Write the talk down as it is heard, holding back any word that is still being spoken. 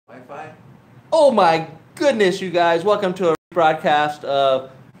Wi-Fi? Oh my goodness, you guys! Welcome to a broadcast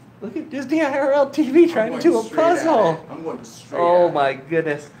of look at DisneyIRLTV trying to do a puzzle. I'm going straight. Oh my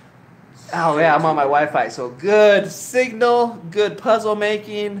goodness! Oh yeah, I'm on my Wi-Fi, so good signal, good puzzle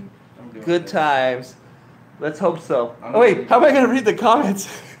making, good times. Let's hope so. Oh wait, how am I gonna read the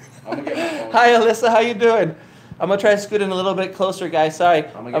comments? I'm gonna get my phone. Hi Alyssa, how you doing? I'm gonna try to scoot in a little bit closer, guys. Sorry,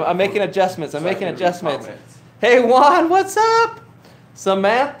 I'm making adjustments. I'm making adjustments. Hey Juan, what's up?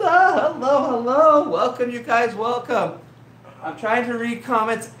 Samantha, hello. Welcome, you guys. Welcome. I'm trying to read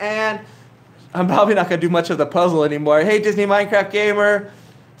comments, and I'm probably not gonna do much of the puzzle anymore. Hey Disney Minecraft Gamer,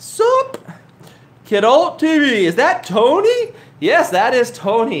 sup? DisneyRLTV, is that Tony? Yes, that is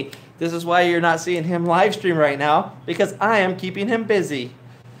Tony. This is why you're not seeing him live stream right now, because I am keeping him busy.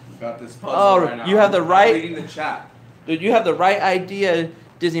 Got this puzzle right now. You have the right. I'm reading the chat. Dude, you have the right idea,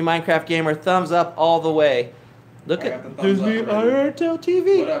 Disney Minecraft Gamer. Thumbs up all the way. Look at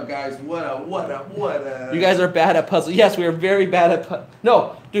DisneyIRLTV. What up, guys? What up? You guys are bad at puzzles. Yes, we are very bad at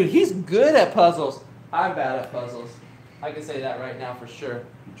No, dude, he's good at puzzles. I'm bad at puzzles. I can say that right now for sure.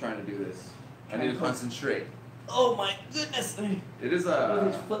 I'm trying to do this. I need to concentrate. Oh my goodness. It is Look at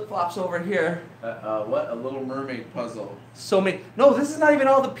these flip-flops over here. What? A Little Mermaid puzzle. So many. No, this is not even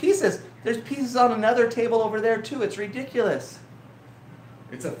all the pieces. There's pieces on another table over there too. It's ridiculous.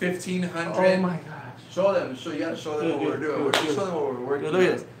 It's a 1500. Oh my gosh. Show them. You gotta show them what we're doing. Show them what we're working on. Look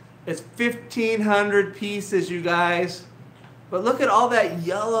at this. It's 1500 pieces, you guys. But look at all that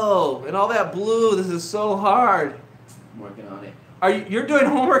yellow and all that blue. This is so hard. I'm working on it. You're doing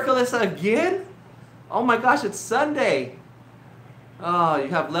homework, Alyssa, again? Oh my gosh, it's Sunday. Oh, you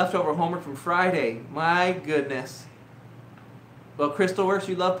have leftover homework from Friday. My goodness. Well, Crystal Works,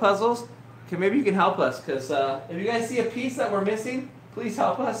 you love puzzles? Okay, maybe you can help us, because if you guys see a piece that we're missing, please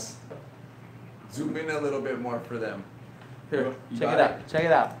help us. Zoom in a little bit more for them. Here, check it out. Check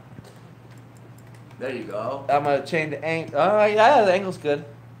it out. There you go. I'm going to change the angle. Oh, yeah, the angle's good.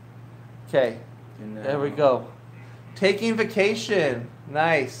 Okay, there we go. Taking vacation.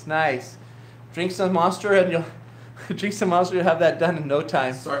 Nice. Drink some Monster and you'll you'll have that done in no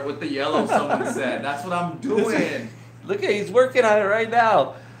time. Start with the yellow, someone said. That's what I'm doing. Look at, he's working on it right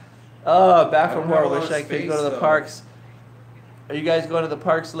now. Oh, back from war. Wish I could go to the parks. Are you guys going to the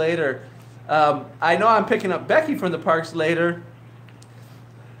parks later? I know I'm picking up Becky from the parks later.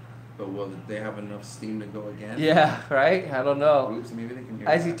 But will they have enough steam to go again? Yeah, right? I don't know. Oops, maybe they can hear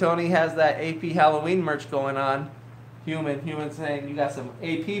I see Tony has that AP Halloween merch going on. Human saying you got some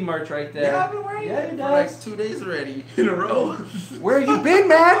AP merch right there. Yeah, I've been wearing it for like 2 days already in a row. Where you been,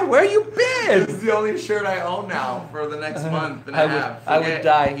 man? Where you been? This is the only shirt I own now for the next month and a half. I would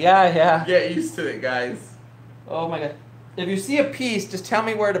die. Yeah. Get used to it, guys. Oh my god. If you see a piece, just tell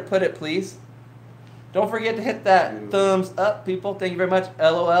me where to put it, please. Don't forget to hit that thumbs up, people. Thank you very much.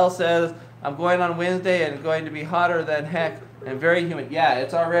 LOL says, I'm going on Wednesday and it's going to be hotter than heck and very humid. Yeah,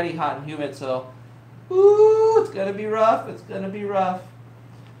 it's already hot and humid, so ooh, it's gonna be rough. It's gonna be rough.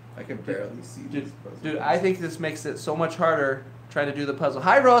 I can barely see this puzzle. Dude, I think this makes it so much harder trying to do the puzzle.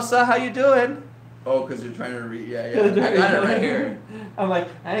 Hi, Rosa. How you doing? Oh, because you're trying to read. Yeah. I got it right here. I'm like,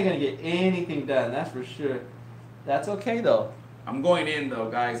 I ain't gonna get anything done. That's for sure. That's okay though. I'm going in though,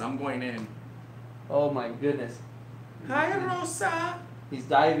 guys. I'm going in. Oh my goodness. Hi, Rosa. He's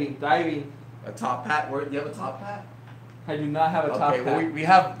diving. A top hat. Do you have a top hat? I do not have a top hat. Okay, well, we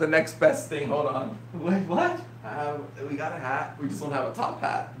have the next best thing. Hold on. Wait, what? We got a hat. We just don't have a top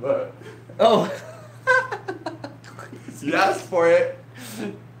hat. But oh. You asked for it.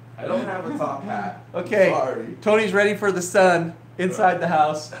 I don't have a top hat. Okay. Sorry. Tony's ready for the sun inside the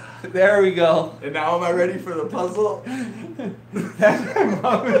house. There we go. And now am I ready for the puzzle? That's my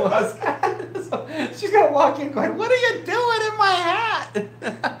mom-in-law's hat. So she's gonna walk in going, "What are you doing in my hat?"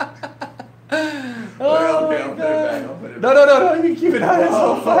 Oh, okay, I'll put it back. No, you can keep it on. That's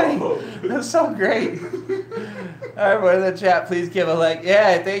so funny. That's so great. Everyone in the chat, please give a like.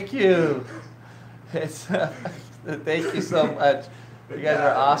 Yeah, thank you. It's thank you so much. You guys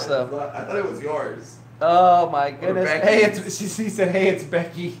are awesome. I thought it was yours. Oh my goodness. Hey, she said, "Hey, it's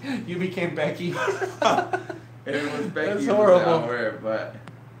Becky." You became Becky. It was Becky. That's horrible. But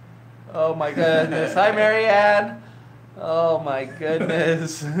oh my goodness. Hi, Marianne. Oh my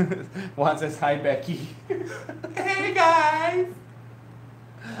goodness. Juan says, "Hi, Becky." Hey guys.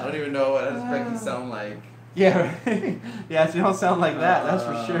 I don't even know what does Becky sound like. Yeah, right. Yeah, she don't sound like that. That's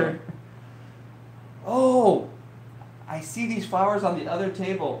for sure. Oh, I see these flowers on the other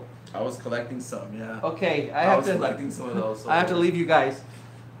table. I was collecting some, yeah. Okay, I was collecting some of those. So I have to leave you guys.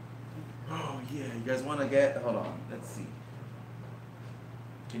 Oh yeah, you guys want to get? Hold on, let's see.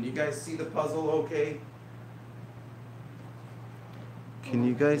 Can you guys see the puzzle? Okay. Can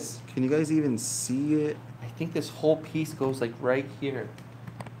you guys even see it? I think this whole piece goes like right here.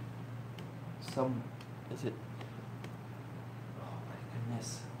 Is it? Oh my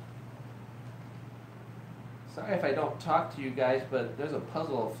goodness. Sorry if I don't talk to you guys, but there's a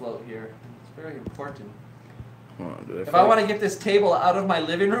puzzle afloat here. It's very important. Hold on, dude, If I want to get this table out of my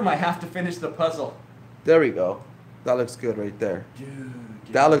living room, I have to finish the puzzle. There we go. That looks good right there. Dude.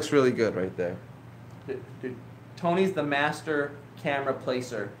 That looks really good right there. Dude, Tony's the master camera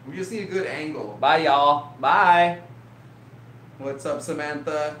placer. We just need a good angle. Bye, y'all. Bye. What's up,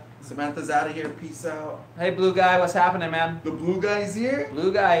 Samantha? Samantha's out of here. Peace out. Hey, blue guy, what's happening, man? The blue guy's here?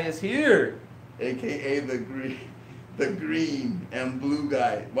 Blue guy is here. AKA the green and blue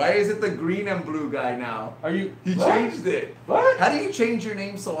guy. Why is it the green and blue guy now? He What? changed it. What? How do you change your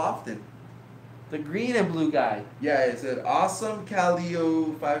name so often? The green and blue guy. Yeah, it said Awesome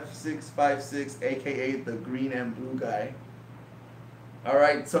Calio 5656, AKA the green and blue guy.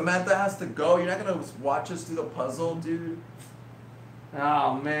 Alright, Samantha has to go. You're not gonna watch us do the puzzle, dude?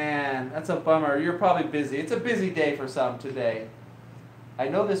 Oh man, that's a bummer. You're probably busy. It's a busy day for some today. I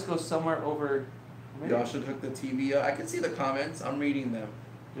know this goes somewhere over. Y'all should hook the TV up. I can see the comments. I'm reading them.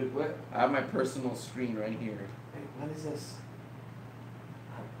 Dude, what? I have my personal screen right here. Wait, what is this?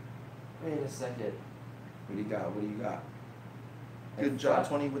 Wait a second. What do you got? What do you got? Good job,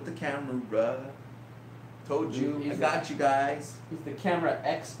 Tony, with the camera, bruh. Told you. I got you guys. He's the camera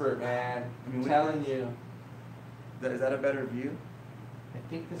expert, man. I'm what- telling you. Is that a better view? I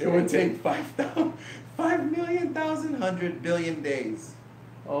think this It would take 5,000,000 billion days.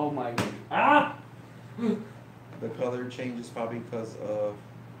 Oh my god. Ah! The color changes probably because of,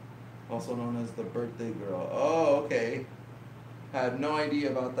 also known as the birthday girl. Oh, okay. Had no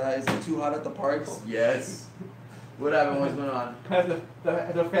idea about that. Is it too hot at the parks? Yes. What happened? What's going on?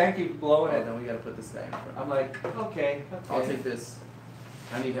 the fan keeps blowing Oh, it. then we gotta put this back in front. I'm like, okay. I'll take this.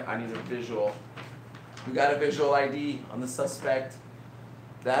 I need a visual. We got a visual ID on the suspect.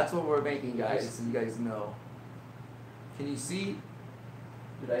 That's what we're making, guys, so you guys know. Can you see?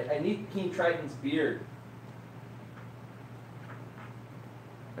 Dude, I need King Triton's beard.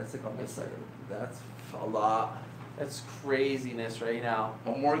 That's like on this side. That's a lot. That's craziness right now.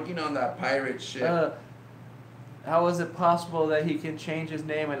 I'm working on that pirate shit. How is it possible that he can change his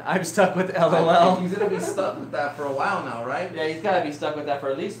name and I'm stuck with LOL? He's gonna be stuck with that for a while now, right? Yeah, he's gotta be stuck with that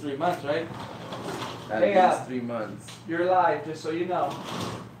for at least 3 months, right? At Hey, least 3 months. You're live, just so you know.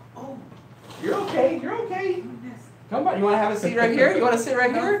 Oh, You're okay, you're okay. goodness. Come on, you wanna have a seat right here? You wanna sit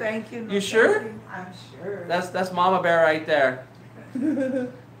right No, here? thank you. No, You sure? thank you. I'm sure. That's Mama Bear right there.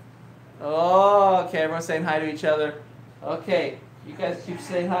 Oh, okay, everyone's saying hi to each other. Okay, you guys keep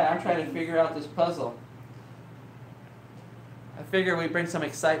saying hi. I'm trying to figure out this puzzle. I figure we bring some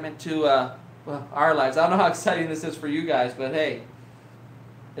excitement to well, our lives. I don't know how exciting this is for you guys, but hey,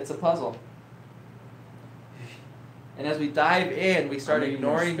 it's a puzzle. And as we dive in, we start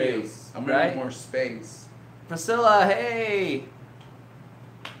ignoring you, I'm right? need more space. Priscilla, hey.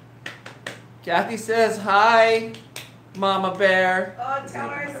 Kathy says hi, Mama Bear. Oh, tell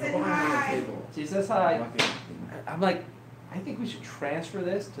her I said hi. She says hi. I'm like, I think we should transfer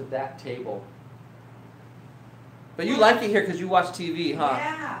this to that table. But you like it here because you watch TV, huh?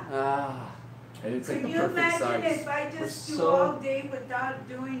 Yeah. Ah. And it's like Can the you perfect imagine size. if I just do so- all day without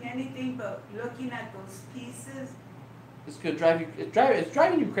doing anything but looking at those pieces? It's gonna drive you. It's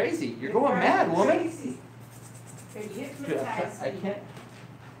driving you crazy. You're going mad, woman. Crazy. It Dude, hypnotizes I me. can't.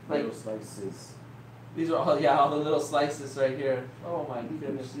 Like Little slices. these are all all the little slices right here. Oh my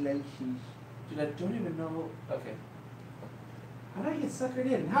goodness. Dude, I don't even know. Okay. How did I get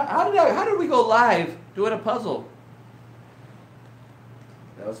suckered in? How did we go live doing a puzzle?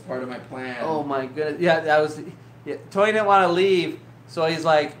 That was part of my plan. Oh my goodness. Yeah, that was. Yeah, Tony didn't want to leave, so he's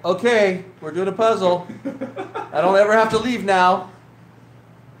like, "Okay, we're doing a puzzle. I don't ever have to leave now.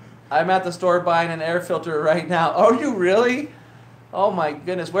 I'm at the store buying an air filter right now." Are you really? Oh my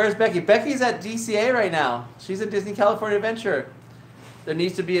goodness. Where's Becky? Becky's at DCA right now. She's at Disney California Adventure. There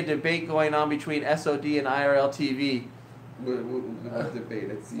needs to be a debate going on between SOD and IRLTV. What debate?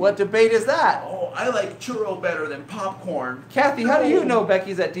 Let's see. What debate is that? Oh, I like churro better than popcorn. Kathy, how do you know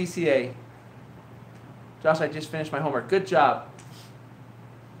Becky's at DCA? Josh, I just finished my homework. Good job.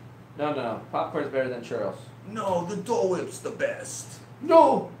 No. Popcorn's better than churros. No, the Dole Whip's the best.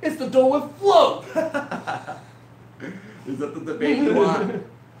 No, it's the Dole Whip float. Is that the debate you want?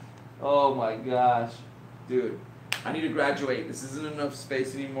 Oh my gosh. Dude, I need to graduate. This isn't enough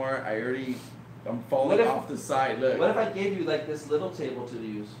space anymore. I'm falling What if- off the side. Look. What if I gave you like this little table to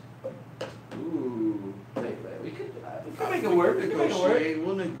use? Ooh. Wait, we could make it work. We could make it work.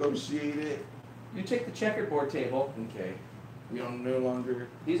 We'll negotiate it. You take the checkerboard table. Okay. We don't no longer.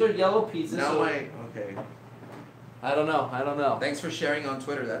 These are yellow pieces. Now so okay. I don't know. I don't know. Thanks for sharing on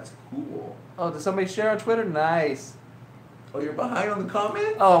Twitter. That's cool. Oh, did somebody share on Twitter? Nice. Oh, you're behind on the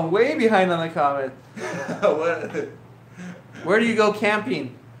comments? Oh, I'm way behind on the comment. What? Where do you go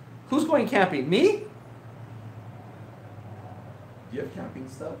camping? Who's going camping? Me? Do you have camping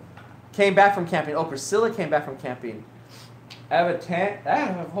stuff? Came back from camping. Oh, Priscilla came back from camping. I have a tent. I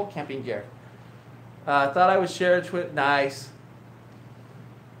have a whole camping gear. Thought I would share a Twitter. Nice.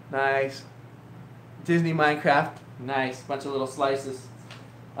 Nice. Disney Minecraft. Nice. Bunch of little slices.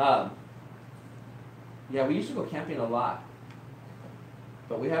 Yeah, we used to go camping a lot.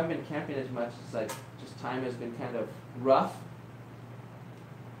 But we haven't been camping as much. It's like just time has been kind of rough.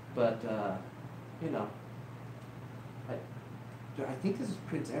 But, you know. I think this is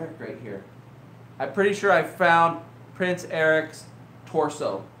Prince Eric right here. I'm pretty sure I found Prince Eric's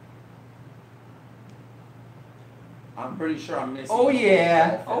torso. I'm pretty sure I'm missing. Oh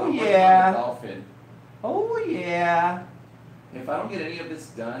yeah. Oh yeah. Dolphin. Oh yeah. If I don't get any of this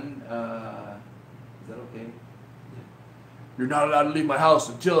done, is that okay? You're not allowed to leave my house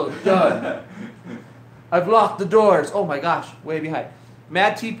until it's done. I've locked the doors. Oh my gosh, way behind.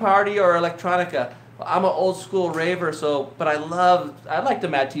 Mad Tea Party or Electronica? I'm an old school raver, so but I like the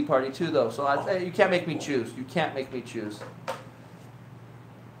Mad Tea Party too, though. So you can't make me choose. You can't make me choose.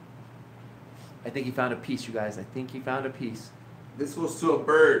 I think he found a piece, you guys. I think he found a piece. This goes to a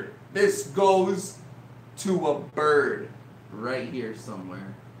bird. This goes to a bird. Right here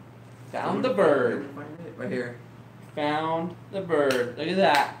somewhere. Found the bird. Find it? Right here. Found the bird. Look at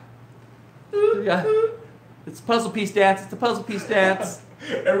that. Yeah. It's a puzzle piece dance. It's a puzzle piece dance.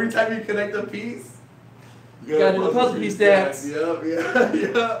 Every time you connect a piece, you gotta do the puzzle piece dance. Yep.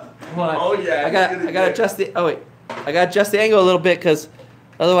 Hold on. Oh yeah. I gotta adjust the. Oh wait. I gotta adjust the angle a little bit because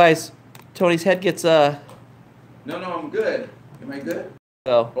otherwise Tony's head gets No, I'm good. Am I good?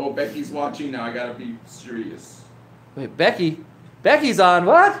 Oh. Oh, Becky's watching now. I gotta be serious. Wait, Becky. Becky's on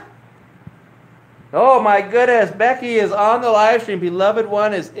what? Oh my goodness, Becky is on the live stream. Beloved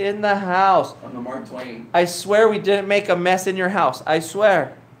one is in the house. On the Mark Twain. I swear we didn't make a mess in your house. I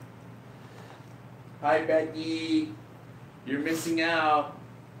swear. Hi, Becky. You're missing out.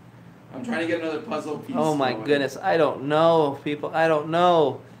 I'm trying to get another puzzle piece. Oh my going. goodness, I don't know, people. I don't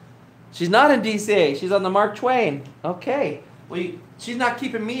know. She's not in DCA. She's on the Mark Twain. Okay. She's not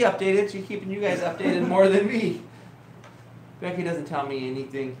keeping me updated. She's keeping you guys updated more than me. Becky doesn't tell me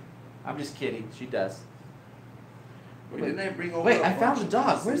anything. I'm just kidding. She does. Wait, didn't I bring over? Wait, I found the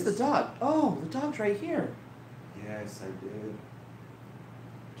dog. Where's the dog? Oh, the dog's right here. Yes, I did.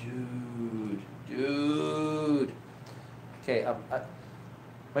 Dude. Okay,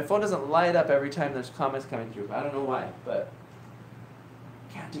 my phone doesn't light up every time there's comments coming through. I don't know why, but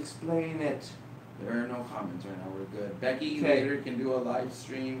can't explain it. There are no comments right now. We're good. Becky Okay. later can do a live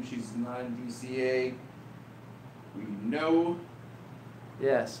stream. She's not in DCA. We know.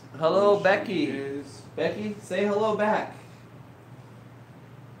 Yes. Hello, who she Becky. is. Becky, say hello back.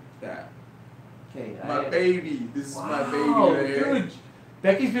 That. Okay. My baby. This is my baby Wow, right here. dude.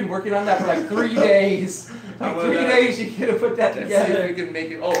 Becky's been working on that for like 3 days. Like 3 days she could have put that Let's see if together. we can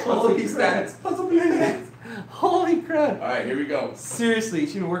make it. Oh, puzzle piece dance. Puzzle piece dance. Holy crap. Alright, here we go. Seriously,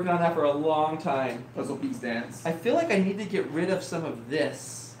 she's been working on that for a long time. Puzzle piece dance. I feel like I need to get rid of some of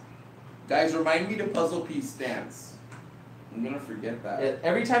this. Guys, remind me to puzzle piece dance. I'm gonna forget that. Yeah,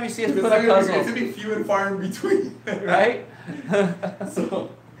 every time you see us It's put a puzzle. gonna be few and far in between. Right?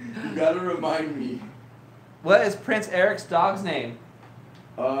 So, you gotta remind me. What is Prince Eric's dog's name?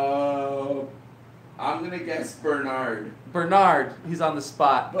 I'm gonna guess Bernard. Bernard. He's on the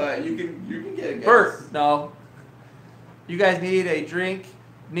spot. But you can get a guess. Bert. No. You guys need a drink.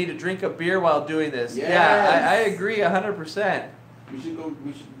 Need to drink a beer while doing this. Yes. Yeah, I agree 100%. We should go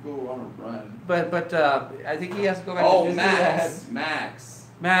on a run. But I think he has to go back to Oh, Disneyland.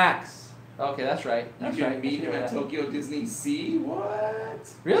 Max. Okay, that's right. That's You can right. meet him at That. Tokyo Disney Sea. What?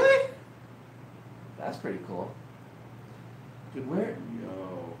 Really? That's pretty cool. Dude, where?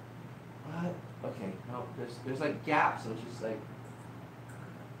 Yo. What? Okay, no, there's like gaps, so it's just like.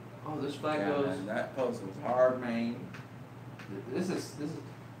 Oh, this flag Yeah, goes. man, that post was hard, man. This is.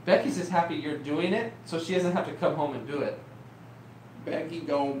 Becky's just happy you're doing it, so she doesn't have to come home and do it. Becky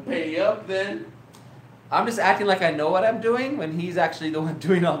gonna pay up then. I'm just acting like I know what I'm doing when he's actually the one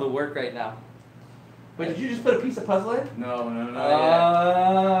doing all the work right now. But did you just put a piece of puzzle in? No.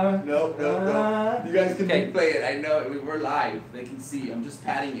 Nope. You guys can Okay. replay it. I know we're live. They can see. I'm just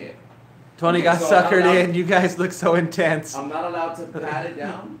patting it. Tony Okay, got so suckered I'm not- in. You guys look so intense. I'm not allowed to pat it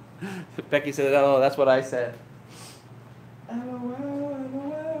down. Becky said, "Oh, that's what I said."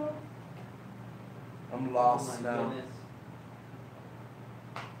 LOL. I'm Oh lost my now. goodness.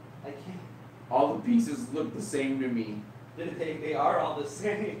 I can't. All the pieces look the same to me. They are all the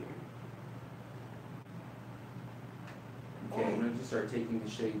same. Okay, I'm gonna just start taking the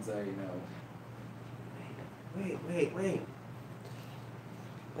shades I know.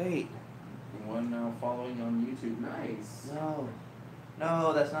 Wait. One now following on YouTube. Nice.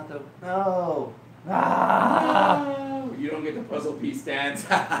 No, that's not the. No. Ah! You don't get the puzzle piece dance.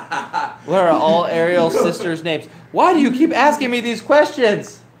 What are all Ariel's sisters' names? Why do you keep asking me these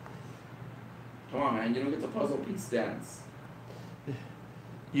questions? Come on, man. You don't get the puzzle piece dance.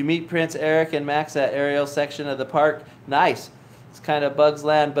 You meet Prince Eric and Max at Ariel's section of the park. Nice. It's kind of Bugs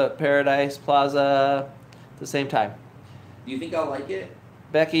Land, but Paradise Plaza at the same time. Do you think I'll like it?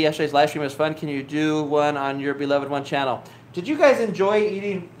 Becky, yesterday's live stream was fun. Can you do one on your beloved one channel? Did you guys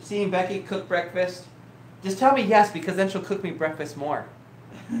enjoy seeing Becky cook breakfast? Just tell me yes, because then she'll cook me breakfast more.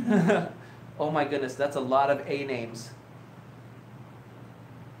 Oh my goodness, that's a lot of A names.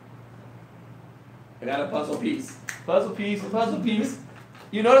 I got a puzzle piece. Puzzle piece, puzzle piece.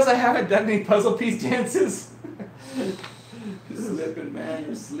 You notice I haven't done any puzzle piece dances? You're slipping, man.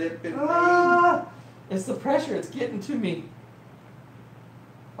 You're slipping. Ah, it's the pressure. It's getting to me.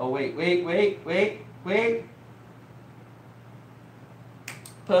 Oh, wait.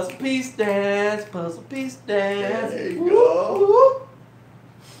 Puzzle piece dance, puzzle piece dance. There you go.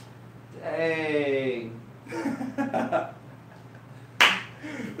 Dang.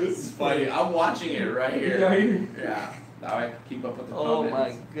 This is funny. I'm watching it right here. Yeah. Now I can keep up with the Oh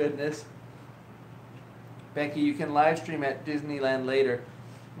comments. my goodness. Becky, you can live stream at Disneyland later.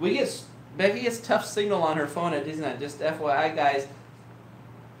 Becky gets tough signal on her phone at Disneyland. Just FYI, guys.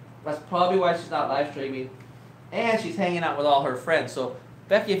 That's probably why she's not live streaming. And she's hanging out with all her friends. So,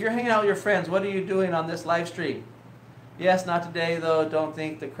 Becky, if you're hanging out with your friends, what are you doing on this live stream? Yes, not today, though. Don't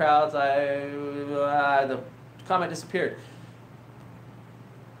think the crowds. The comment disappeared.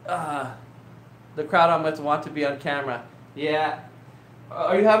 The crowd I'm with want to be on camera. Yeah.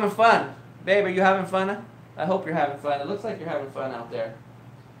 Are you having fun? Babe, are you having fun? I hope you're having fun. It looks like you're having fun out there.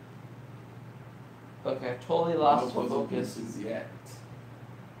 Okay, I've totally lost focus. Yet.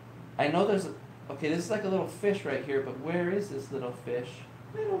 I know there's a... Okay, this is like a little fish right here, but where is this little fish?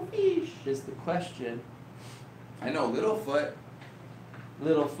 Little fish is the question. I know, Littlefoot.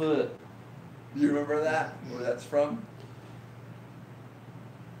 Little foot. Do you remember that? Where that's from?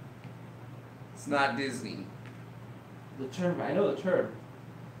 It's not Disney. The term, I know the term.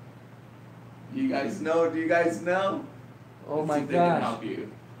 You guys know? Do you guys know? Oh Let's my see if they can gosh. help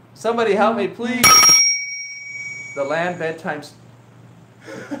you. Somebody help me, please. The land bedtime.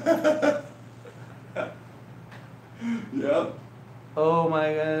 Yep. Oh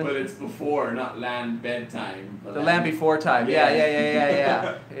my god. But it's before, not land bedtime. The land before time.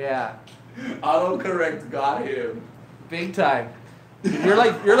 Yeah. Autocorrect got him. Big time. You're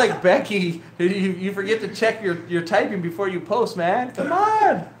like Becky. You forget to check your typing before you post, man. Come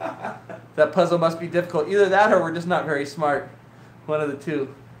on. That puzzle must be difficult. Either that or we're just not very smart. One of the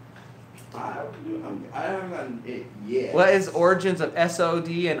two. I haven't gotten it yet. What is origins of SOD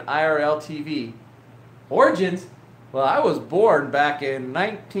and IRLTV? Origins? Well, I was born back in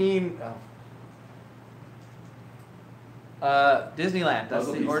Disneyland. That's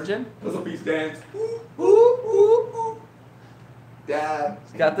Puzzle the piece. origin. Puzzle piece dance. Dab.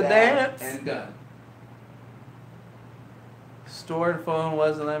 Got the dance. And done. Stored phone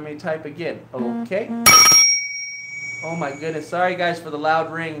wasn't letting me type again. Okay. Oh my goodness. Sorry guys for the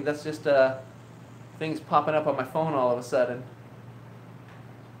loud ring. That's just things popping up on my phone all of a sudden.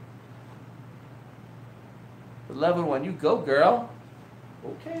 The level one, you go, girl.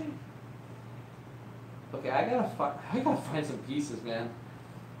 Okay. Okay, I gotta find some pieces, man.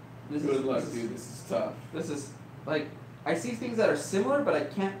 Good luck, dude. This is tough. This is like I see things that are similar, but I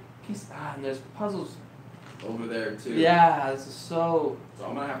can't piece. And there's puzzles over there too. Yeah, this is so. So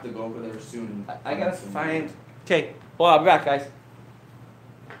I'm gonna have to go over there soon. I gotta find. Okay, well I'll be back, guys.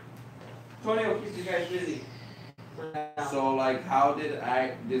 Tony will keep you guys busy. So like, how did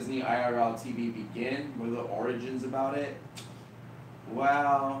Disney IRL TV begin? What are the origins about it?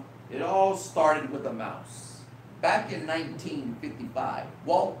 Well, it all started with a mouse. Back in 1955,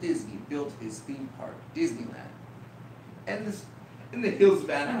 Walt Disney built his theme park, Disneyland, and in the hills of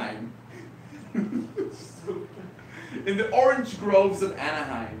Anaheim. In the orange groves of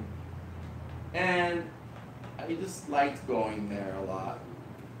Anaheim. And I just liked going there a lot.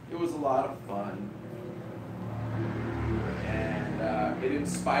 It was a lot of fun. And it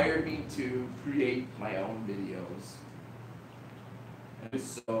inspired me to create my own videos. And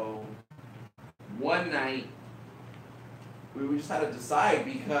so one night, we just had to decide,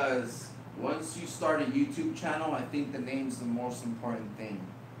 because once you start a YouTube channel, I think the name's the most important thing.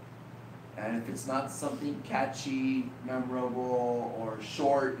 And if it's not something catchy, memorable, or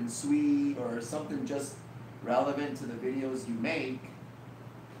short and sweet, or something just relevant to the videos you make,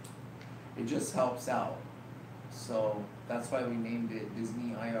 it just helps out. So that's why we named it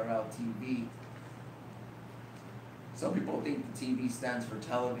DisneyIRLTV. Some people think the TV stands for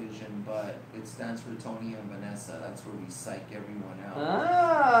television, but it stands for Tony and Vanessa. That's where we psych everyone out.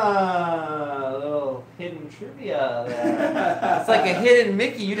 Ah, a little hidden trivia there. It's like a hidden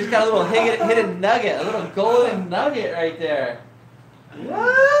Mickey. You just got a little hidden nugget, a little golden nugget right there.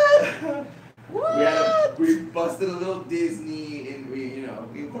 What? What? Yeah, we busted a little Disney and we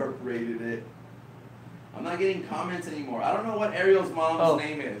incorporated it. I'm not getting comments anymore. I don't know what Ariel's mom's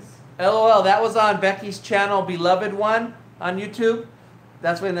name is. LOL, that was on Becky's channel, Beloved One, on YouTube.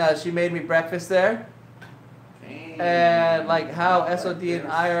 That's when she made me breakfast there. Dang. And like how SOD and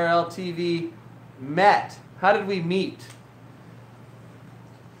IRLTV met. How did we meet?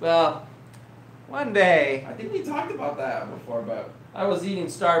 Well, one day. I think we talked about that before, but I was eating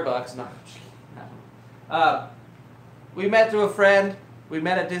Starbucks. No. We met through a friend. We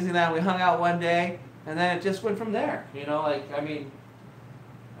met at Disneyland. We hung out one day. And then it just went from there. You know, like, I mean,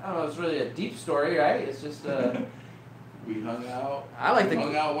 I don't know, it's really a deep story, right? It's just we hung out. We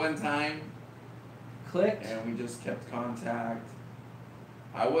hung out one time. Clicked. And we just kept contact.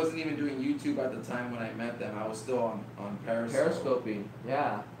 I wasn't even doing YouTube at the time when I met them. I was still on Periscope. Periscoping,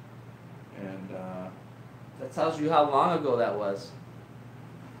 yeah. And that tells you how long ago that was.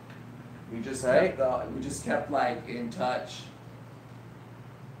 we just Right? kept like in touch.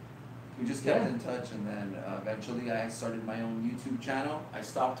 We just kept in touch, and then eventually I started my own YouTube channel. I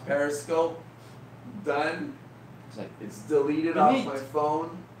stopped Periscope. Done. It's like, It's deleted off my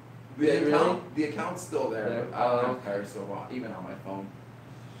phone. The account's still there. But I don't have Periscope even on my phone.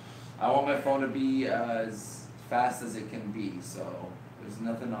 I want my phone to be as fast as it can be, so there's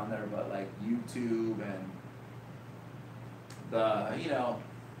nothing on there but like YouTube and the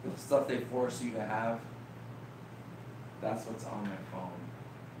the stuff they force you to have. That's what's on my phone.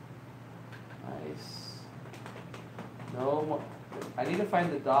 nice. No more. I need to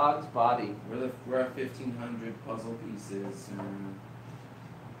find the dog's body. We're at 1,500 puzzle pieces.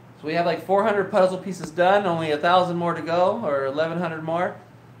 So we have like 400 puzzle pieces done, only 1,000 more to go, or 1,100 more.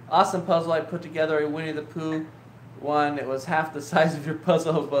 Awesome puzzle. I put together a Winnie the Pooh one. It was half the size of your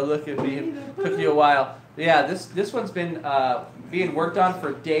puzzle, but look at me, it took you a while. But yeah, this one's been being worked on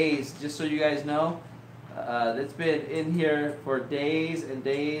for days, just so you guys know. It's been in here for days and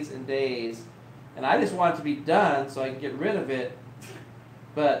days and days. And I just want it to be done so I can get rid of it.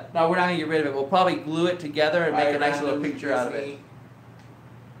 But no, we're not going to get rid of it. We'll probably glue it together and make a nice little picture out of it.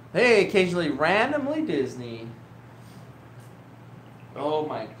 Hey, occasionally randomly Disney. Oh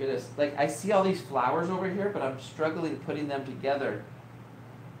my goodness. Like, I see all these flowers over here, but I'm struggling putting them together.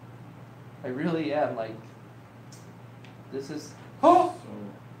 I really am. Like, this is... Oh!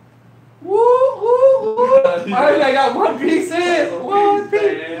 Woo, woo, woo! Alright, I got one piece in! One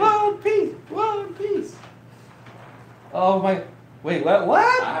piece! One piece! One piece! Oh my... Wait, what?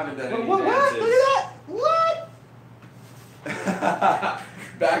 What? I haven't done any What? dances. Look at that! What?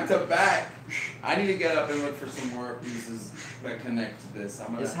 Back to back. I need to get up and look for some more pieces that connect to this.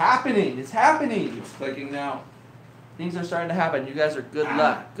 It's happening. It's happening. It's clicking now. Things are starting to happen. You guys are good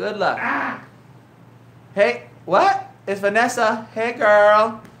luck. Good luck. Hey, what? It's Vanessa. Hey,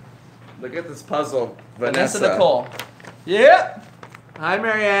 girl. Look at this puzzle. Vanessa Nicole. Yep. Hi,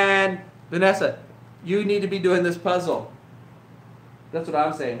 Marianne. Vanessa, you need to be doing this puzzle. That's what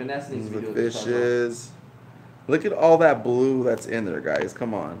I'm saying. Vanessa needs to be doing this puzzle. Fishes. Look at all that blue that's in there, guys.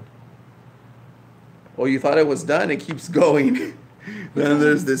 Come on. Oh, you thought it was done? It keeps going. Then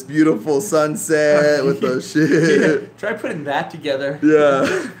there's this beautiful sunset with the shit. Yeah. Try putting that together.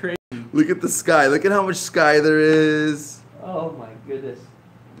 Yeah. Crazy. Look at the sky. Look at how much sky there is. Oh my goodness.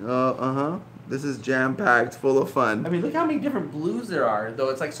 This is jam-packed, full of fun. I mean, look how many different blues there are, though.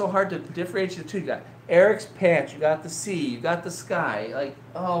 It's like so hard to differentiate the two. You got Eric's pants, you got the sea, you got the sky. Like,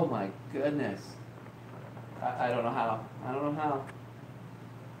 oh my goodness. I don't know how. I don't know how.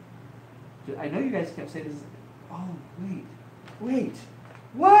 I know you guys kept saying this. Oh, wait.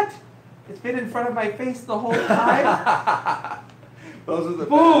 What? It's been in front of my face the whole time? Those are the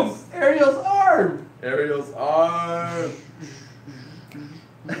Boom! best. Ariel's arm! Ariel's arm.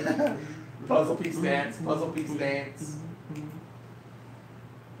 Puzzle piece dance. Puzzle piece dance.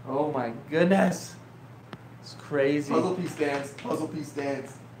 Oh my goodness. It's crazy. Puzzle piece dance. Puzzle piece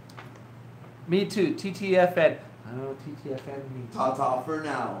dance. Me too. TTFN. I don't know what TTFN means. Ta-ta for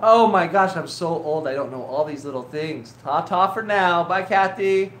now. Oh my gosh, I'm so old. I don't know all these little things. Ta-ta for now. Bye,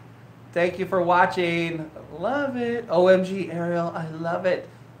 Kathy. Thank you for watching. Love it. OMG, Ariel. I love it.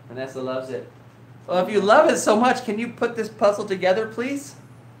 Vanessa loves it. Well, if you love it so much, can you put this puzzle together, please?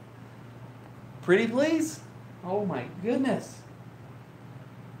 Pretty please? Oh my goodness.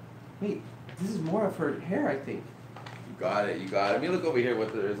 Wait, this is more of her hair, I think. You got it, you got it. I mean, look over here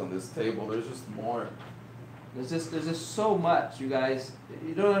what there is on this table. There's just more. There's just so much, you guys.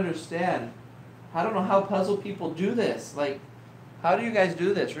 You don't understand. I don't know how puzzle people do this. Like, how do you guys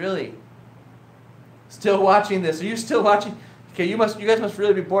do this, really? Still watching this. Are you still watching? Okay, you guys must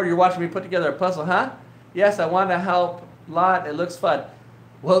really be bored. You're watching me put together a puzzle, huh? Yes, I want to help a lot. It looks fun.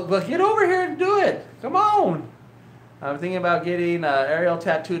 Well, get over here and do it. Come on. I'm thinking about getting an Ariel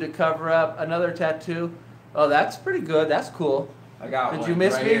tattoo to cover up another tattoo. Oh, that's pretty good. That's cool. I got one. Did you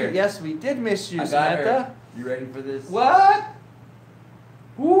miss right me? Here. Yes, we did miss you, I got Samantha. her. You ready for this? What?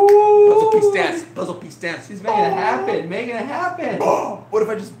 Woo! Puzzle piece dance. Puzzle piece dance. She's making it happen. Making it happen. What if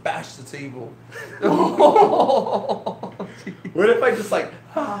I just bash the table? What if I just like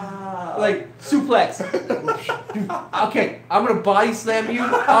suplex? Okay, I'm gonna body slam you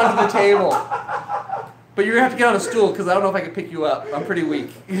onto the table. But you're gonna have to get on a stool because I don't know if I can pick you up. I'm pretty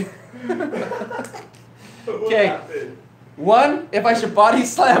weak. Okay. 1, if I should body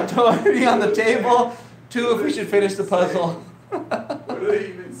slam Tony on the table. 2, if we should finish the puzzle. What are they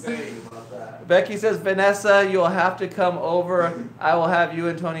even saying about that? Becky says, Vanessa, you'll have to come over. I will have you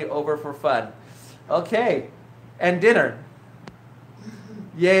and Tony over for fun. Okay. And dinner.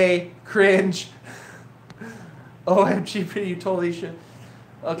 Yay. Cringe. OMG, you totally should.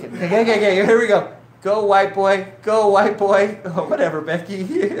 Okay. Here we go. Go, white boy. Go, white boy. Oh, whatever, Becky.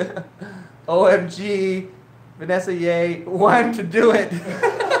 OMG. Vanessa, yay. Want to do it.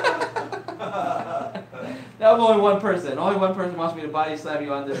 Now I'm only one person. Only one person wants me to body slam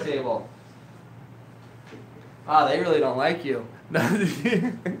you on this table. Ah, they really don't like you. They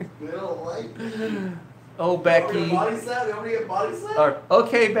don't like me. Oh, Becky. They want me to body slam? They want me to get body slam? Or,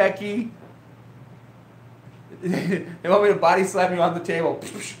 okay, Becky. They want me to body slam you on the table.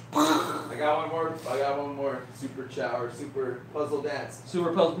 I got one more. Super chow, super puzzle dance.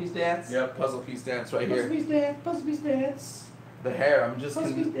 Super puzzle piece dance? Yep, puzzle piece dance right here. Puzzle piece dance, puzzle piece dance. The hair, I'm just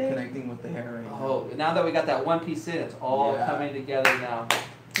Puzzle piece dance. connecting with the hair right now. Oh, now that we got that one piece in, it's all coming together now.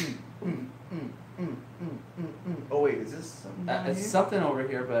 Oh wait, is this something? It's something over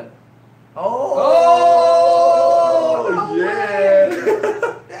here, but. Oh! Oh! Yeah!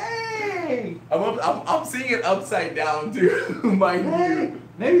 Hey! I'm seeing it upside down too, mind you.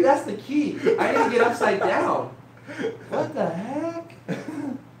 Maybe that's the key. I need to get upside down. What the heck?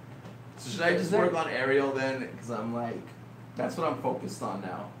 So should I just work on Ariel then? Because I'm like, that's what I'm focused on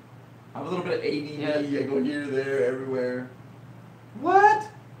now. I have a little bit of ADD. I go here, there, everywhere. What?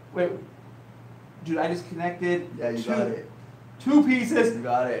 Wait. Dude, I just connected. Yeah, you got it. 2 pieces. You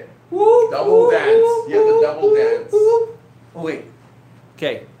got it. Whoop, Double whoop, dance. whoop, You have the double whoop, dance. whoop. Oh wait.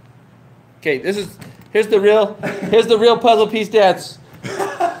 Okay. Okay, here's the real puzzle piece dance.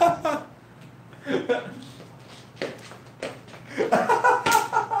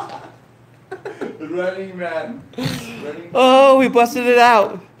 Running man. Oh, we busted it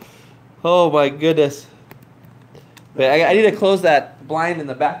out. Oh my goodness. Wait, I need to close that blind in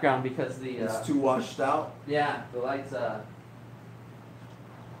the background because It's too washed out. Yeah, the lights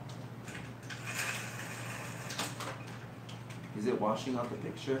Is it washing out the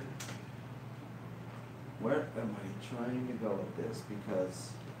picture? Where am I trying to go with this?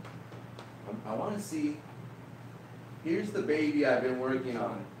 Because I want to see. Here's the baby I've been working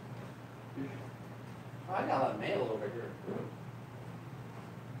on. I got a lot of mail over here.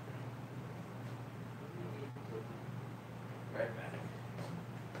 Right back.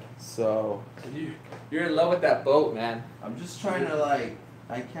 So You're in love with that boat, man. I'm just trying to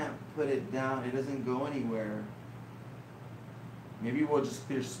I can't put it down. It doesn't go anywhere. Maybe we'll just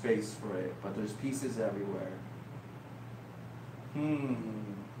clear space for it, but there's pieces everywhere.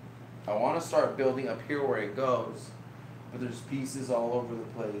 I want to start building up here where it goes, but there's pieces all over the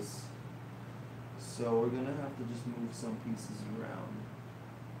place. So we're gonna have to just move some pieces around.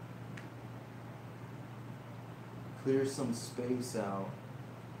 Clear some space out.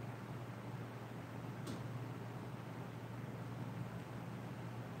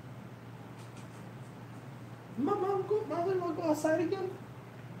 Mom, go outside again?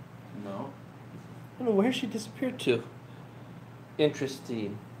 No. I don't know where she disappeared to.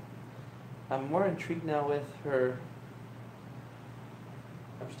 Interesting. I'm more intrigued now with her.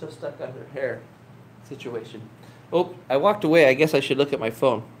 I'm still stuck on her hair situation. Oh, I walked away. I guess I should look at my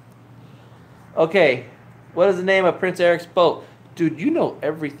phone. Okay. What is the name of Prince Eric's boat? Dude, you know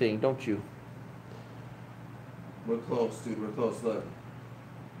everything, don't you? We're close, dude. We're close. Look.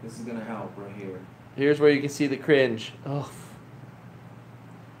 This is gonna help right here. Here's where you can see the cringe. Oh.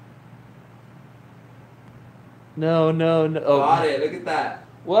 No, no, no. Oh. Got it. Look at that.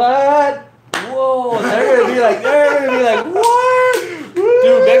 What? Whoa, they're gonna be like, what?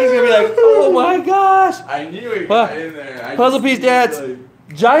 Dude, Becky's gonna be like, oh my gosh. I knew it got in there. Puzzle piece dance.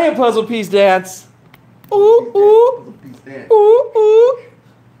 Giant puzzle piece dance. Ooh, ooh. Puzzle piece dance. Ooh, ooh.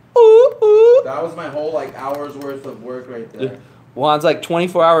 Ooh, ooh. That was my whole like hour's worth of work right there. Juan's like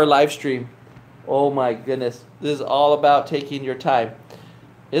 24-hour live stream. Oh my goodness. This is all about taking your time.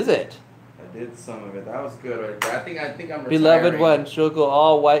 Is it? I did some of it. That was good right there. I think I'm retiring. Beloved one, she'll go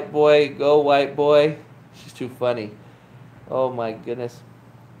all white boy, go white boy. She's too funny. Oh my goodness.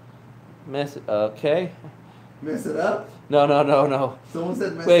 Miss it. Okay. Mess it up? No, no, no, no. Someone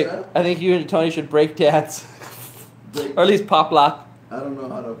said mess Wait, it up? I think you and Tony should break dance. Or at least pop lock. I don't know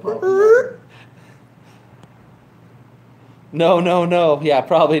how to pop lock. No, no, no. Yeah,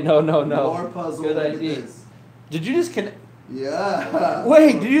 probably no, no, no. More puzzle. Good Look at idea. this. Did you just connect? Yeah.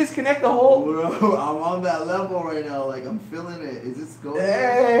 Wait, did you just connect the whole? Bro, I'm on that level right now. Like, I'm feeling it. Is this go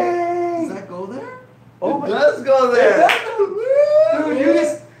there? Hey. Does that go there? Oh, it does go there.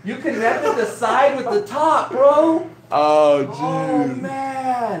 Dude, you connected the side with the top, bro. Oh, dude. Oh,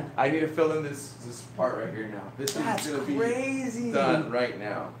 man. I need to fill in this part right here now. This That's is going to crazy. be done right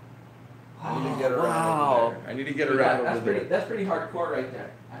now. I need to get around wow. over there. I need to get around over there. That's pretty hardcore right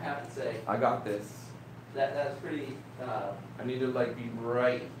there, I have to say. I got this. That's pretty... I need to like be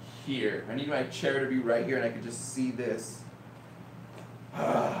right here. I need my chair to be right here and I can just see this.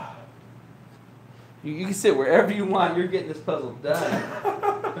 You can sit wherever you want. You're getting this puzzle done.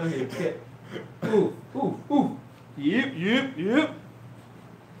 Okay. Ooh, ooh, ooh. Yep, yep, yep.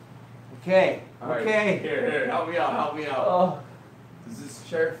 Okay. All right. Okay. Here, help me out, help me out. Oh. Does this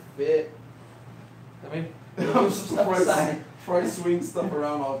chair fit? I mean, Before I swing stuff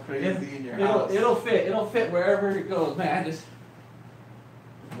around all crazy in your house. It'll fit wherever it goes, man. Just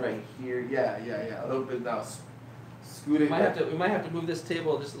right here. Yeah. A little bit now. Scoot it. we might have to move this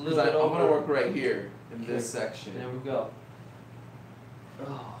table just a little bit I'm over. gonna work right here in this section. There we go.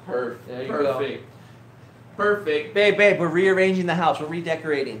 Oh, Perfect. there you Perfect. Perfect. Babe, we're rearranging the house. We're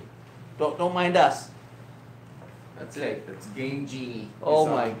redecorating. Don't mind us. That's it. That's Game Genie. Oh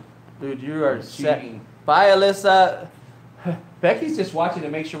my, dude, you are set. Bye, Alyssa. Becky's just watching to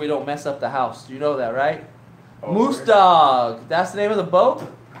make sure we don't mess up the house. You know that, right? Oh, Moose Dog. That's the name of the boat?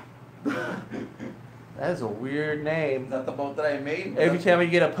 That is a weird name. Is that the boat that I made? Every time you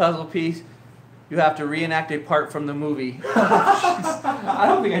get a puzzle piece, you have to reenact a part from the movie. I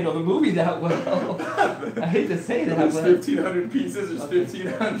don't think I know the movie that well. I hate to say that. There's 1,500 pieces. There's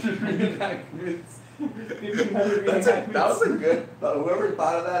 1,500 reenactments. That was a good. Whoever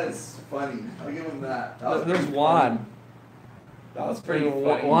thought of that is funny. I'll give him that. There's Juan. That was pretty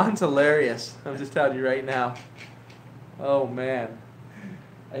funny. Juan's hilarious. I'm just telling you right now. Oh man.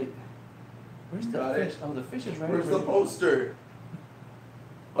 Where's the fish? Oh, the fish is right Where's over the poster?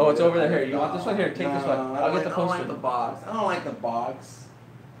 Oh, it's over there. Here, you want this one? Here, take this one. I'll get the poster. I don't like the box. I don't like the box.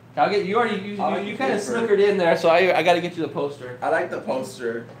 I'll get you. You kind of snookered in there, so I got to get you the poster. I like the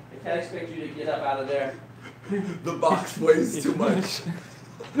poster. I can't expect you to get up out of there. The box weighs too much.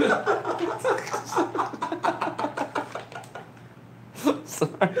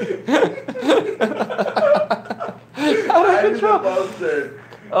 Sorry. I need the poster.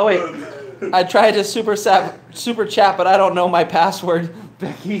 Oh wait. I tried to super chat, but I don't know my password,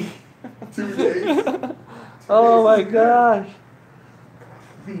 Becky. 2 days. Oh my gosh.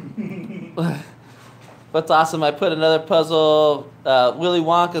 That's awesome. I put another puzzle, Willy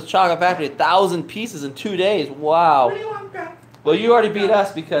Wonka's Chocolate Factory, 1,000 pieces in 2 days. Wow. Willy Wonka. Well, you already beat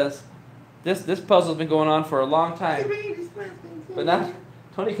us because this puzzle's been going on for a long time. But now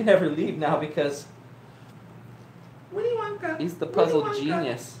Tony can never leave now because Willy Wonka. he's the puzzle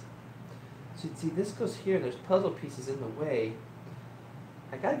genius. See, this goes here. There's puzzle pieces in the way.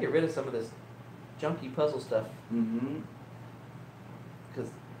 I gotta get rid of some of this junky puzzle stuff. Mm-hmm.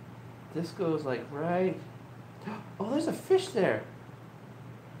 Because this goes like right. Oh, there's a fish there.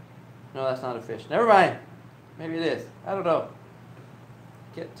 No, that's not a fish. Never mind. Maybe it is. I don't know.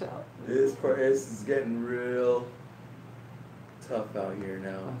 Get out. This is getting real tough out here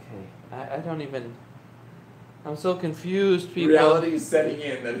now. Okay. I don't even. I'm so confused, people. Reality is setting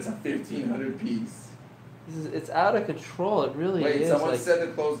in that it's a 1,500 piece. It's out of control. It really is. Wait, someone like, said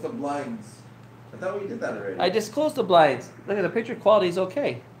to close the blinds. I thought we did that already. I just closed the blinds. Look at the picture quality is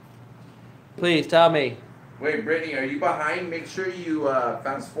okay. Please tell me. Wait, Brittany, are you behind? Make sure you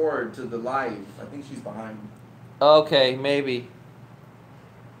fast forward to the live. I think she's behind. Okay, maybe.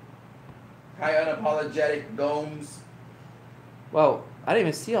 Hi, Unapologetic Gomes. Whoa, I didn't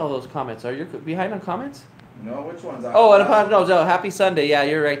even see all those comments. Are you behind on comments? No, which one's Oh, no, happy Sunday. Yeah,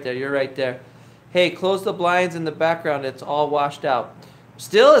 you're right there. You're right there. Hey, close the blinds in the background. It's all washed out.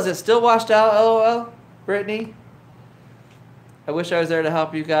 Still? Is it still washed out, LOL? Brittany? I wish I was there to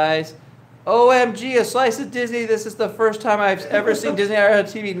help you guys. OMG, a slice of Disney. This is the first time I've ever seen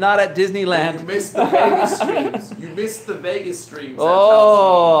DisneyIRLTV not at Disneyland. You missed the Vegas streams. You missed the Vegas streams.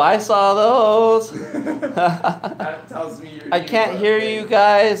 Oh, I saw those. That tells me you're I can't hear you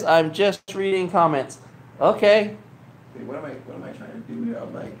guys. I'm just reading comments. Okay. Wait, what am I trying to do here?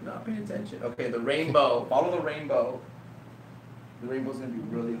 I'm like not paying attention. Okay, the rainbow. Follow the rainbow. The rainbow's gonna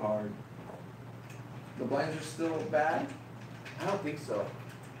be really hard. The blinds are still bad? I don't think so.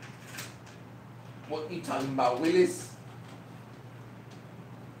 What you talking about, Willis?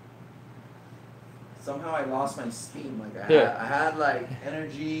 Somehow I lost my steam. Like I had like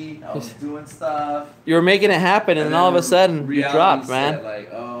energy. I was doing stuff. You were making it happen, and then all of a sudden you dropped, man. Said,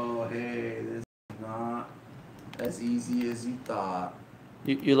 like, oh hey, this is not as easy as you thought.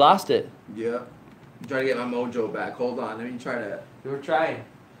 You lost it. Yeah. I'm trying to get my mojo back. Hold on. Let me try to. You were trying.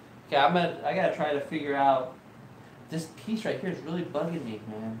 Okay, I gotta try to figure out. This piece right here is really bugging me,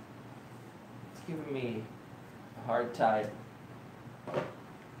 man. It's giving me a hard time.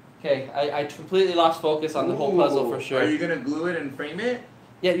 Okay, I completely lost focus on the whole puzzle for sure. Are you gonna glue it and frame it?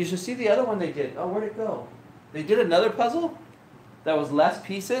 Yeah, you should see the other one they did. Oh, where'd it go? They did another puzzle that was less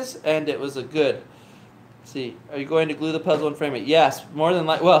pieces, and it was a good. Let's see, are you going to glue the puzzle and frame it? Yes, more than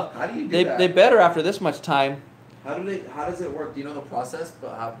like. Well, how do you do that? They better after this much time. How does it work? Do you know the process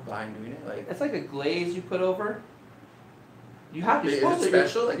behind doing it? Like it's like a glaze you put over. You have Is it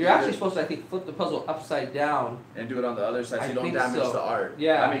special? Like you're actually supposed to, I think, flip the puzzle upside down and do it on the other side, so you don't damage the art.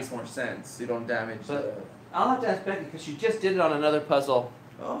 Yeah, that makes more sense. You don't damage the. I'll have to ask Becky because she just did it on another puzzle.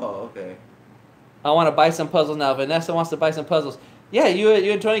 Oh, okay. I want to buy some puzzles now. Vanessa wants to buy some puzzles. Yeah, you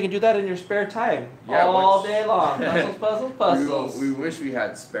and Tony can do that in your spare time. Yeah, all day long. Puzzles. We wish we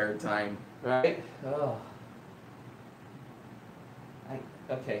had spare time. Right? Oh.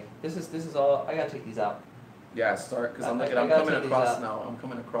 Okay. This is all. I gotta take these out. Yeah, start because I'm coming across now. I'm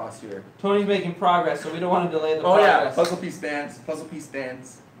coming across here. Tony's making progress, so we don't want to delay the progress. Oh yeah, puzzle piece dance. Puzzle piece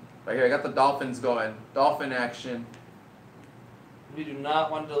dance. Right here, I got the dolphins going. Dolphin action. We do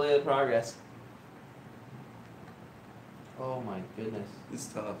not want to delay the progress. Oh my goodness. This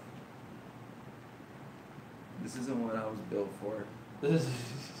is tough. This isn't what I was built for. This is.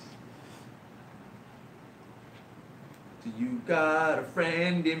 You got a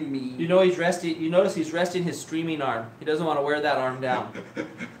friend in me. You know he's resting. You notice he's resting his streaming arm. He doesn't want to wear that arm down.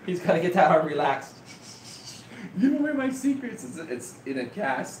 He's got to get that arm relaxed. You know where my secrets is? It's in a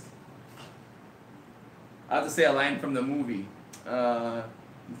cast. I have to say a line from the movie. Let's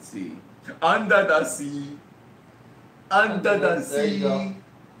see. Under the sea. Under the sea. There you go.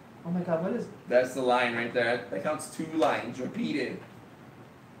 Oh my God, what is? That's the line right there. That counts 2 lines repeated.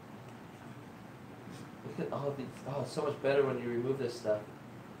 Look at all of these. Oh, it's so much better when you remove this stuff.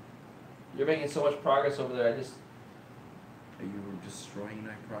 You're making so much progress over there. I just. Are you destroying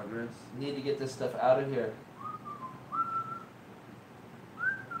my progress? Need to get this stuff out of here.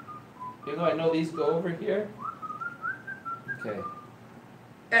 Even though I know these go over here. Okay.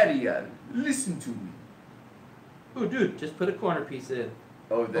 Ariel, listen to me. Oh, dude, just put a corner piece in.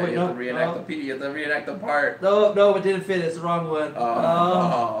 Oh, then you have to reenact the you have to reenact the part. No, it didn't fit. It's the wrong one.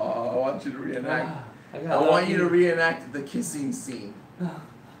 I want you to reenact. I want you to reenact the kissing scene.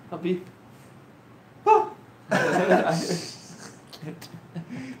 I'll be.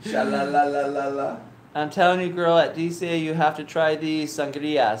 Sha-la-la-la-la-la. I'm telling you, girl, at DCA you have to try these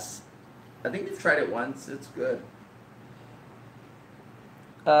sangrias. I think we've tried it once. It's good.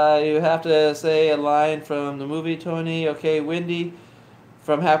 You have to say a line from the movie, Tony. Okay, Wendy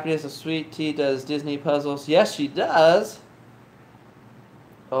from Happiness of Sweet Tea does Disney puzzles. Yes, she does.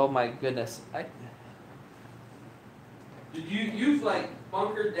 Oh my goodness. You've like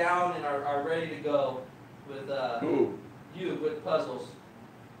bunkered down and are ready to go with Who? You with puzzles.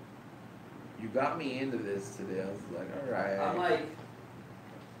 You got me into this today. I was like, alright.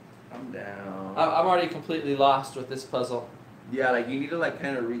 I'm down. I'm already completely lost with this puzzle. Yeah, like you need to like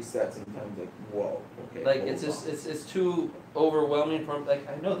kind of reset sometimes. Like, whoa, okay. Like it's just it's too overwhelming for like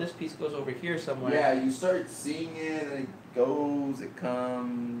I know this piece goes over here somewhere. Yeah, you start seeing it and it goes, it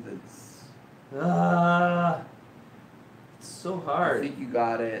comes, it's so hard. You think you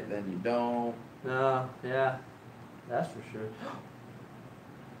got it, then you don't. No, yeah, that's for sure.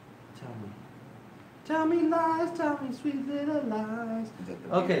 Tell me lies, tell me sweet little lies.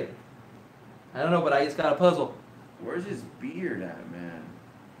 Okay, I don't know, but I just got a puzzle. Where's his beard at, man?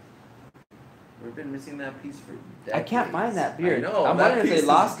 We've been missing that piece for decades. I can't find that beard. I know, I'm wondering if they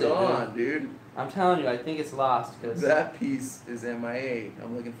lost it, dude. I'm telling you, I think it's lost. Cause that piece is MIA.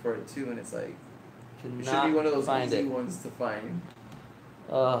 I'm looking for it too, and it's like It should be one of those find easy it. ones to find.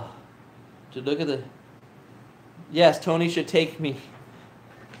 To look at the. Yes, Tony should take me.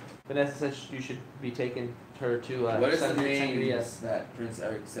 Vanessa says you should be taking her to. What is the Sangria. name that Prince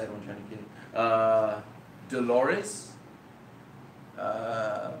Eric said when trying to get Dolores?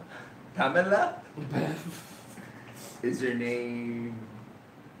 Pamela? Is your name?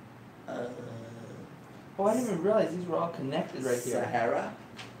 Oh, I didn't even realize these were all connected right here. Sahara?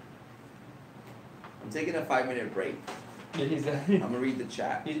 I'm taking a 5-minute break. Yeah, I'm gonna read the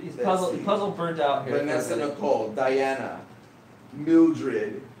chat. He's puzzle burnt out here. Vanessa Nicole, Diana,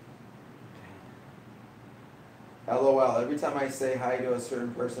 Mildred. LOL. Every time I say hi to a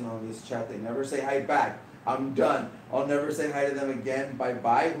certain person on this chat, they never say hi back. I'm done. I'll never say hi to them again. Bye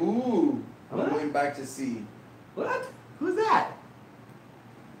bye. Ooh. I'm going back to see. What? Who's that?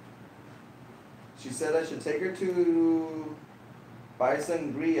 She said I should take her to buy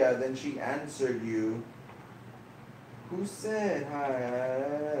sangria. Then she answered you. Who said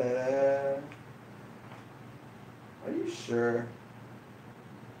hi? Are you sure?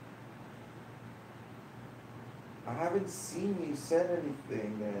 I haven't seen you said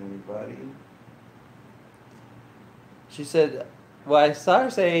anything to anybody. She said, well, I saw her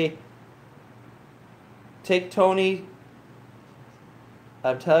say, take Tony.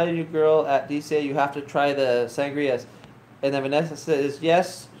 I'm telling you, girl, at DCA, you have to try the sangrias. And then Vanessa says,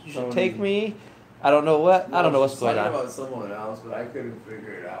 yes, you should take me. I don't know what. No, I don't know what's going on. Talking about someone else, but I couldn't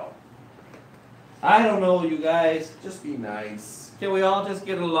figure it out. I don't know, you guys. Just be nice. Can we all just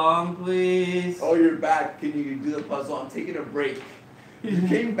get along, please? Oh, you're back. Can you do the puzzle? I'm taking a break. You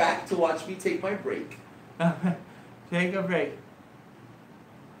came back to watch me take my break. Take a break.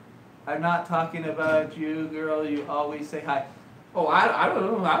 I'm not talking about you, girl. You always say hi. Oh, I don't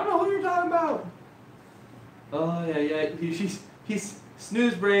know. I don't know who you're talking about. Oh, yeah. He's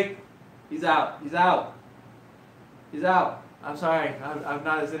snooze break. He's out. He's out. He's out. I'm sorry. I'm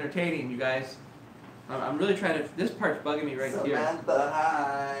not as entertaining, you guys. I'm really trying to. This part's bugging me right here. Samantha,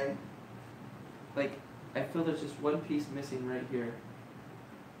 hi. Like, I feel there's just one piece missing right here.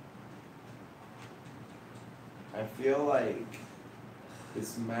 I feel like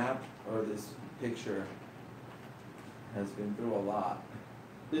this map or this picture has been through a lot.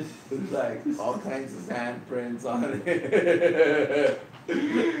 There's like all kinds of handprints on it.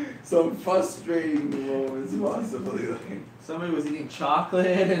 Some frustrating moments, possibly. Like Somebody was eating chocolate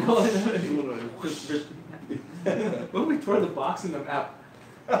and all that. What if we tore the box in the map?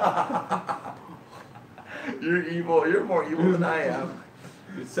 You're evil. You're more evil than I am.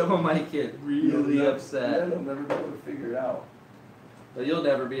 Someone might get really upset. Yeah, they'll never be able to figure it out. But you'll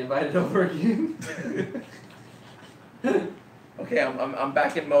never be invited over again. Okay, I'm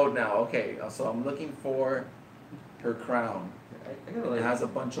back in mode now. Okay, so I'm looking for her crown. I gotta It has a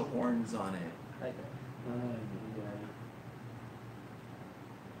bunch of horns on it.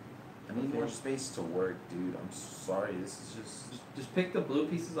 I need more space to work, dude. I'm sorry. This is just pick the blue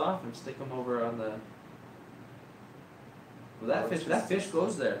pieces off and stick them over on the. Well, that fish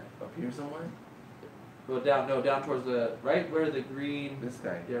goes there. Up here somewhere? Go down, no, down towards the right where the green. This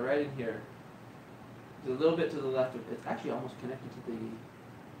guy. Yeah, right in here. There's a little bit to the left of it's actually almost connected to the.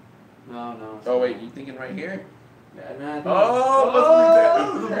 No. Oh wait, you thinking right here? Yeah, man.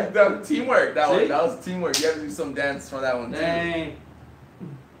 That was teamwork. That was teamwork. You had to do some dance for that one too. Dang.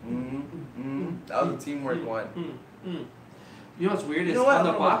 That was a teamwork one. You know what's weird is You know what? on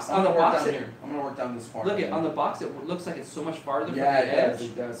the box. On the box, here. I'm gonna work down this corner. Look at on the box. It looks like it's so much farther from the Yeah, edge.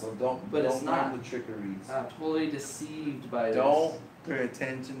 it does. So don't It's not. mind the trickeries. I'm totally deceived by this. Don't pay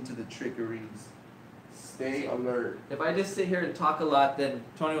attention to the trickeries. Stay alert. If I just sit here and talk a lot, then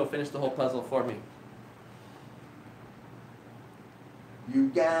Tony will finish the whole puzzle for me. You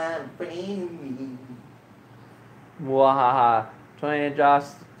got me. Wahaha. Tony and Josh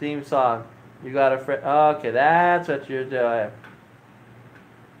theme song. You got a friend. Okay, that's what you're doing.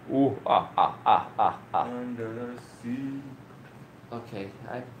 Ooh, Under the sea. Okay,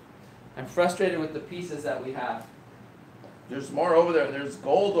 I'm frustrated with the pieces that we have. There's more over there. There's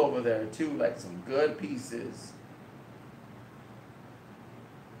gold over there too, like some good pieces.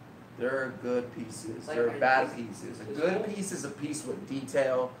 There are good pieces. Like there are bad pieces. A good piece is a piece with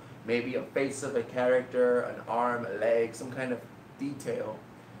detail, maybe a face of a character, an arm, a leg, some kind of detail.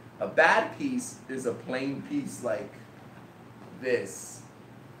 A bad piece is a plain piece like this.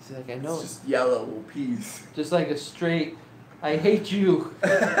 See, like I know it's just yellow piece. Just like a straight, I hate you.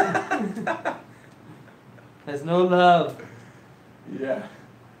 Has no love. Yeah.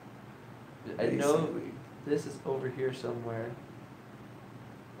 I know this is over here somewhere.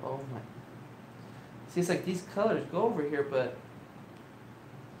 Oh my. See, it's like these colors go over here, but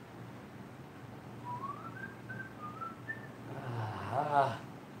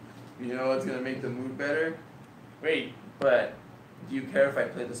You know what's gonna make the mood better? Wait, but do you care if I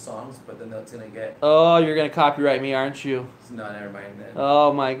play the songs? But then that's gonna get. Oh, you're gonna copyright me, aren't you? No, never mind then.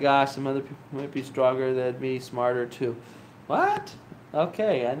 Oh my gosh, some other people might be stronger than me, smarter too. What?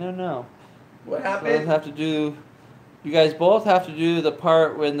 Okay, I don't know. What happened? You guys both have to do the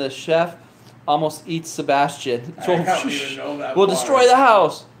part when the chef almost eats Sebastian. I don't even know that We'll part. destroy the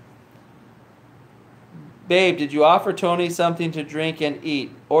house. Babe, did you offer Tony something to drink and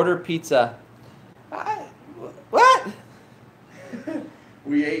eat? Order pizza. What?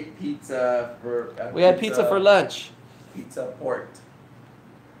 We ate pizza for. We had pizza for lunch. Pizza port.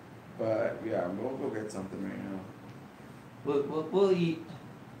 But yeah, we'll go get something right now. We'll eat.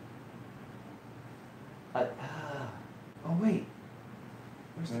 Oh wait.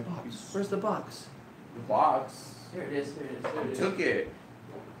 Where's the box? Where's the box? The box. There it is. There it is. There it You is. took it.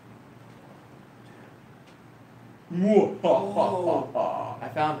 Oh. I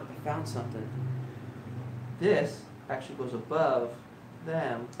found something. This actually goes above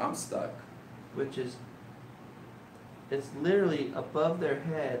them, I'm stuck. which is it's literally above their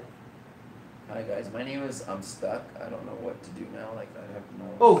head. Hi guys, my name is I'm stuck. I don't know what to do now. Like I have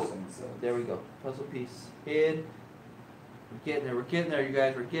no. Oh! sense of- There we go. Puzzle piece in. We're getting there. We're getting there, you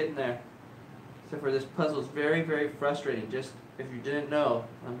guys. We're getting there. Except for this puzzle is very, very frustrating. Just if you didn't know,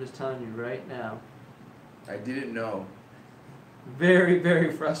 I'm just telling you right now. I didn't know. Very,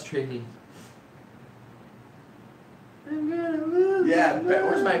 very frustrating. I'm gonna lose. Yeah, but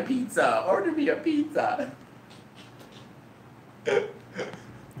where's my pizza? Order me a pizza.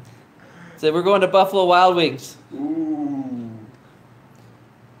 So we're going to Buffalo Wild Wings. Ooh.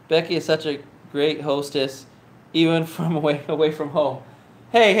 Becky is such a great hostess, even from away from home.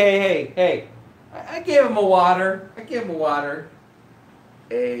 Hey. I gave him a water.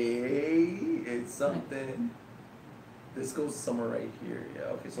 Hey, it's something. This goes somewhere right here. Yeah.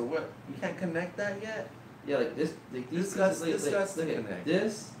 Okay. So what? You can't connect that yet. Yeah, like this. Like This these got pieces, to look at connect.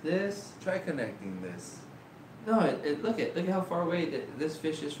 this. Try connecting this. No, look at how far away this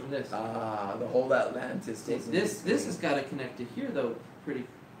fish is from this. Ah, the whole Atlantis. This has got to connect to here though. Pretty,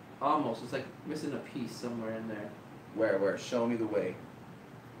 almost. It's like missing a piece somewhere in there. Where? Show me the way.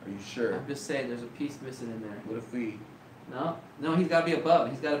 Are you sure? I'm just saying, there's a piece missing in there. What if we? No, he's got to be above.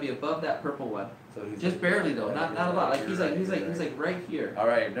 He's got to be above that purple one. So he's Just barely though, not a lot. Like he's right. like right here. All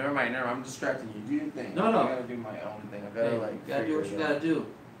right, never mind. I'm distracting you. Do your thing. No. I gotta do my own thing. I gotta Hey, like. you gotta do what you gotta do.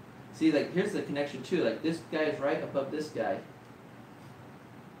 See, like here's the connection too. Like this guy is right above this guy.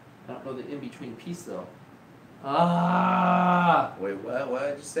 I don't know the in between piece though. Ah! Wait, what? What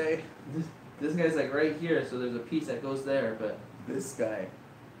did you say? This guy's like right here, so there's a piece that goes there, but This guy.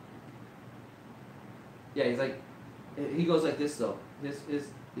 yeah, he's like, he goes like this though. He's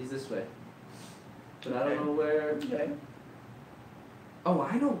this way. But I don't know where. Okay. Oh,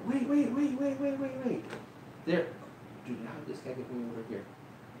 I know. Wait. There. Dude, how did this guy get me over here?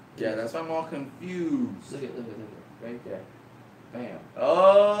 Yeah, that's why I'm all confused. Look at. Right there. Bam.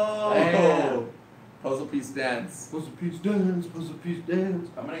 Oh. Bam. Puzzle piece dance. Puzzle piece dance.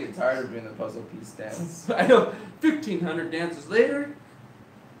 I'm gonna get tired of doing the puzzle piece dance. I know. 1,500 dances later.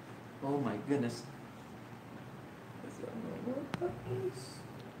 Oh my goodness.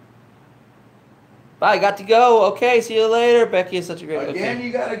 Bye, got to go. Okay, see you later. Becky is such a great. Again, okay.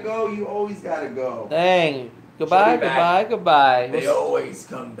 you gotta go. You always gotta go. Dang. Goodbye. She'll be back. Goodbye. They always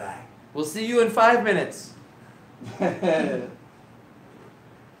come back. We'll see you in 5 minutes.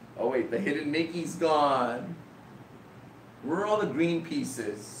 Oh wait, the hidden Mickey's gone. Where are all the green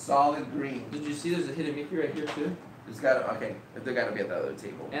pieces? Solid green. Did you see there's a hidden Mickey right here too? There's gotta they gotta be at the other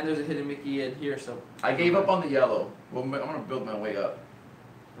table. And there's a hidden Mickey in here, so. I gave up on the yellow. Well, I'm gonna build my way up.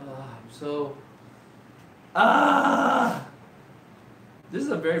 This is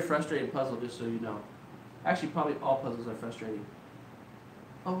a very frustrating puzzle, just so you know. Actually, probably all puzzles are frustrating.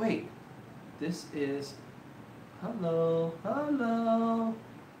 Oh wait, this is. Hello.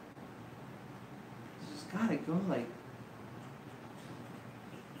 This has gotta go like.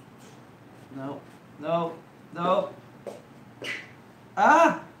 No.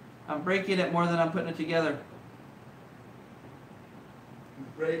 Ah! I'm breaking it more than I'm putting it together. You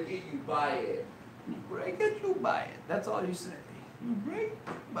break it, you buy it. You break it, you buy it. That's all you say. You break it,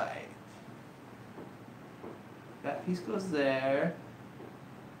 you buy it. That piece goes there.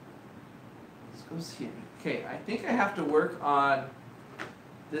 This goes here. Okay, I think I have to work on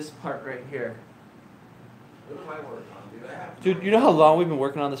this part right here. What do I work on? Do I have Dude, you know how long we've been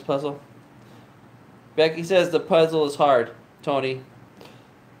working on this puzzle? Becky says the puzzle is hard, Tony.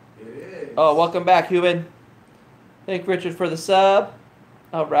 It is. Oh, welcome back, Human. Thank Richard for the sub.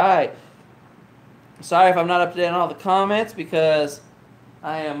 All right. Sorry if I'm not up to date on all the comments because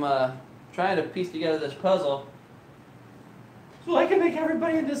I am trying to piece together this puzzle so I can make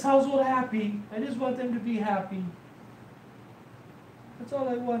everybody in this household happy. I just want them to be happy. That's all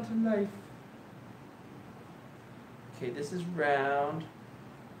I want in life. Okay, this is round.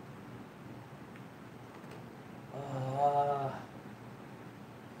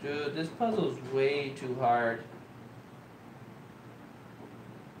 Dude, this puzzle is way too hard.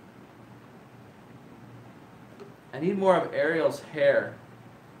 I need more of Ariel's hair.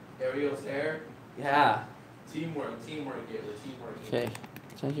 Ariel's hair. Yeah. Teamwork, Gator, teamwork. Okay,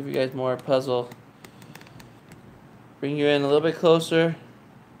 so I'll give you guys more puzzle. Bring you in a little bit closer.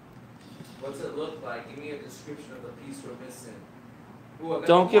 What's it look like? Give me a description of the piece we're missing. Ooh,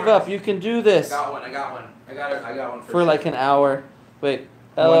 Don't give up. You can do this. I got one. For like an hour. Wait.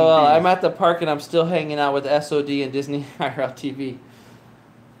 LOL, I'm at the park and I'm still hanging out with SOD and DisneyIRLTV.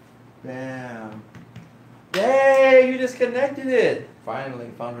 Bam. Yay, you disconnected it. Finally,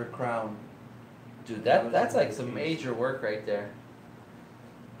 found her crown. Dude, that's like some major work right there.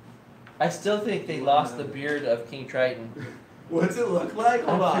 I still think they lost the beard of King Triton. What's it look like?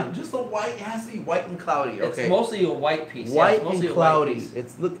 Hold on. Just a white. It has to be white and cloudy. Okay. It's mostly a white piece. White yeah, and cloudy.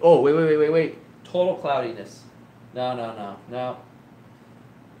 It's look. Oh, wait. Total cloudiness. No. No.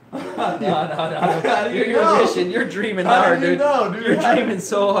 You're wishing. You're dreaming hard, dude. You're dreaming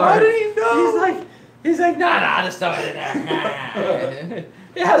so hard. How did he know? He's like, nah, just throw it in there.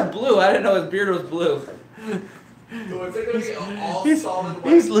 It has blue. I didn't know his beard was blue. So it's gonna be all solid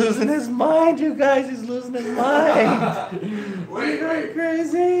white. He's losing his mind, you guys. He's losing his mind. Wait.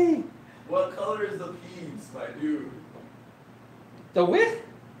 Crazy. What color is the piece, my dude? The width?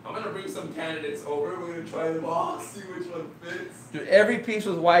 I'm gonna bring some candidates over. We're gonna try them all, see which one fits. Dude, every piece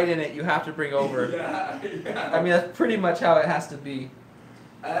with white in it you have to bring over. Yeah. I mean, that's pretty much how it has to be.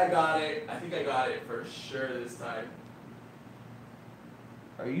 I got it. I think I got it for sure this time.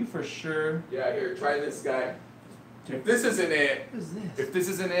 Are you for sure? Yeah, here, try this guy. If this isn't it, What is this? if this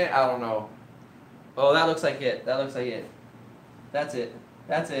isn't it, I don't know. Oh, that looks like it. That's it.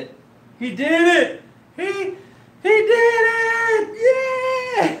 He did it! He did it!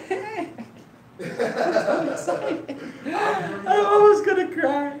 Yeah! I'm excited. I'm almost gonna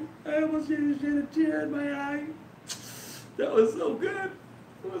cry. I almost shed a tear in my eye. That was so good.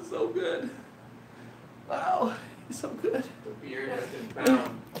 It was so good. Wow, it's so good. The beard has been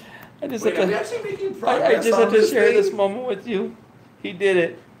found. I just Wait, have are we to. actually making progress? I just on have to share thing? this moment with you. He did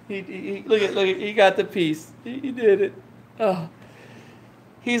it. He look at he got the piece. He did it. Oh.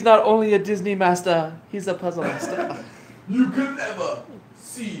 He's not only a Disney master, he's a puzzle master. You could never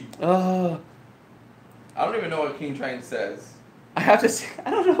see. Oh. I don't even know what King Triton says. I have to say, I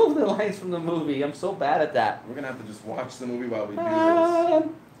don't know the lines from the movie. I'm so bad at that. We're gonna have to just watch the movie while we do this.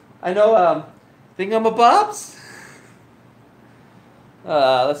 I know thingamabobs.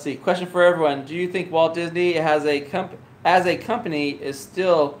 Let's see. Question for everyone: do you think Walt Disney as a company is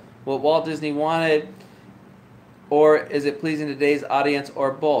still what Walt Disney wanted, or is it pleasing today's audience,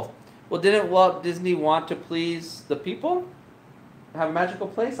 or both? Well, didn't Walt Disney want to please the people? Have a magical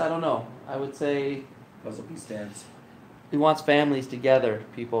place? I don't know. I would say Puzzle piece stands. he wants families together,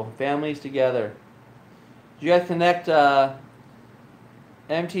 people. Families together. Did you guys connect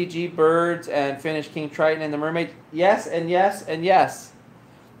MTG Birds and finish King Triton and the Mermaid? Yes, and yes, and yes.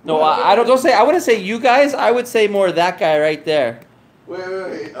 No, I don't say. I wouldn't say you guys. I would say more that guy right there.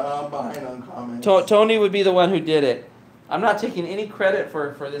 Wait. I'm behind on comments. Tony would be the one who did it. I'm not taking any credit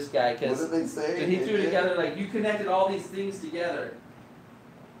for this guy What because did they say? he threw together like you connected all these things together.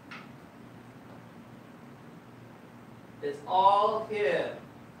 It's all him.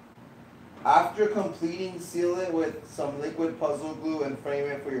 After completing, seal it with some liquid puzzle glue and frame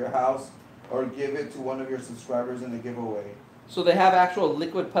it for your house, or give it to one of your subscribers in a giveaway. So they have actual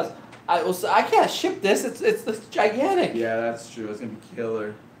liquid puzzle. I can't ship this. It's gigantic. Yeah, that's true. It's gonna be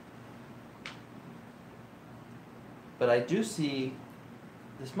killer. But I do see.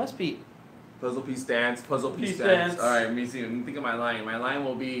 This must be. Puzzle piece stands. Puzzle piece Piece stands. stands. All right, let me see. Let me think of my line. My line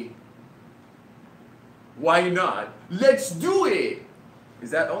will be. Why not? Let's do it. Is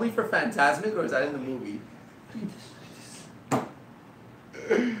that only for Fantasmic or is that in the movie?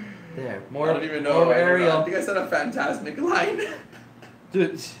 There. More. I don't even know. More I Ariel. think I said a Fantasmic line.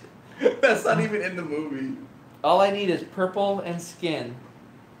 Dude, That's not even in the movie. all I need is purple and skin.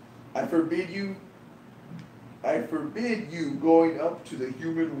 I forbid you going up to the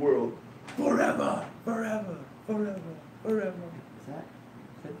human world forever. Is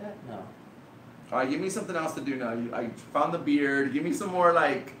that? No. Alright, give me something else to do now. I found the beard. Give me some more,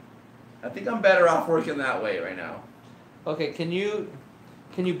 like... I think I'm better off working that way right now. Okay, can you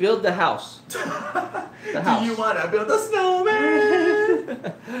build the house? The house. Do you want to build a snowman?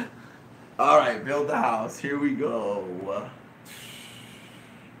 All right, build the house. Here we go. Well,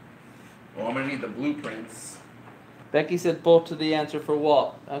 I'm gonna need the blueprints. Becky said bolt to the answer for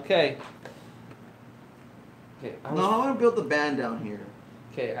Walt. Okay. Okay. No, I want to build the band down here.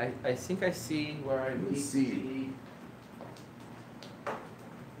 Okay, I think I see where I need to be.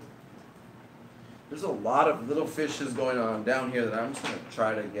 There's a lot of little fishes going on down here that I'm just gonna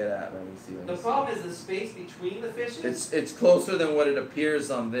try to get at. Let me see. The problem is the space between the fishes. It's closer than what it appears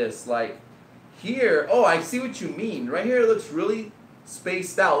on this. Like here, oh, I see what you mean. Right here, it looks really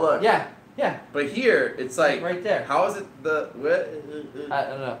spaced out. Look. Yeah, yeah. But here, it's like right there. How is it the? What? I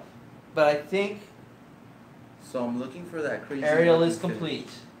don't know, but I think. So I'm looking for that crazy. Aerial is complete.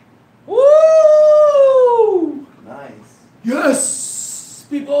 Woo! Nice. Yes,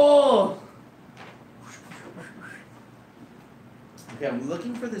 people. Okay, I'm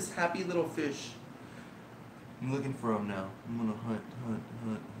looking for this happy little fish. I'm looking for him now. I'm gonna hunt.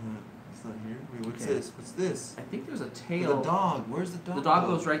 It's not here. Wait, what's this? What's this? I think there's a tail. The dog. Where's the dog? The dog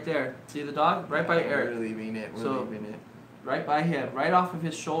goes right there. See the dog? Right by Eric. We're leaving it. We're leaving it. Right by him. Right off of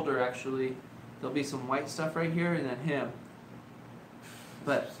his shoulder, actually. There'll be some white stuff right here, and then him.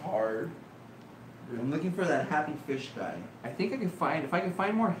 But it's hard. I'm looking for that happy fish guy. I think I can find, if I can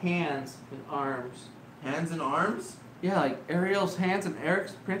find more hands and arms. Hands and arms? Yeah, like Ariel's hands and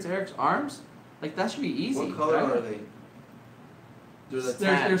Prince Eric's arms. Like that should be easy. What color are they?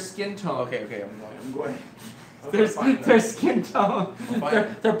 Their skin tone. Okay, I'm going. Their skin tone.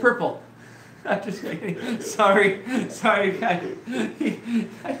 They're purple. I'm just kidding. Sorry, guys.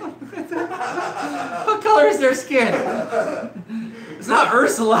 What color is their skin? It's not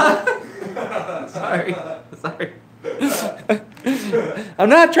Ursula. Sorry. I'm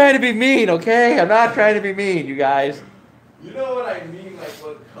not trying to be mean, okay? I'm not trying to be mean, you guys. You know what I mean, like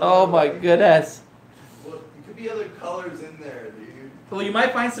what color? Oh my goodness. Well, there could be other colors in there, dude. Well, you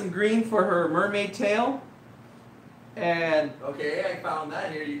might find some green for her mermaid tail. And okay, I found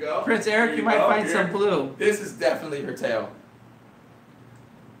that. Here you go. Prince Eric, you might find some blue. This is definitely her tail.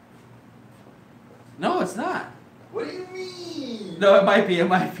 No, it's not. What do you mean? No, it might be.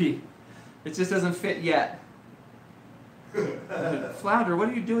 It just doesn't fit yet. Flounder, what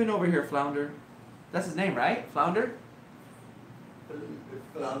are you doing over here, Flounder? That's his name, right? Flounder?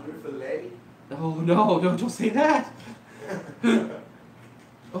 Flounder fillet? Oh, no, don't say that.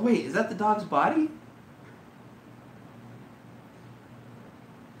 Oh, wait, is that the dog's body?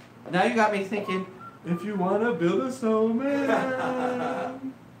 Now you got me thinking, if you want to build a snowman. I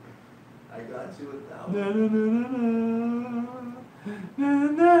got you with that one.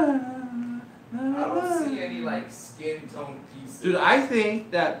 I don't see any like skin tone pieces. Dude, I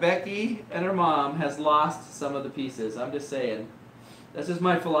think that Becky and her mom has lost some of the pieces. I'm just saying. That's just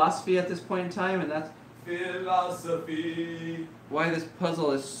my philosophy at this point in time, and that's philosophy. Why this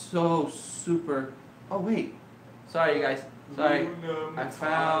puzzle is so super. Oh wait, sorry you guys. Sorry. I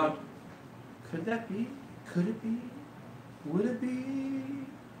found. Could that be? Could it be? Would it be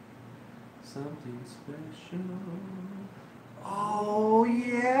something special? Oh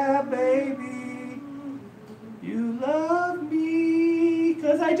yeah, baby. You love me.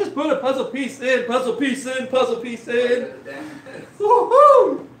 Cause I just put a puzzle piece in, puzzle piece in, puzzle piece in.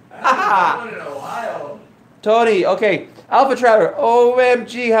 Woohoo! I haven't done it in a while. Tony, okay. Alpha Trouter,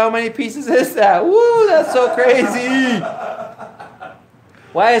 OMG, how many pieces is that? Woo, that's so crazy.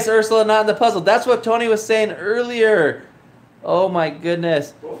 Why is Ursula not in the puzzle? That's what Tony was saying earlier. Oh my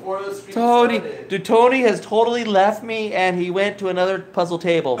goodness. Before the stream Tony, started. dude, Tony has totally left me and he went to another puzzle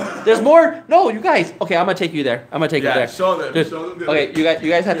table. There's more. No, you guys. Okay, I'm gonna take you there. I'm gonna take you there. Show them. Dude, Show them. okay, you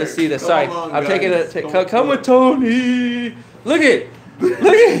guys have to see this. Come Sorry, along, I'm taking guys. it. Come with Tony. Look at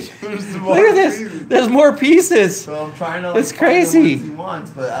this. There's more pieces. So I'm trying to. It's find crazy. The ones he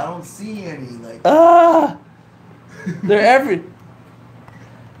wants, but I don't see any. Like. They're every.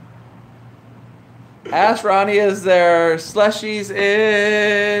 Ask Ronnie, is there slushies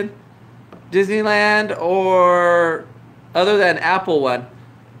in Disneyland or other than Apple one?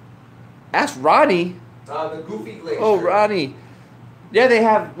 Ask Ronnie. The Goofy Glacier. Oh, Ronnie. Yeah, they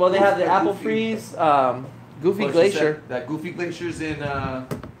have. Well, they have the Apple Freeze, Goofy Glacier. That Goofy Glacier's in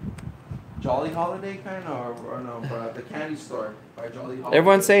Jolly Holiday kind of, or no, the candy store by Jolly Holiday.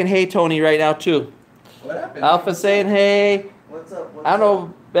 Everyone's saying hey, Tony, right now too. What happened? Alpha saying hey. What's up? I don't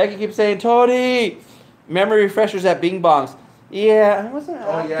know. Becky keeps saying Tony. Memory refreshers at Bing Bongs. Yeah,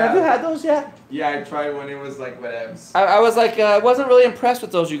 Oh, yeah. Have you had those yet? Yeah, I tried when it was like whatevs. I was like, I wasn't really impressed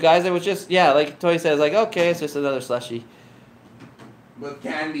with those, you guys. It was just, yeah, like Tony says, like, okay, it's just another slushie. With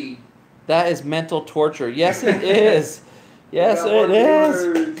candy. That is mental torture. Yes, it is. Yes, We got it is.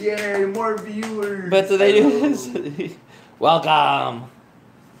 more viewers. Yay, more viewers. But do they do this? Welcome.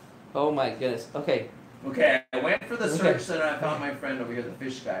 Oh my goodness. Okay. Okay, I went for the search center. I found my friend over here, the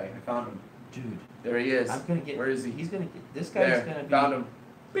fish guy. I found him. Dude. There he is. I'm gonna get. Where is he? He's gonna get. This guy's gonna be. Found him.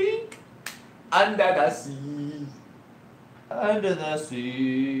 Bink. Under the sea. Under the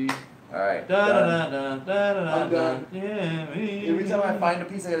sea. Alright. I'm done. Yeah, Every time I find a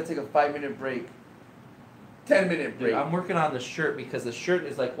piece, I gotta take a 5-minute break. 10-minute break. Dude, I'm working on the shirt because the shirt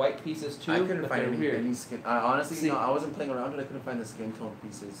is like white pieces too. I couldn't find weird. any skin. Honestly, no, I wasn't playing around with it. I couldn't find the skin tone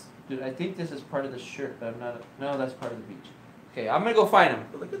pieces. Dude, I think this is part of the shirt, but I'm not. No, that's part of the beach. Okay, I'm gonna go find him.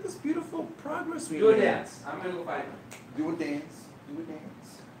 But look at this beautiful progress we made. Do a dance. I'm gonna go find him. Do a dance. Do a dance.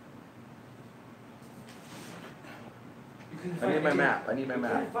 I need my map. I need my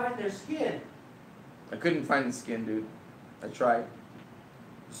map. Couldn't find their skin. I couldn't find the skin, dude. I tried.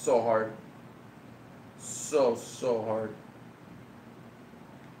 So hard. So hard.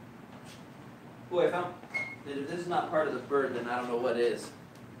 Ooh, I found. If this is not part of the bird, then I don't know what is.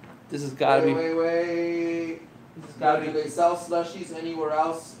 This has gotta be. Wait. This has gotta Do be. they sell slushies anywhere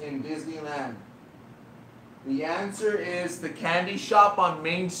else in Disneyland? The answer is the candy shop on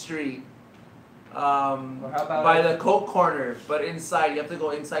Main Street. By the Coke corner, but inside, you have to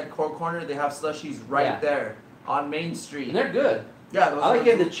go inside Coke corner. They have slushies right there on Main Street. And they're good. Yeah, I like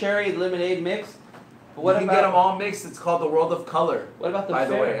getting the cherry lemonade mix. But what you can about, get them all mixed. It's called the World of Color. What about the By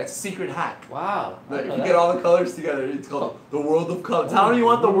the fair? way, it's a secret hack. Wow. Like, if you get all the colors together, it's called the World of Color. How do you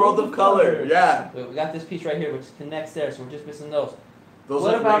want the World of Color? Yeah. Wait, we got this piece right here, which connects there, so we're just missing those. Those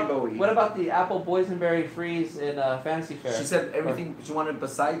What are about rainbowy. what about the apple boysenberry freeze in Fantasy Fair? She said everything she wanted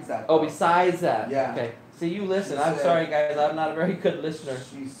besides that. Oh, besides that. Yeah. Okay. See, you listen. She I'm said- sorry, guys. I'm not a very good listener.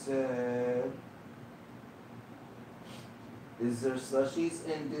 She said, "Is there slushies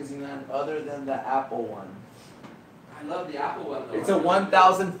in Disneyland other than the apple one?" I love the apple one though. It's a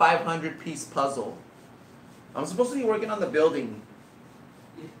 1,500 piece puzzle. I'm supposed to be working on the building,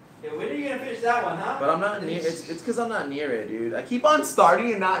 Yeah, when are you gonna finish that one, huh? but I'm not near. It's because I'm not near it, dude. I keep on starting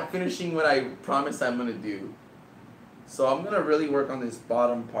and not finishing what I promised I'm gonna do. So I'm gonna really work on this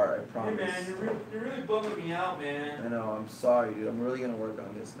bottom part. I Hey promise. man, you're really bumming me out, man. I know. I'm sorry, dude. I'm really gonna work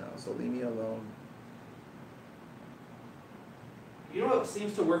on this now. So leave me alone. You know what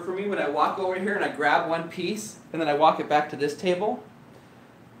seems to work for me when I walk over here and I grab one piece and then I walk it back to this table?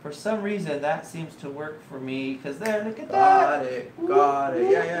 For some reason that seems to work for me because there, look at Got that. it. Got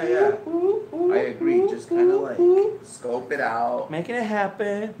it. Yeah. I agree. Just kind of like scope it out. Making it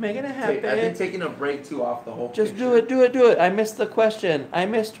happen. Making it I've been happen. taking a break too off the whole Just picture. do it. I missed the question. I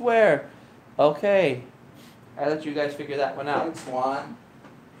missed where. Okay. I let you guys figure that one out. Thanks, Juan.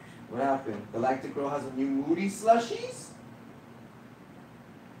 What happened? Galactic Girl has a new Moody slushies?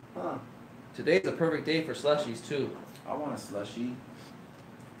 Huh. Today's a perfect day for slushies too. I want a slushie.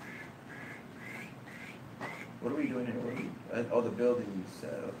 What are we doing here? Oh, the building you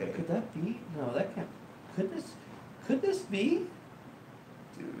said. Okay. Could that be? No, that can't. Could this be?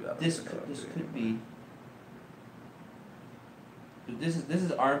 Dude, I don't This know what I'm doing. could be. Dude, this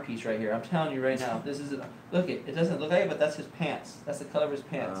is arm piece right here. I'm telling you right now. This is look it doesn't look like it, but that's his pants. That's the color of his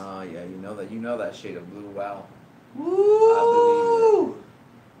pants. Oh yeah, you know that shade of blue. Wow. Woo!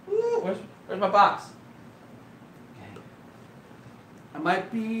 Woo! Where's my box? Okay. I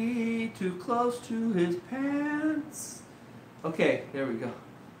might be too close to his pants. Okay, there we go.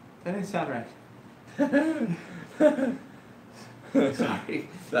 That didn't sound right. Sorry.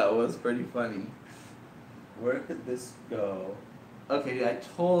 That was pretty funny. Where could this go? Okay, I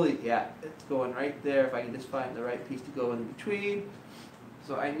totally, yeah, it's going right there. If I can just find the right piece to go in between.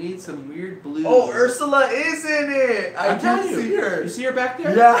 So I need some weird blue. Oh, Ursula is in it! I I'm telling did you. see her! You see her back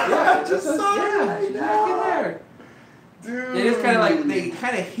there? Yeah, I it just says- saw her yeah, right she's back in now. there. Dude. They just kind of like, they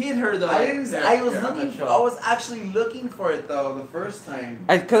kind of hid her though. I didn't. I was Yeah, I'm not looking. sure. I was actually looking for it though the first time.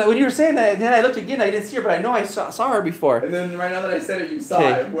 Because when you were saying that, then I looked again. I didn't see her, but I know I saw her before. And then right now that I said it, you saw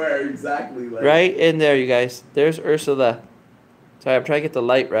Okay. it. Where exactly? Like, Right in there, you guys. There's Ursula. Sorry, I'm trying to get the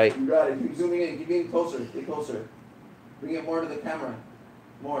light right. You got it. Keep zooming in. Keep getting closer. Get closer. Bring it more to the camera.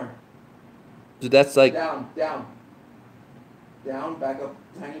 More. Dude, that's like Down. Down. Down. Back up.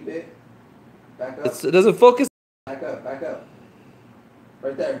 Tiny bit. Back up. it doesn't focus. Back up. Back up.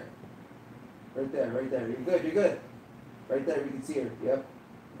 Right there. Right there. Right there. You're good. You're good. Right there. We can see her. Yep.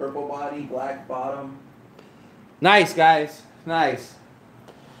 Purple body. Black bottom. Nice, guys. Nice.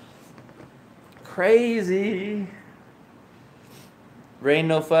 Crazy. Rain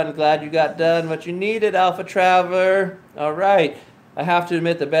no fun. Glad you got done what you needed, Alpha Traveler. All right. I have to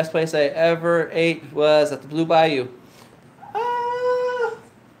admit, the best place I ever ate was at the Blue Bayou. I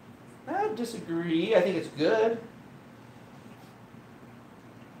disagree. I think it's good.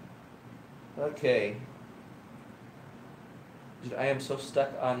 Okay. Dude, I am so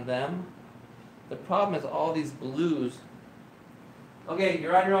stuck on them. The problem is all these blues. Okay,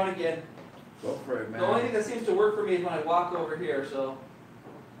 you're on your own again. Go for it, man. The only thing that seems to work for me is when I walk over here, so.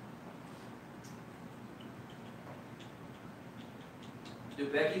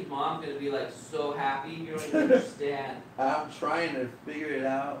 Dude, Becky's mom's gonna be like so happy, you don't even understand. I'm trying to figure it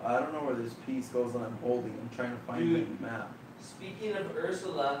out. I don't know where this piece goes that I'm holding. I'm trying to find the map. Speaking of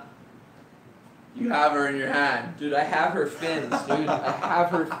Ursula. You have her in your hand. Dude, I have her fins, dude. I have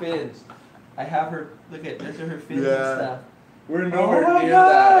her fins. I have her, look at, these are her fins and stuff. We're nowhere Oh my near God.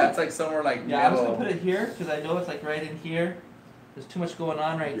 that. That's like somewhere like Yeah, I'm just middle. gonna put it here, because I know it's like right in here. There's too much going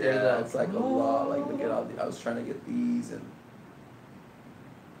on right there, though. It's like a lot. Like, look at all the, I was trying to get these and.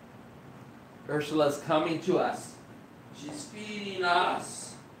 Ursula's coming to us. She's feeding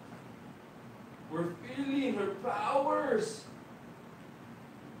us. We're feeling her powers.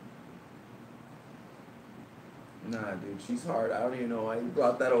 Nah, dude, she's hard. I don't even know why you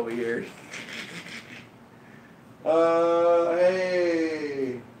brought that over here.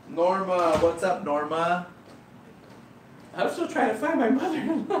 Hey, Norma, what's up, Norma? I'm still trying to find my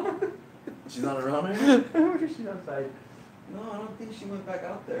mother-in-law. She's not around here? Where is she outside? No, I don't think she went back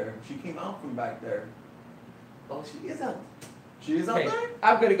out there. She came out from back there. Oh, she is out. She is out Okay, there?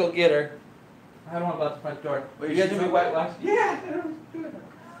 I'm gonna go get her. I don't want about the front door. Wait, You guys she's gonna be out whitewash? Yeah.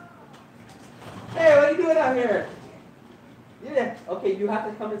 Hey, what are you doing out here? Yeah. Okay, you have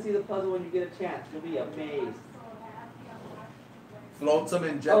to come and see the puzzle when you get a chance. You'll be amazed. Flotsam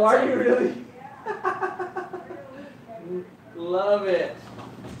and jetsam. Oh, are you really? Love it.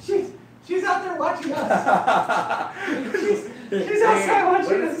 She's out there watching us. she's outside watching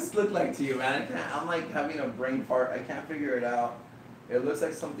What us. does this look like to you, man? I'm like having a brain fart. I can't figure it out. It looks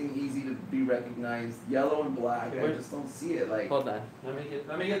like something easy to be recognized. Yellow and black. Okay, I just don't see it. Like, Hold on. Let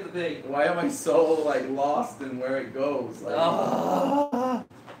me get the thing. why am I so like lost in where it goes? Like,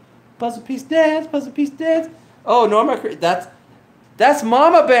 Puzzle piece dance. Puzzle piece dance. Oh, Norma. That's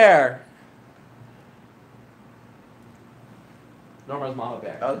Mama Bear. Norma's Mama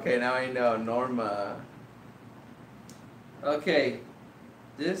Bear. okay, now I know Norma. Okay,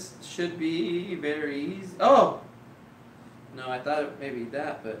 this should be very easy. Oh! No, I thought it maybe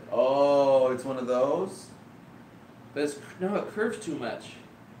that, but Oh, it's one of those. it's, no, it curves too much.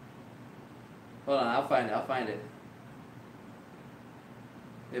 Hold on, I'll find it.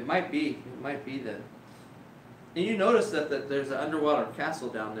 It might be then. And you notice that there's an underwater castle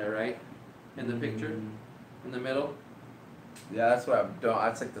down there, right? In the picture, in the middle. Yeah, that's what I'm doing.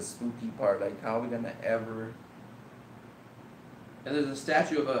 That's like the spooky part. Like, how are we gonna ever? And there's a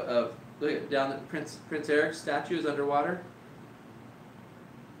statue of look at down the Prince Eric's statue is underwater.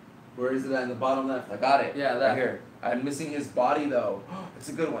 Where is it at in the bottom left? I got it. Yeah, right that. here. I'm missing his body though. It's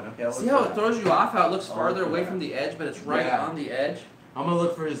a good one. Okay, I'll look See for how that. it throws you off? How it looks I'll farther look for away that. from the edge, but it's right Yeah. on the edge. I'm gonna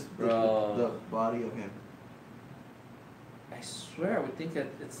look for his Bro. the body of him. I swear I would think that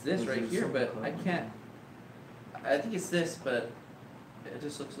it's this Was right it here, some but color? I can't. I think it's this, but it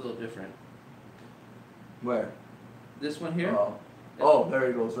just looks a little different. Where? This one here? Oh, there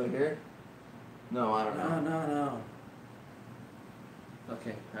it goes, right here. No, I don't know. No.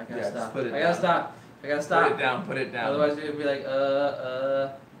 Okay, I gotta Yeah, just stop. put it I gotta down. stop. I gotta stop. Put it down. Put it down. Otherwise, it'd be like,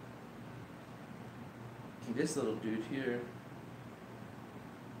 Okay, this little dude here.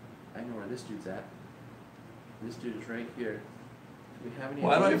 I know where this dude's at. This dude is right here. Do we have any?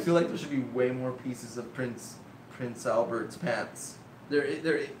 Why of do I these? feel like there should be way more pieces of Prince Albert's pants? There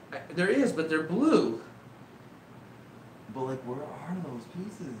is, but they're blue. But like, where are those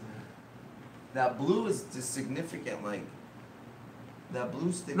pieces? That blue is just significant. Like, that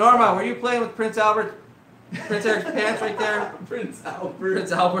blue sticks. Norma, out. were you playing with Prince Eric's pants right there? Prince Albert?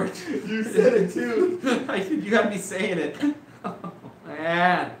 Prince Albert. You said it too. You got me saying it. Oh,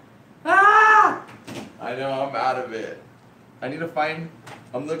 man. Ah! I know. I'm out of it. I need to find.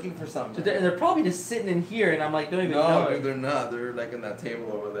 I'm looking for something. So they're probably just sitting in here, and I'm like, don't even know No, it. dude, they're not. They're like in that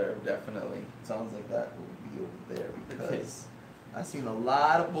table over there. Definitely. Sounds like that will be over there because I've seen a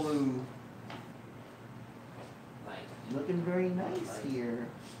lot of blue. Looking very nice here.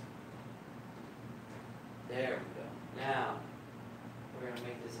 There we go. Now, we're going to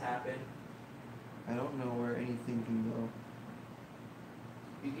make this happen. I don't know where anything can go.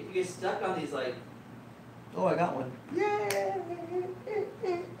 You get stuck on these, like... Oh, I got one. Yay!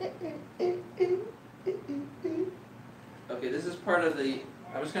 Okay, this is part of the...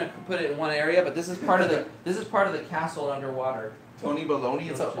 I'm just going to put it in one area, but this is part of the... This is part of the castle underwater. Tony Baloney,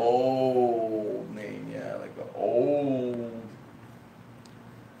 it's an old name, yeah, like the old.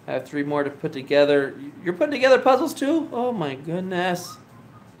 I have 3 more to put together. You're putting together puzzles too? Oh my goodness.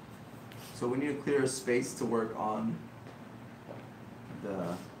 So we need to clear a space to work on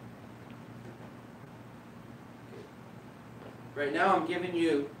Right now, I'm giving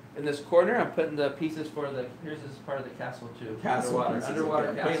you in this corner. I'm putting the pieces for the. Here's this part of the castle too. Underwater I'm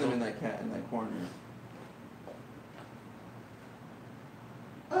castle. putting them in that corner.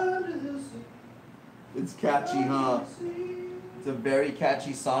 It's catchy, huh? It's a very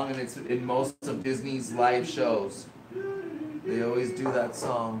catchy song, and it's in most of Disney's live shows. They always do that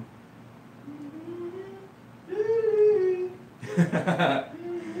song.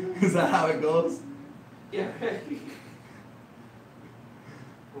 Is that how it goes? Yeah.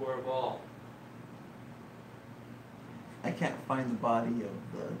 Poor ball. I can't find the body of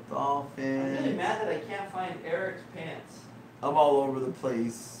the dolphin. I'm really mad that I can't find Eric's pants. I'm all over the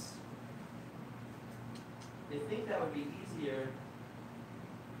place. They think that would be easier.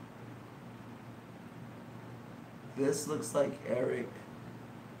 This looks like Eric.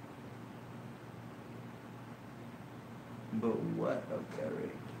 But what of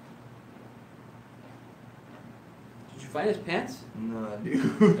Eric? Did you find his pants? No,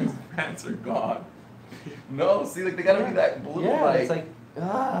 dude. His pants are gone. No, see, like they gotta be that blue. Yeah, like. it's like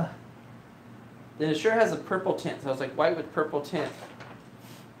Then it sure has a purple tint. So I was like, white with purple tint.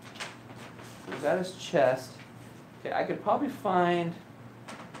 Is that his chest? Okay, I could probably find.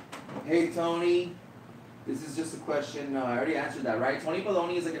 Hey Tony, this is just a question. I already answered that, right? Tony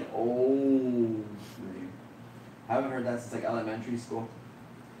Baloney is like an old name. I haven't heard that since like elementary school.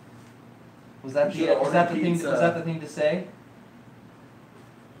 Was that the thing? Was that the thing to say?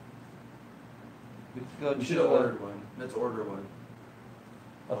 We should have ordered one. Let's order one.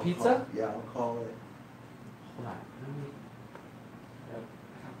 A pizza? Yeah, I'll call it. Hold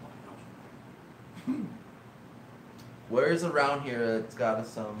on. Where's around here that's got us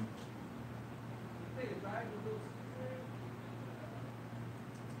some?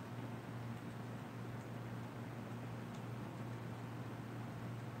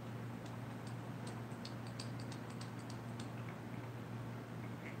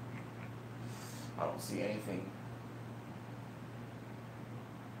 I don't see anything.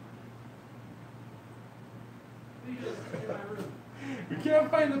 We can't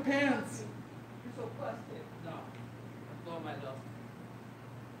find the pants. You're so plastic. No. I'm blowing my nose.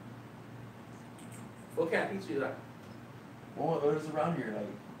 What kind of pizza you like? Well, what is around here? Like,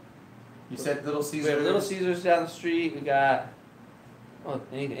 you said Little Caesars. We have Little Caesars down the street. We got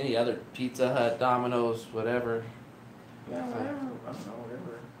any other Pizza Hut, Domino's, whatever. Yeah, whatever. I don't know,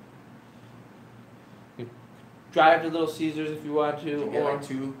 whatever. You drive to Little Caesars if you want to, You get like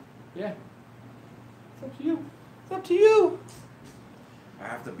two. Yeah. It's up to you. It's up to you. I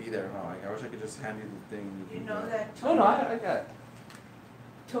have to be there, huh? Like, I wish I could just hand you the thing. You know that Oh Tony. no, I got it.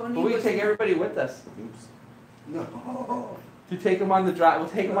 Tony But we can was- take everybody with us. Oops. No. To take them on the drive. We'll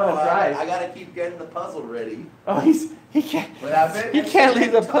take them on a drive. I gotta keep getting the puzzle ready. Oh, he can't. What happened? He can't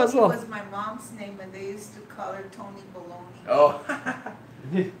leave the Tony puzzle. was my mom's name, and they used to call her Tony Baloney. Oh.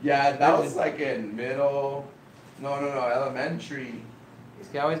 Yeah, that was like in middle. No, elementary. This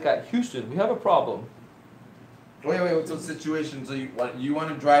guy always got Houston. We have a problem. Wait, what's the situation? So you want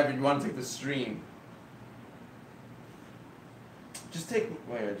to drive and you want to take the stream? Just take.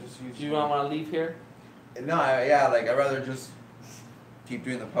 Wait, just use. Do you want to leave here? No, yeah, like I'd rather just keep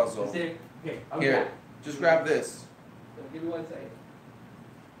doing the puzzle. Okay, Here, just grab this. Give me 1 second.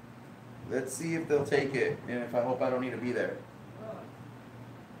 Let's see if they'll take it, and if I hope I don't need to be there.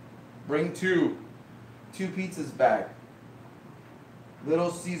 Bring two pizzas back.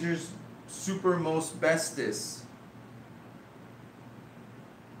 Little Caesars Super Most Bestest.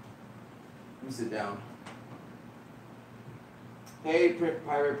 Let me sit down. Hey,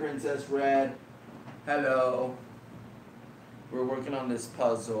 Pirate Princess Red. Hello. We're working on this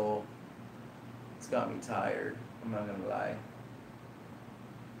puzzle. It's got me tired. I'm not gonna lie.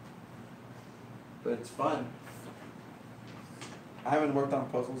 But it's fun. I haven't worked on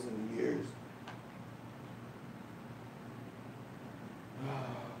puzzles in years.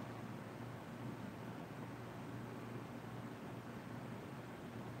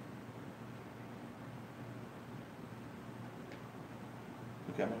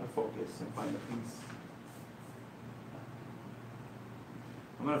 Okay, I'm gonna focus and find a piece.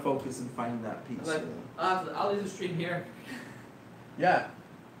 I'm gonna focus and find that piece. I'll leave the stream here. Yeah.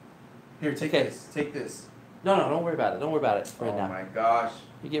 Here, take Okay. this. Take this. No, don't worry about it. Don't worry about it right Oh now. my gosh.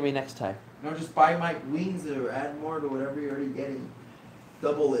 You get me next time. No, just buy my wings or add more to whatever you're already getting.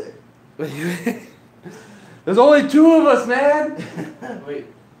 Double it. There's only 2 of us, man. Wait.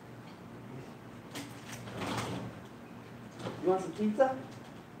 You want some pizza?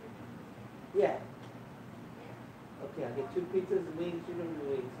 Yeah. Okay, I'll get 2 pizzas and wings, 2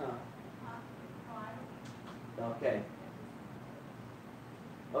 wings, huh? Okay.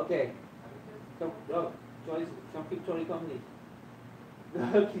 Okay. Come, oh, come keep Tony company.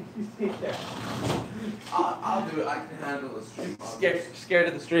 Keep you stay there. I'll do it. I can handle the stream. Scared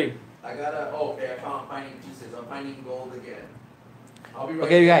of the stream. I gotta. Oh, okay, I found finding pieces. I'm finding gold again. I'll be right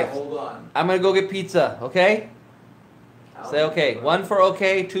Okay, you there. guys. Hold on. I'm gonna go get pizza. Okay. Say okay. 1 for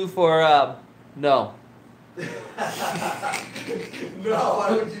okay. 2 for no. No,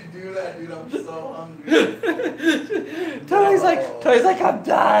 why would you do that, dude? I'm so hungry. Tony's like, I'm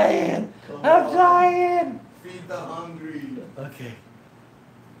dying. I'm dying. Feed the hungry. Okay.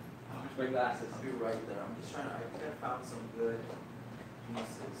 Where's my glasses? I'll be right there. I'm just trying to. I think I found some good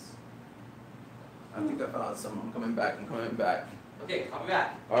pieces. I think I found some. I'm coming back. Okay, I'll be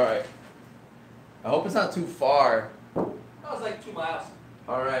back. All right. I hope it's not too far. That was like 2 miles.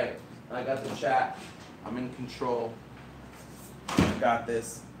 All right. I got the chat. I'm in control. I got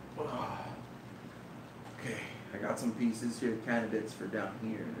this. Okay. I got some pieces here. Candidates for down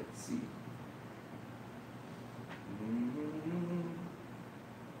here. Let's see.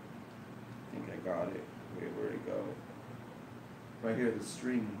 I think I got it. Wait, where'd it go? Right here, the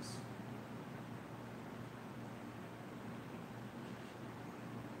strings.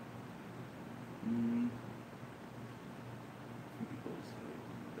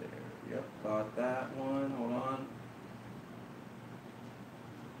 There. Yep, got that one. Hold on.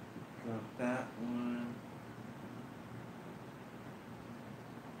 Got that one.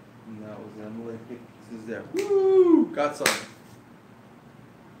 And that was them. Like pieces there. Woo! Got some.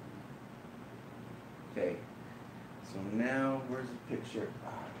 Okay. So now, where's the picture?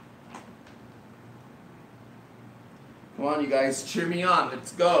 Come on, you guys, cheer me on.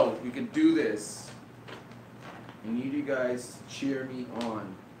 Let's go. We can do this. I need you guys to cheer me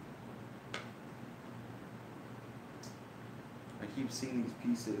on. I keep seeing these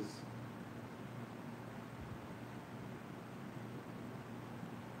pieces.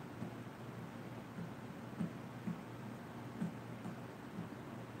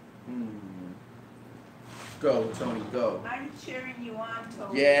 Go, Tony, go. I'm cheering you on,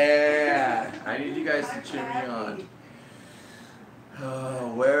 Tony. Yeah, I need you guys to cheer me on.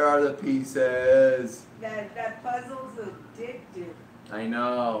 Oh, where are the pieces? That puzzle's addictive. I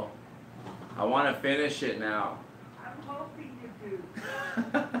know. I want to finish it now. I'm hoping you do.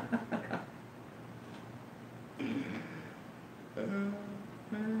 Man.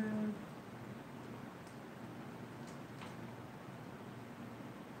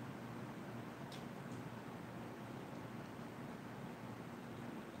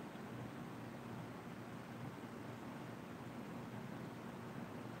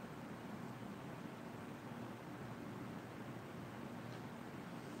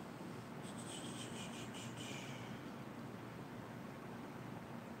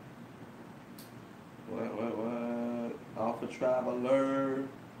 What? Alpha Traveler.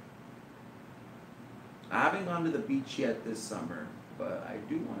 I haven't gone to the beach yet this summer, but I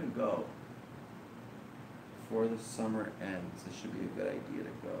do want to go. Before the summer ends, it should be a good idea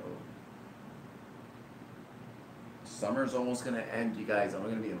to go. Summer's almost going to end, you guys. I'm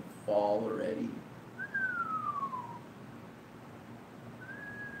going to be in fall already.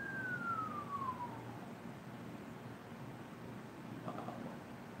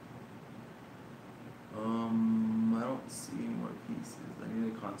 I don't see any more pieces. I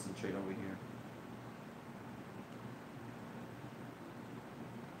need to concentrate over here.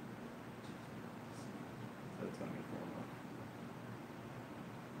 That's gonna be cool enough.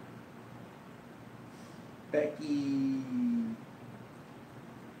 Becky.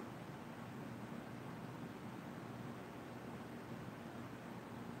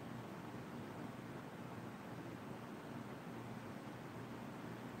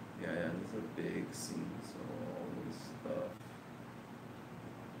 Yeah, this is a big scene, so all this stuff.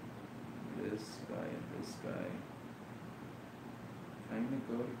 This guy and this guy kind of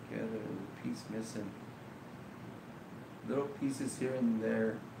go together. There's a piece missing. Little pieces here and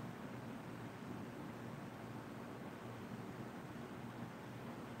there.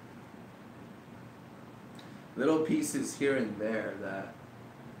 Little pieces here and there that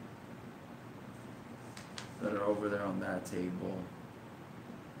are over there on that table.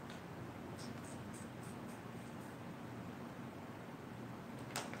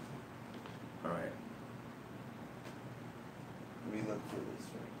 Alright. Let me look for this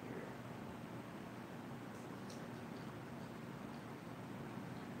right here.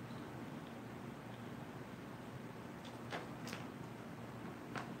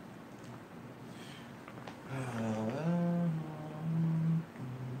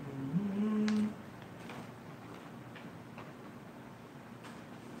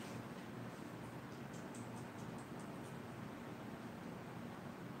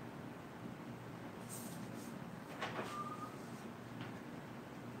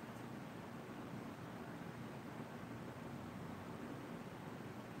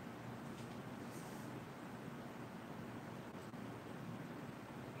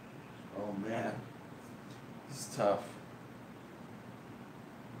 tough.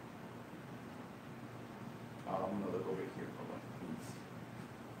 I'm gonna look over here for one, please.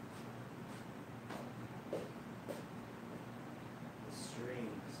 The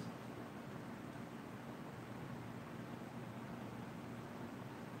strings.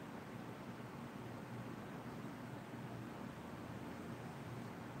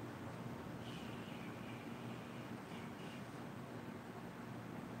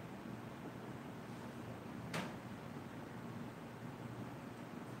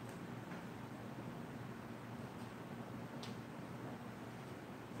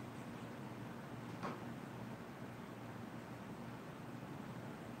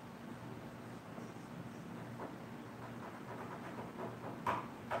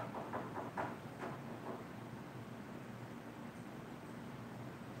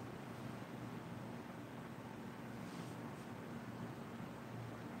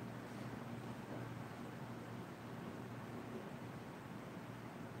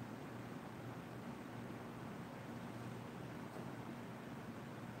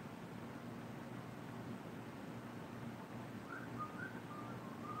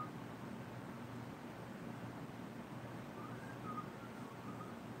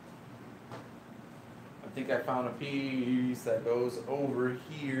 I think I found a piece that goes over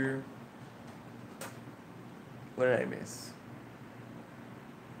here. What did I miss?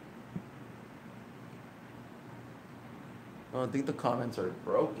 Oh, I think the comments are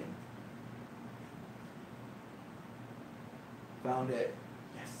broken. Found it.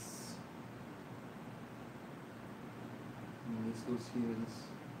 Yes. Let's go see this.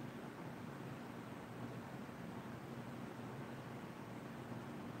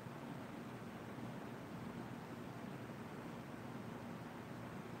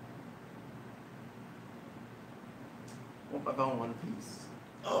 Oh, I found one piece.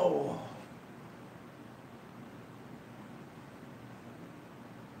 Oh.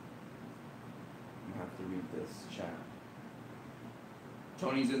 I have to read this chat.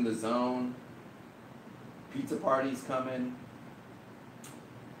 Tony's in the zone. Pizza party's coming.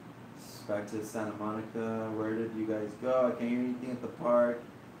 Back to Santa Monica. Where did you guys go? I can't hear anything at the park.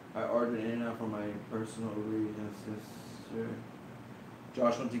 I ordered In-N-Out for my personal reasons. Sure.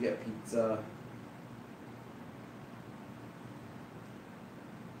 Josh went to get pizza.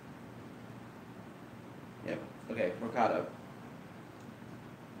 Yep. Okay, we're caught up.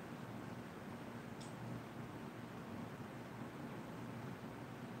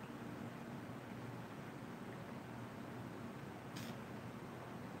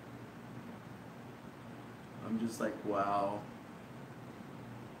 I'm just like, wow.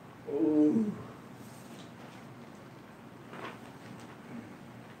 Ooh.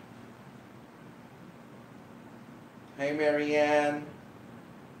 Hey, Marianne.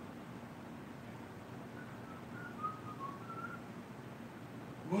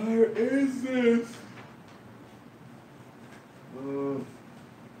 Where is this? Ooh.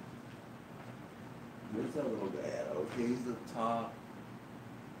 Where's that little guy at? Okay, he's the top.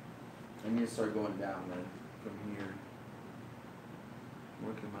 I need to start going down then. From here,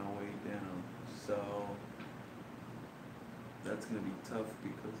 working my way down. So that's gonna be tough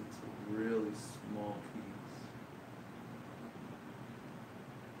because it's a really small piece.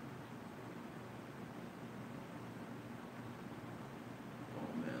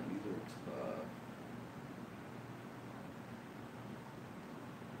 Oh man, these are tough.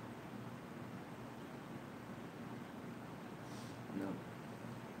 No.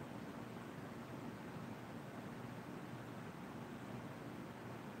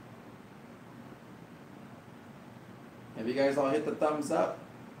 Have you guys all hit the thumbs up?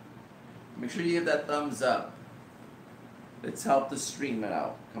 Make sure you hit that thumbs up. Let's help the stream it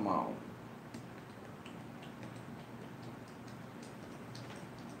out. Come on.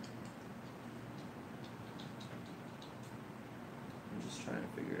 I'm just trying to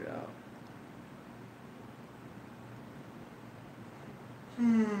figure it out.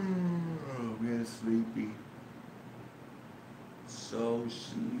 Oh, man, sleepy. So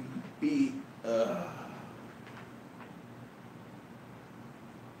sleepy.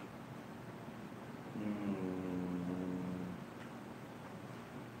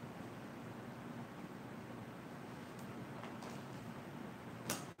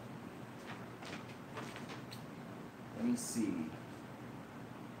 Let me see.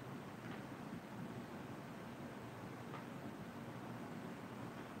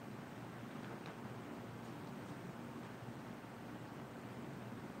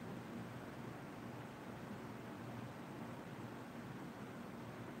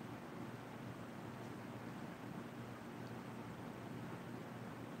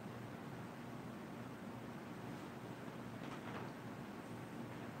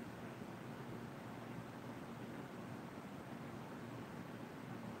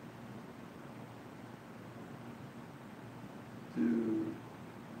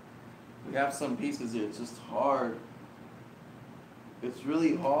 We have some pieces here. It's just hard. It's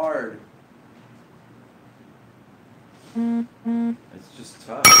really hard. It's just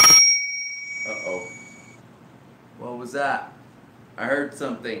tough. Uh-oh. What was that? I heard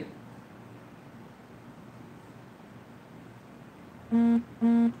something. I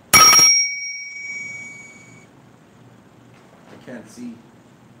can't see.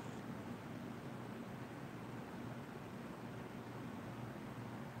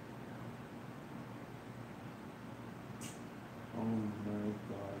 Oh my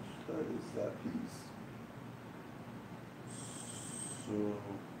gosh, that is that piece. So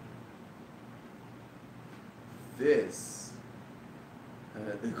this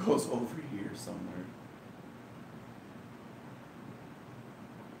it goes over here somewhere.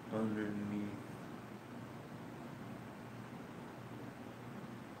 Underneath.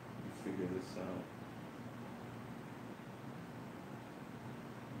 Figure this out.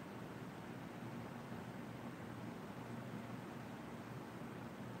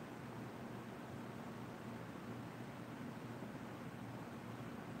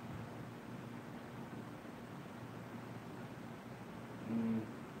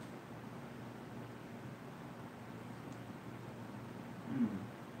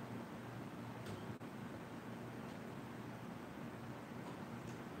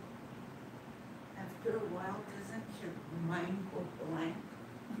 After a while, doesn't your mind go blank?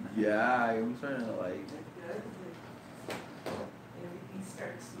 Yeah, I'm trying to like. Good. Everything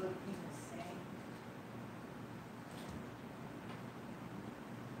starts looking the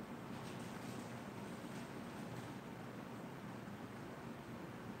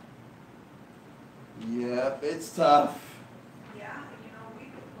same. Yep, it's tough. Yeah,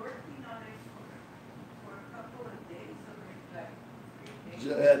 we've been working on it for a couple of days already, like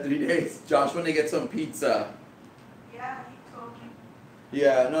 3 days. 3 days. Josh, when they get some pizza. Yeah, he told me.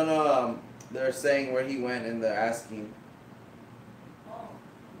 Yeah, no. They're saying where he went and they're asking. Oh,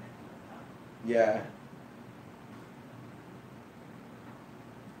 Yeah.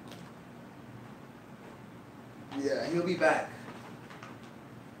 Yeah, he'll be back.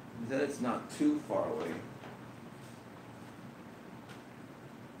 He said it's not too far away.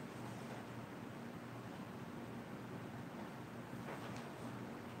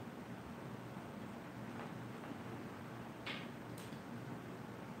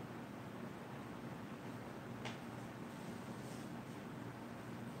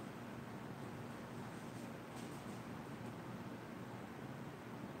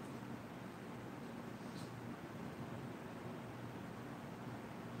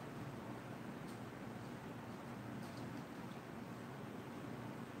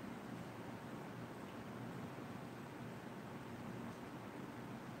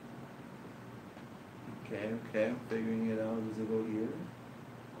 Okay, I'm figuring it out. Does it go here?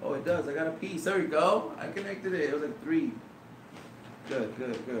 Oh, it does. I got a piece. There we go. I connected it. It was like 3. Good.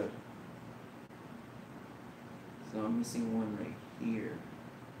 So I'm missing one right here.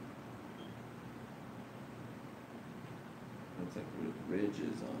 Looks like with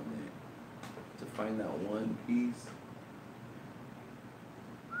ridges on it. To find that one piece.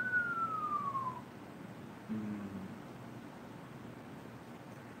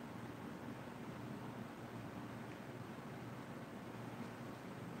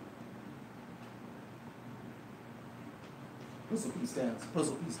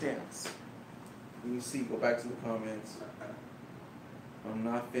 Puzzle piece dance. Let me see, go back to the comments. I'm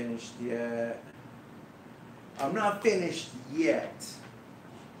not finished yet.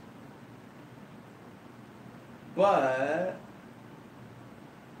 But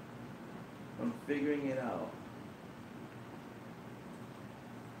I'm figuring it out.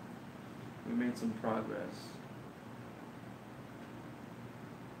 We made some progress.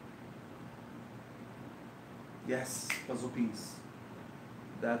 Yes, puzzle piece.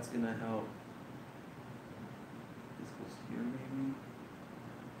 That's gonna help. This goes here maybe?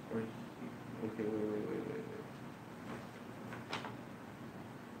 Or here. Okay, wait.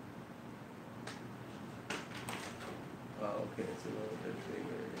 Oh, okay, it's a little bit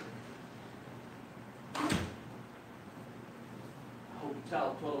bigger. Hotel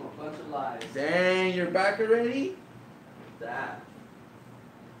told him a bunch of lies. Dang, you're back already? That.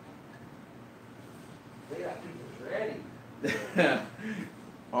 They got people ready.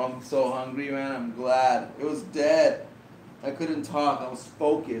 I'm so hungry, man. I'm glad. It was dead. I couldn't talk. I was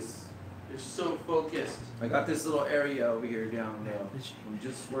focused. You're so focused. I got this little area over here down there. I'm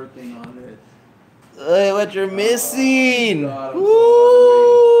just working on it. Look what you're missing. God, Woo!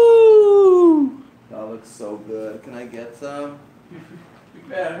 So that looks so good. Can I get some? You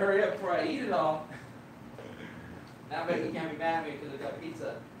better hurry up before I eat it all. Now Becky can't be mad at me because I got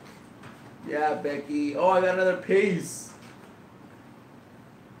pizza. Yeah, Becky. Oh, I got another piece.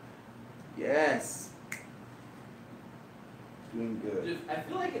 Yes. Doing good. Dude, I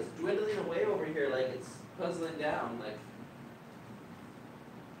feel like it's dwindling away over here, like it's puzzling down, like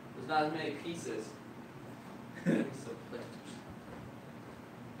there's not as many pieces.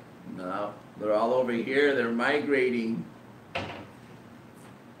 No, they're all over here. They're migrating.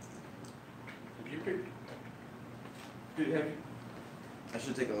 Dude, have you I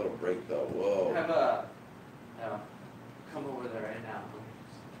should take a little break though. Whoa. have come over there right now?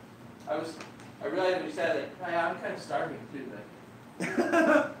 I realized when you said like, I'm kind of starving too. Like,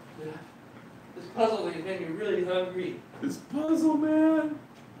 this puzzle is making me really hungry. This puzzle, man.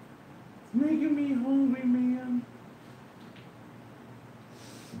 It's making me hungry, man.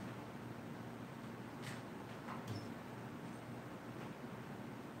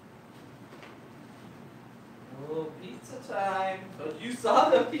 Oh, pizza time. Oh, you saw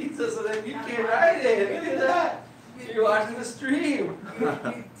the pizza, so then you came right in. Look at that. You're watching the stream.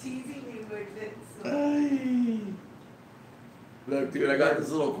 You're teasing me with it, so. Look, dude, I got this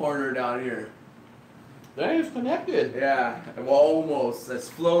little corner down here. That is connected. Yeah, well, almost. That's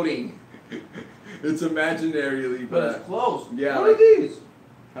floating. It's imaginarily, But it's close. Yeah. What are these?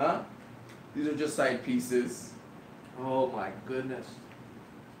 Huh? These are just side pieces. Oh my goodness.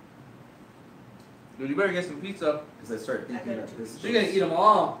 Dude, you better get some pizza. Because I start thinking that this. You're gonna eat them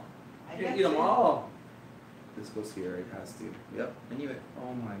all. I You're gonna got eat them you. all. This goes here. It has to. Yep. I knew it.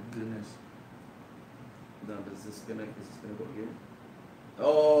 Oh my goodness. Now, is this gonna go here?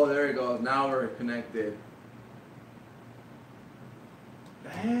 Oh, there it goes. Now we're connected.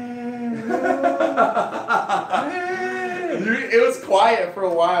 It was quiet for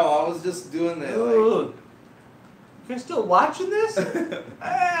a while. I was just doing that. Dude, you're still watching this? All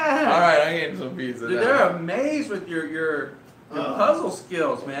right, I'm getting some pizza. Dude, now. they're amazed with your puzzle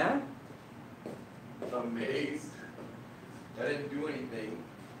skills, man. Amazed. I didn't do anything.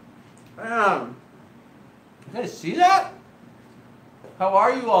 Man, you guys see that? How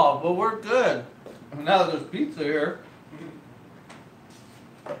are you all? Well, we're good. Now that there's pizza here.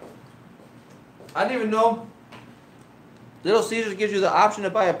 I didn't even know Little Caesars gives you the option to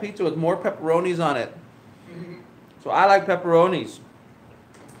buy a pizza with more pepperonis on it. So I like pepperonis.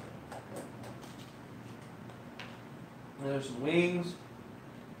 And there's some wings.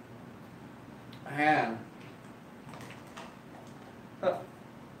 Man.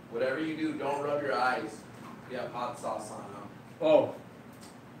 Whatever you do, don't rub your eyes. You have hot sauce on them. Oh,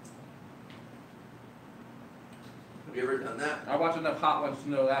 Have you ever done that? I watch enough hot ones to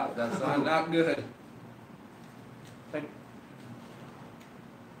know that. That's not good.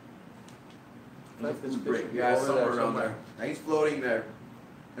 Let this Fish break. would be Yeah, over somewhere there around somewhere. there. Nice floating there.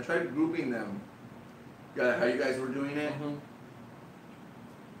 I tried grouping them. Yeah, how you guys were doing it?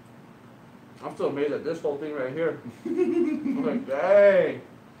 I'm still amazed at this whole thing right here. I'm like, dang.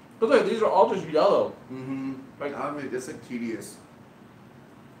 Look like these are all just yellow. Mm-hmm. Like- I mean, it's like tedious.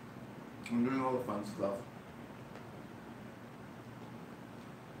 I'm doing all the fun stuff.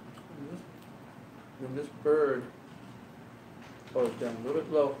 And this bird. Oh, it's down a little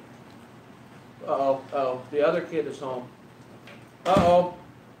bit low. Uh-oh, uh-oh. The other kid is home. Uh-oh.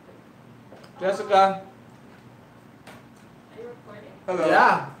 Jessica. Are you recording? Hello.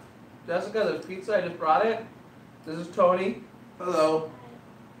 Yeah. Jessica, there's pizza. I just brought it. This is Tony. Hello.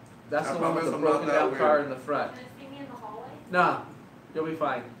 That's I the one with promise the I'm not broken that down weird. car in the front. You gonna see me in the hallway? Nah, you'll be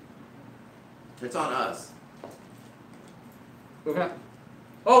fine. It's on us. Okay.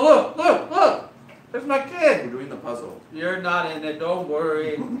 Oh, look, look, look! There's my We're kid! doing the puzzle. You're not in it, don't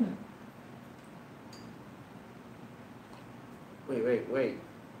worry. Wait.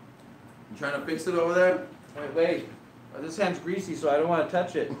 You trying to fix it over there? Wait. This hand's greasy, so I don't want to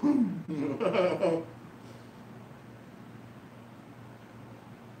touch it.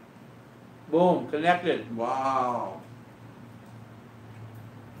 Boom, connected. Wow.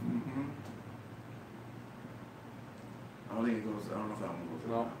 Mm-hmm. I don't think it goes. I don't know if that one goes.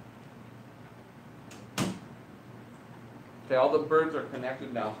 No. Okay, all the birds are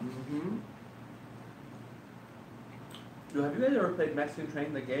connected now. Mm-hmm. Have you guys ever played Mexican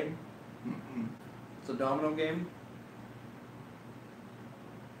Train, the game? Mm-mm. It's a domino game.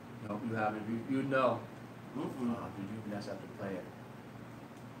 No, you haven't. You know. Mm-mm. Oh, dude, you guys have to play it.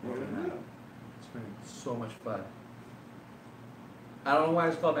 What is that? It's been so much fun. I don't know why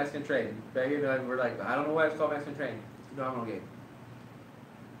it's called Mexican Train. Becky and I were like, I don't know why it's called Mexican Train. It's a domino game.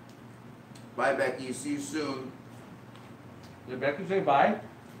 Bye, Becky. See you soon. Did Becky say bye?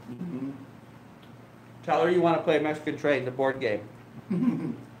 Mm-hmm. Tell her you want to play Mexican Train, the board game.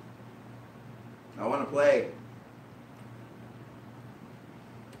 I want to play.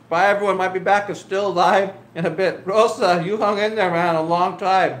 Bye, everyone. Might be back. It's still live in a bit. Rosa, you hung in there, man, a long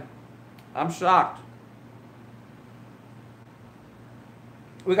time. I'm shocked.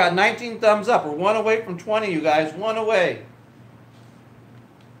 We got 19 thumbs up. We're 1 away from 20, you guys. 1 away.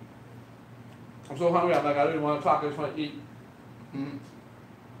 I'm so hungry. I'm like, I don't even want to talk. I just want to eat.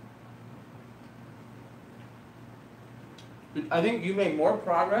 I think you made more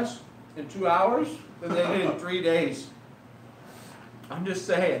progress in 2 hours than they did in 3 days. I'm just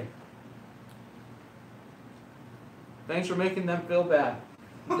saying. Thanks for making them feel bad.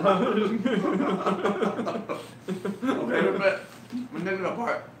 Okay, but we're taking it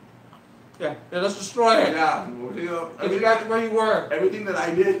apart. Yeah, let's destroy it. Yeah, we'll see Get you back to where you were. everything that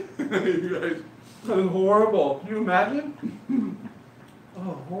I did. You guys. That was horrible. Can you imagine? Oh,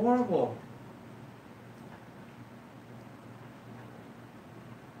 horrible.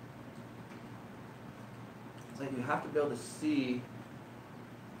 It's like you have to be able to see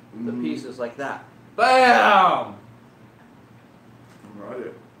the pieces like that. BAM!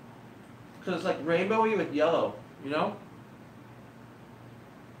 Right. Because it's like rainbowy with yellow, you know?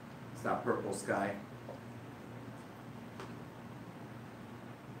 It's that purple sky.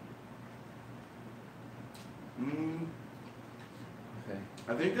 Okay.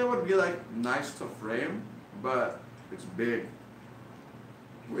 I think that would be like nice to frame, but it's big.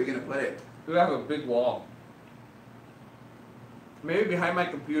 Where are you gonna put it? We have a big wall. Maybe behind my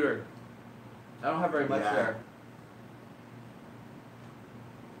computer. I don't have very much Yeah. there.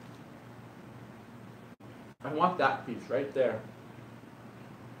 I want that piece right there.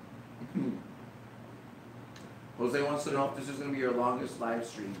 Jose wants to know if this is gonna be your longest live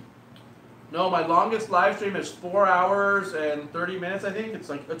stream. No, my longest live stream is 4 hours and 30 minutes, I think.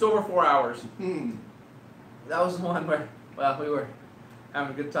 It's over 4 hours. That was the one where, well, we were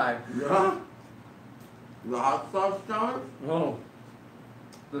having a good time. Yeah. The hot sauce challenge? Whoa.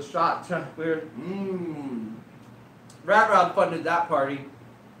 The shot, we're Mmm. Rat Rod funded that party.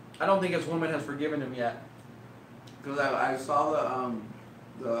 I don't think his woman has forgiven him yet. Cause I saw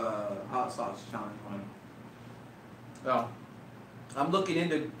the hot sauce challenge one. Oh. I'm looking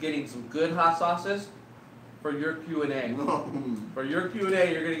into getting some good hot sauces for your Q&A. For your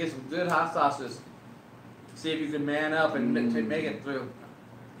Q&A, you're gonna get some good hot sauces. See if you can man up and make it through.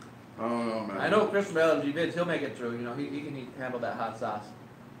 I don't know, man. I know Chris from LMG Vids, he'll make it through. You know, he can handle that hot sauce.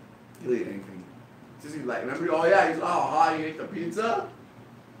 He'll eat anything. Just eat like, remember? Oh yeah, he's all hot. He ate the pizza.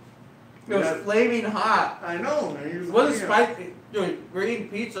 It was flaming hot. I know. Man. It wasn't spicy. Dude, we're eating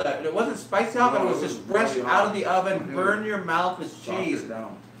pizza. It wasn't spicy hot, but it was just fresh out of the oven. Burn your mouth with cheese.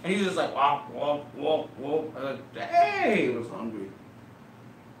 Down. And he was just like, whoop, whoop, whoop, whoop. I was like, dang. He was hungry.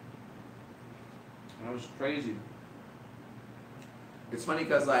 That was crazy. It's funny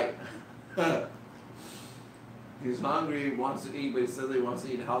because like he's hungry, wants to eat, but he says he wants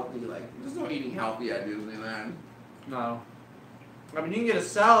to eat healthy. Like there's no eating healthy at Disneyland. No. I mean, you can get a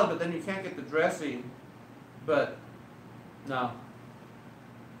salad, but then you can't get the dressing. But, no.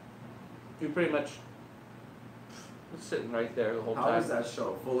 You pretty much was sitting right there the whole How time. was that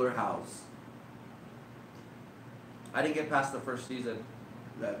show? Fuller House. I didn't get past the first season.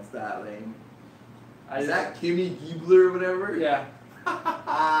 That's that lame. Is that Kimmy Giebler or whatever? Yeah.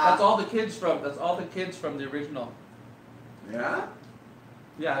 That's all the kids from. That's all the kids from the original. Yeah?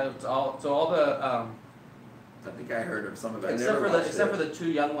 Yeah, it's all. So all the. I think I heard of some of that. Except for the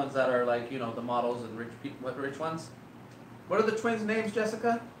two young ones that are like, you know, the models and rich people. What rich ones? What are the twins' names,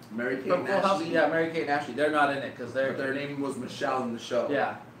 Jessica? Mary Kate From and Full House? Ashley. Yeah, Mary Kate and Ashley. They're not in it because But their name was Michelle in the show.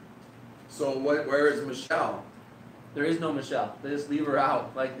 Yeah. So where is Michelle? There is no Michelle. They just leave her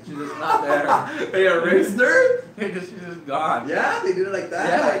out. Like she's just not there. They erased her? She's just gone. Yeah, they did it like that.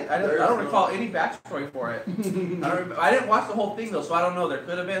 Yeah, Like, I there's don't no- recall any backstory for it. I didn't watch the whole thing though, so I don't know. There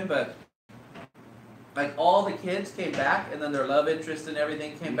could have been, but like all the kids came back, and then their love interest and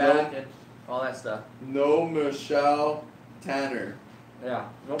everything came back, and all that stuff. No Michelle Tanner. Yeah.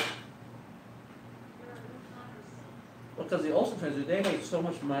 Nope. Because the Olsen twins, they made so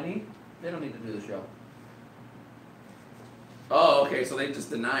much money, they don't need to do the show. Oh, okay, so they just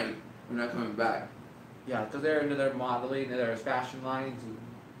denied. We're not coming back. Yeah, because they're into their modeling, and their fashion lines, and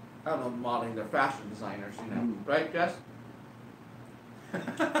I don't know modeling, they're fashion designers, you know, right, Jess?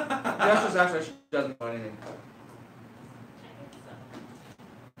 Jess is actually she doesn't know anything.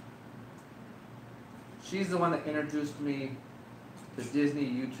 She's the one that introduced me to Disney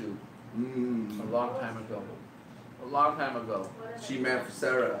YouTube a long time ago. A long time ago. She met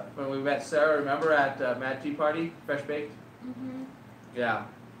Sarah. When we met Sarah, remember at Mad Tea Party, Fresh Baked? Mm-hmm. Yeah.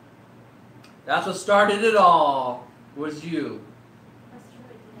 That's what started it all, was you.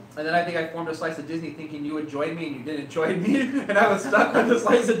 That's And then I think I formed a slice of Disney thinking you would join me, and you didn't join me, and I was stuck with a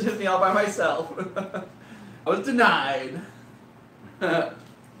slice of Disney all by myself. I was denied.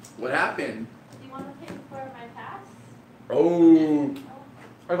 What happened? Do you want to pay for my pass? Oh.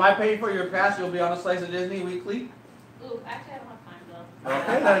 If I pay for your pass, you'll be on a slice of Disney weekly? Ooh, actually I don't have time though.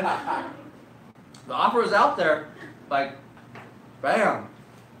 Okay then. The offer is out there. Like, bam.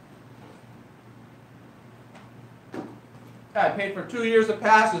 I paid for 2 years of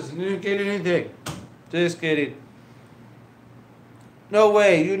passes and didn't get anything. Just kidding. No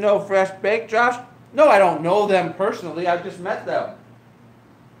way. You know Fresh Baked, Josh? No, I don't know them personally. I've just met them.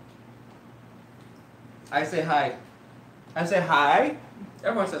 I say hi. I say hi.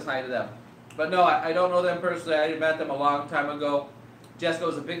 Everyone says hi to them. But no, I don't know them personally. I met them a long time ago. Jessica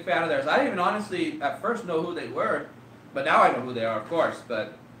was a big fan of theirs. I didn't even honestly at first know who they were. But now I know who they are, of course.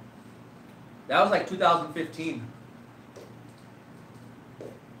 But that was like 2015.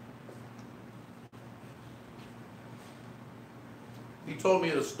 He told me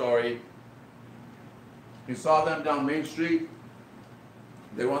the story. He saw them down Main Street.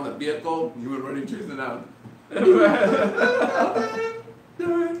 They were on the vehicle. You were running chasing them.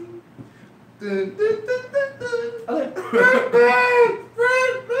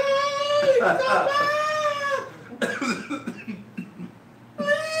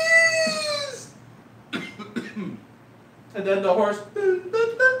 And then the horse.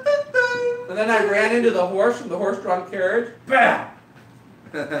 And then I ran into the horse from the horse-drawn carriage. Bam!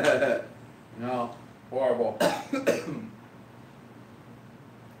 No, horrible.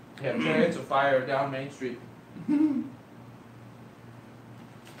 Yeah, chariots of fire down Main Street.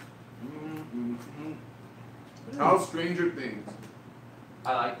 How's Stranger Things?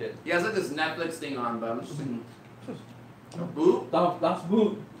 I liked it. He has like this Netflix thing on, but I'm just thinking, a boot? That's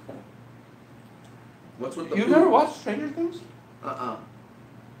boot. What's with the You've boot? never watched Stranger Things? Uh-uh.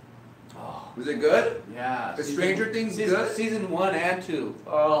 Oh, Was it good? yeah. Is Stranger Things good? Season 1 and 2.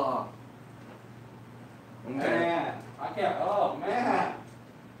 Oh, Okay. man. I can't. Oh, man.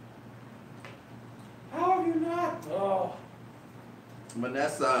 How have you not? Oh.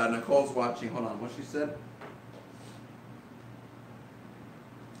 Vanessa, Nicole's watching. Hold on, what she said?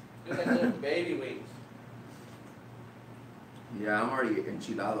 It's like little baby wings. Yeah, I'm already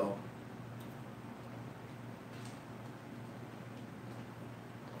enchilado.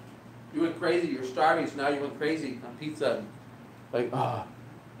 You went crazy. You're starving, so now you went crazy on pizza. Like, oh.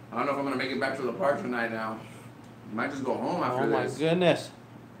 I don't know if I'm gonna make it back to the park tonight now. Might just go home after Oh my this. goodness.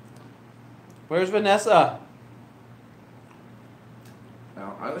 Where's Vanessa?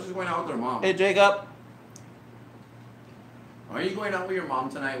 No, I was just going out with her mom. Hey, Jacob. Are you going out with your mom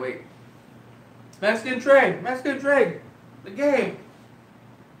tonight? Wait. Mexican trade. Mexican trade. The game.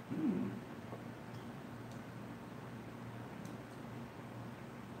 Hmm.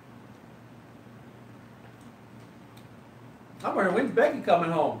 I'm wondering, when's Becky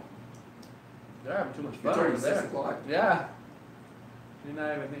coming home? They're having too much It's fun already over 6 there. o'clock. Yeah. You're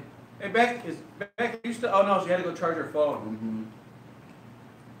not even me. Hey, Beck, is Becky used to? Oh no, she had to go charge her phone.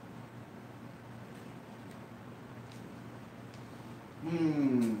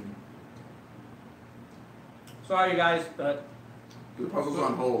 Sorry, guys, but The puzzle's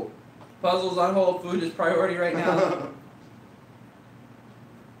on hold. puzzles on hold. Food is priority right now.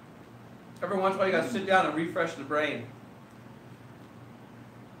 Every once in a while, you gotta sit down and refresh the brain.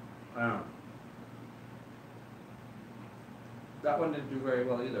 Wow. That one didn't do very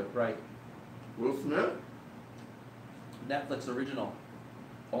well either. Right. Will Smith? Netflix original.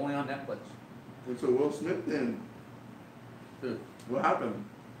 Only on Netflix. It's a Will Smith thing. Dude. What happened?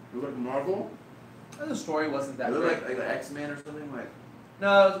 It was like Marvel? The story wasn't that It was great. like the X-Men or something? Like,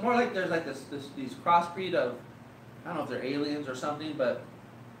 No, it's more like there's like these crossbreed of, I don't know if they're aliens or something, but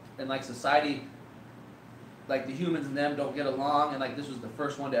in like society, like the humans and them don't get along, and like this was the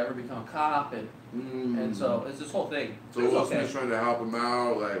first one to ever become a cop, and so it's this whole thing. So It was Will okay. Smith's trying to help him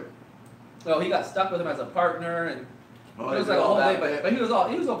out, like, So he got stuck with him as a partner, and oh, it was they like a did all whole that thing. bit. But he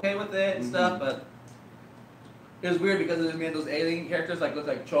was okay with it and stuff, but it was weird because it made those alien characters like look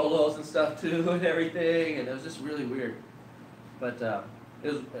like cholos and stuff too, and everything, and it was just really weird. But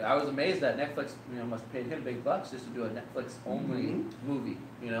it was. I was amazed that Netflix, must have paid him big bucks just to do a Netflix only movie,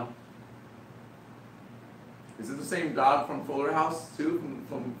 Is it the same dog from Fuller House, too?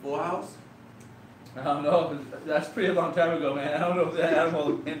 From Full House? I don't know. That's a pretty long time ago, man. I don't know if that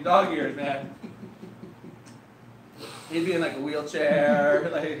animal in dog years, man. He'd be in like a wheelchair,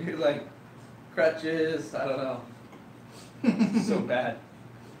 like crutches. I don't know. So bad.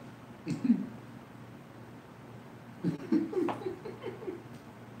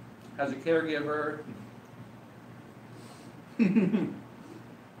 As a caregiver.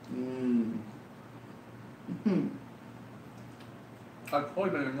 Mm. I've totally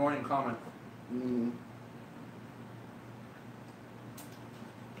been ignoring comments. Mm.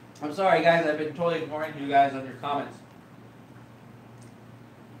 I'm sorry, guys. I've been totally ignoring you guys on your comments.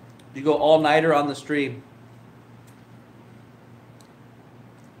 You go all-nighter on the stream.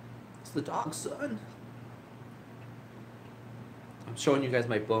 It's the dog's son. I'm showing you guys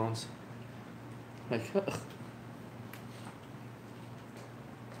my bones. Like,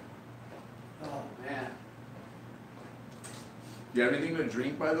 oh man. Do you have anything to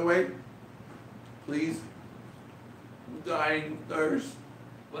drink, by the way? Please. I'm dying of thirst.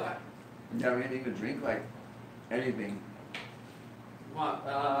 What? Do you have anything to drink? Like, anything. Want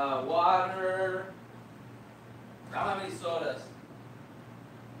water? I don't have any sodas.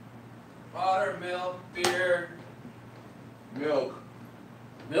 Water, milk, beer. Milk.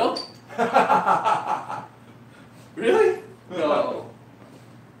 Milk? Really? No.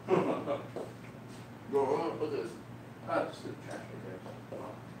 Go on, put this. Just the trash right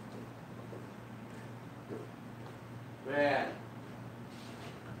there. Man.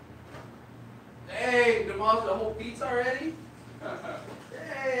 Hey, demolished the whole pizza already?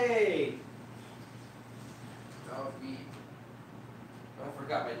 Hey! Coffee. I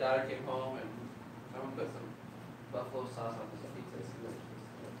forgot my daughter came home and someone put some buffalo sauce on this pizza. It's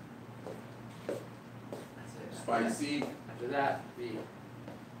delicious. That's it. Spicy. After that, beef.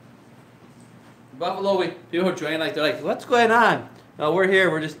 Buffalo, people are joining like they're like, what's going on? No, we're here.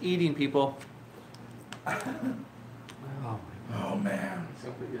 We're just eating, people. Oh Oh man. It's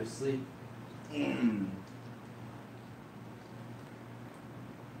gonna put you to sleep. I'm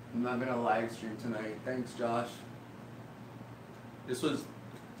not gonna live stream tonight. Thanks, Josh. This was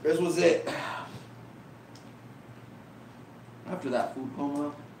it. After that food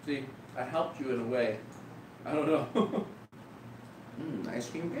coma. See, I helped you in a way. I don't know. Ice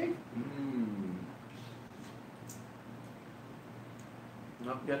cream cake?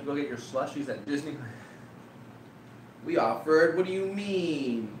 No, you have to go get your slushies at Disney. We offered. What do you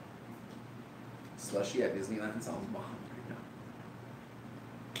mean? Slushy at Disneyland sounds bomb right now.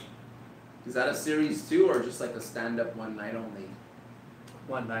 Is that a series too, or just like a stand-up one night only?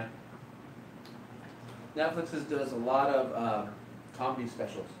 One night. Netflix does a lot of comedy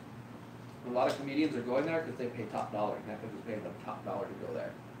specials. A lot of comedians are going there because they pay top dollar. Netflix is paying them top dollar to go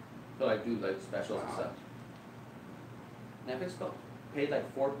there. So I do like specials and stuff. Netflix paid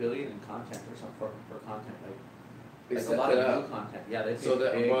like $4 billion in content or something for content. They Like a set lot it of up. new content. Yeah, they pay So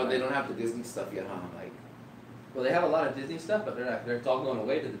big well, money. they don't have the Disney stuff yet, huh? Like, Well, they have a lot of Disney stuff, but it's all going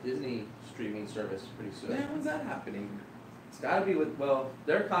away to the Disney streaming service pretty soon. man, when's that happening? It's got to be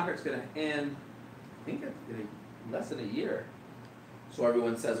their contract's going to end, I think, in less than a year. So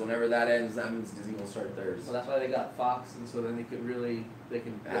everyone says whenever that ends, that means Disney will start theirs. So that's why they got Fox, and so then they can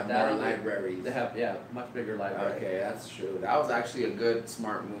put Have that more on there. libraries. They have, much bigger library. Okay, that's true. That was actually a good,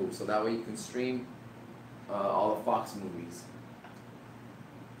 smart move. So that way you can stream all the Fox movies.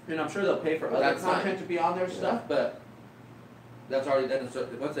 And I'm sure they'll pay for Well, other that's content not- to be on their yeah. stuff, but that's already then.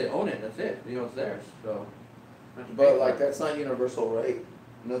 Once they own it, that's it. You know, it's theirs. So. they have to pay But for like it. that's not universal, right?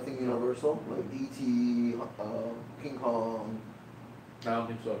 Nothing universal? Like E.T., King Kong. I don't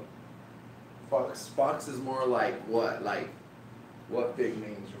think so. Fox is more like what? Like what big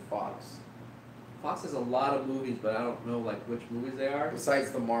names are Fox? Fox has a lot of movies, but I don't know like which movies they are.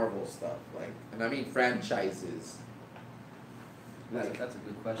 Besides the Marvel stuff, like, and I mean franchises. Like That's a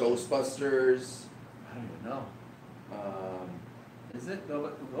good question. Ghostbusters. I don't even know. Is it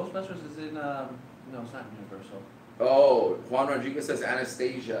Ghostbusters? Is in no, it's not Universal. Oh, Juan Rodriguez says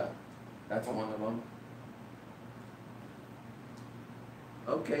Anastasia. That's one of them.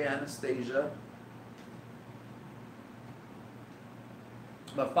 Okay, Anastasia.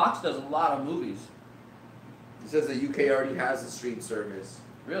 But Fox does a lot of movies. It says the UK already has a stream service.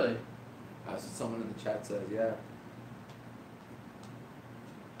 Really? That's what someone in the chat says, yeah.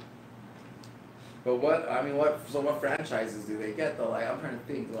 But what franchises do they get though? Like, I'm trying to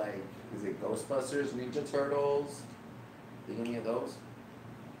think, like, is it Ghostbusters, Ninja Turtles? Think any of those?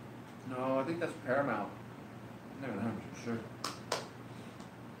 No, I think that's Paramount. I'm not 100% sure.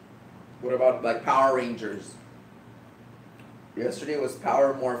 What about, like, Power Rangers? Yesterday was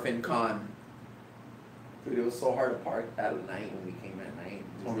Power Morphin Con. Dude, it was so hard to park at night when we came at night.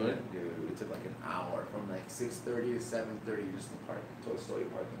 Oh, really? Dude, it took like an hour from like 6:30 to 7:30 just to park Toy Story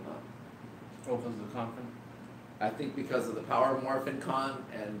parking lot. Oh, because of the conference? I think because of the Power Morphin Con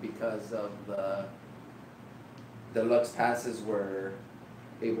and because of the deluxe passes were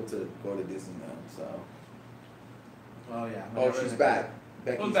able to go to Disneyland, so. Oh, yeah. Oh, she's back.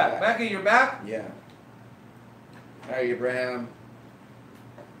 Becky's Who's back? Becky, you're back? Yeah. Hi, Abraham.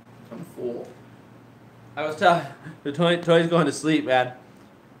 full. I was telling Tony's going to sleep, man.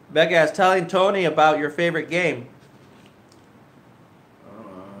 Becca, I was telling Tony about your favorite game. I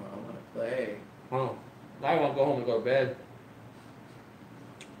want to play. Oh, I want to go home and go to bed.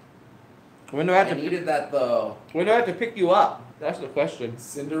 When do I have to? needed that though. When do I have to pick you up? That's the question.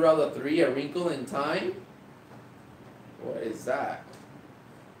 Cinderella 3: A Wrinkle in Time? What is that?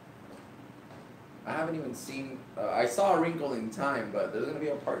 I haven't even seen... I saw A Wrinkle in Time, but there's going to be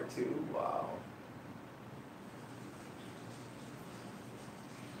a part 2? Wow.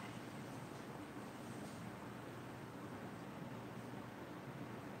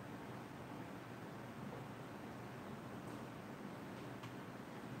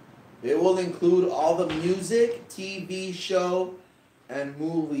 It will include all the music, TV show, and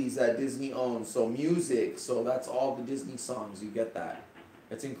movies that Disney owns. So music, so that's all the Disney songs. You get that.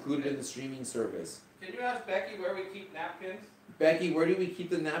 It's included in the streaming service. Can you ask Becky where we keep napkins? Becky, where do we keep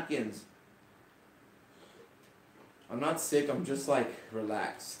the napkins? I'm not sick. I'm just like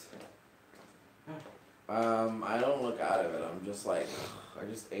relaxed. I don't look out of it. I'm just like, I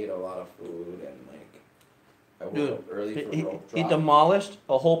just ate a lot of food and like, I woke up early for rope drop. He demolished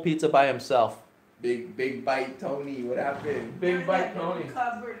a whole pizza by himself. Big bite Tony, what happened? Big bite Tony.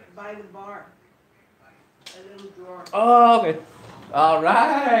 Cupboard by the bar. A little drawer. Oh, okay. All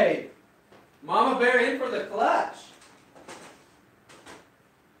right. Mama Bear in for the clutch.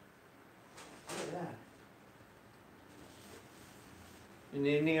 Look at that. You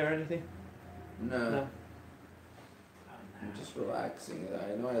need any or anything? No. I'm just relaxing.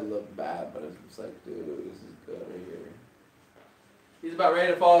 I know I look bad, but it's just like, dude, this is good right here. He's about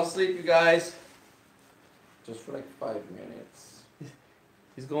ready to fall asleep, you guys. Just for like 5 minutes.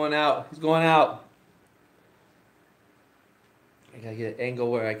 He's going out. He's going out. I gotta get an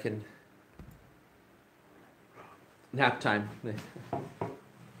angle where I can. Nap time.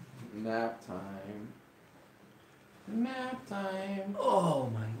 Nap time. Nap time. Oh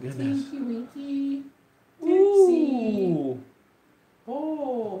my goodness. Tinky winky. Ooh.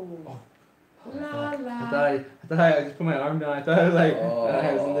 Oh. La la. I thought I just put my arm down. I thought I was like,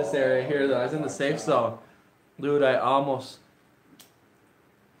 I was in this area here though. I was in the safe zone. Dude, I almost.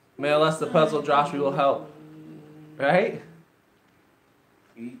 Mail us the puzzle, Josh. We will help. Right?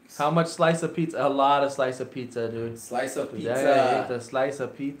 Eeks. How much slice of pizza? A lot of slice of pizza, dude. Slice of pizza. Yeah, the slice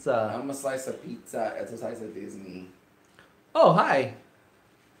of pizza. I'm a slice of pizza. It's a slice of Disney. Oh, hi.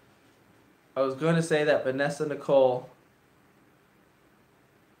 I was going to say that Vanessa Nicole.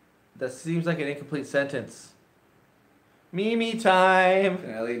 That seems like an incomplete sentence. Mimi time.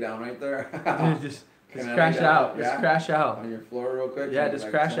 Can I lay down right there? Dude, just crash out. Yeah? Just crash out. On your floor real quick? Yeah, for just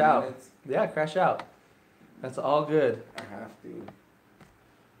like crash 10 out. minutes? Yeah, crash out. That's all good. I have to.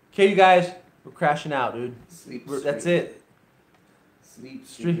 Okay, you guys, we're crashing out, dude. Sleep. That's it. Sleep.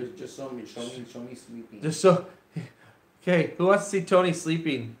 Street. Just show me sleeping. Just so. Okay, who wants to see Tony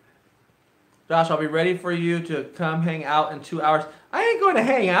sleeping? Josh, I'll be ready for you to come hang out in 2 hours. I ain't going to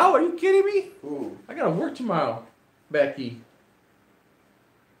hang out. Are you kidding me? Ooh. I gotta work tomorrow, Becky.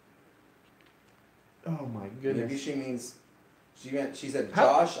 Oh my goodness. Maybe she means. She said,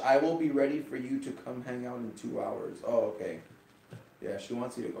 Josh, I will be ready for you to come hang out in 2 hours. Oh, okay. Yeah, she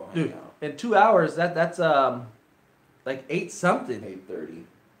wants you to go hang out. In 2 hours, that's like 8 something. 8:30.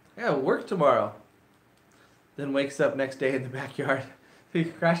 I gotta work tomorrow. Then wakes up next day in the backyard. He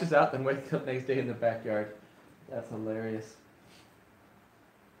crashes out, then wakes up next day in the backyard. That's hilarious.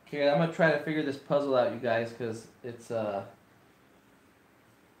 Okay, I'm gonna try to figure this puzzle out, you guys, because it's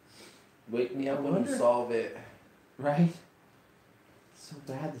Wake me up I when wonder- you solve it. right. It's so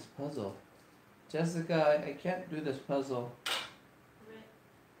bad, this puzzle. Jessica, I can't do this puzzle.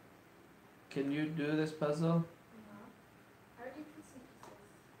 Can you do this puzzle?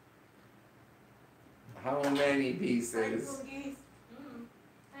 How many pieces?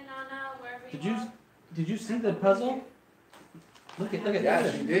 I know now where we Did you see the puzzle? Look at Yeah,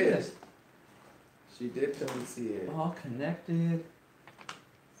 this. she Look at did. this. She did come and see it. All connected.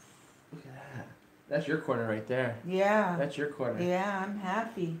 Look at that. That's your corner right there. Yeah. That's your corner. Yeah, I'm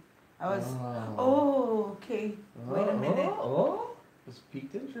happy. I was. Oh. Oh, okay. Wait a minute. Oh. It's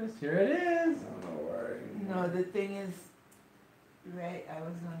piqued interest. Here it is. Don't worry. No, the thing is, right? I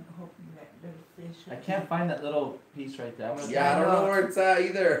was hoping that little fish. I can't find that little piece right there. I'm gonna Yeah, I don't know where it's at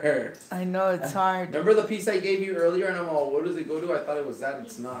either. I know it's hard. Remember the piece I gave you earlier, and I'm all, what does it go to? I thought it was that.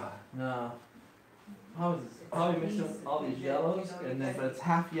 It's not. No. Probably missing all these yellows, and then but it's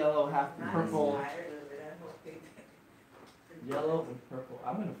half yellow, half purple. Yellow and purple.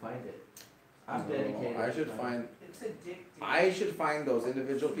 I'm gonna find it. I'm dedicated. I should find. It's addictive. I should find those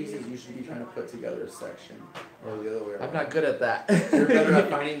individual pieces. You should be trying to put together a section, or the other way around. I'm not good at that. You're better at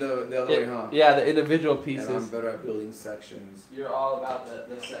finding the other way, huh? Yeah, the individual And I'm pieces. better at building sections. You're all about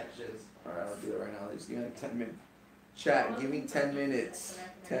the sections. All right, I'll do it right now. Just give me like 10 minutes. Chat, give me 10 minutes.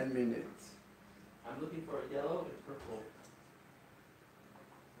 10 minutes. I'm looking for a yellow and purple.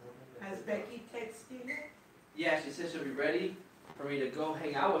 Has Becky texted you? Yeah, she said she'll be ready for me to go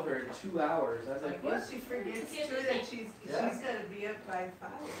hang out with her in 2 hours. I was I like, what? guess she forgets too that she's Yeah. gotta be up by 5.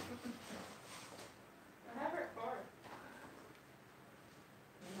 I have her car.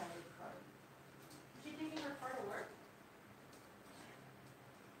 You have a car. Is she taking her car to work?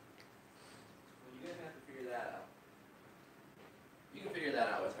 Well, you guys have to figure that out. You can figure that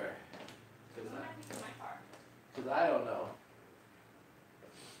out with her. I'm not taking my car. Because I don't know.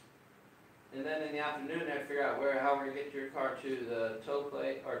 And then in the afternoon, I figure out how we're going to get your car to the tow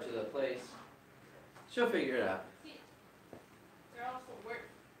place, or to the place. She'll figure it out. They're also work.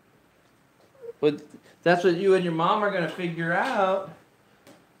 But that's what you and your mom are going to figure out.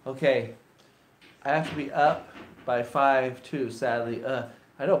 Okay. I have to be up by 5 too, sadly.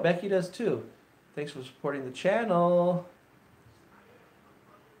 I know Becky does too. Thanks for supporting the channel.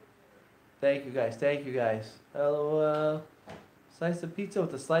 Thank you guys. Thank you guys. LOL. Slice of pizza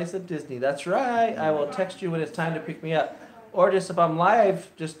with a slice of Disney. That's right. I will text you when it's time to pick me up. Or just if I'm live,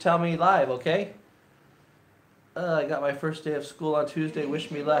 just tell me live, okay? I got my first day of school on Tuesday.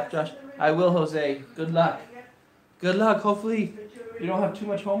 Wish me luck, Josh. I will, Jose. Good luck. Good luck. Hopefully you don't have too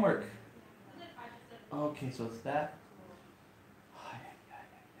much homework. Okay, so it's that.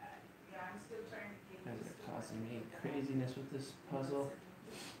 Yeah, I'm still trying to get You guys this. are causing me craziness with this puzzle.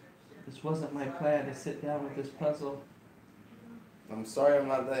 This wasn't my plan to sit down with this puzzle. I'm sorry I'm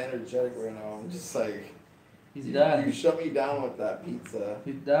not that energetic right now. I'm just like, He's you done. shut me down with that pizza.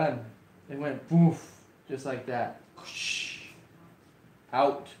 He's done. It went poof, just like that.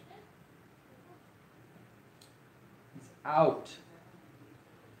 Out. He's out.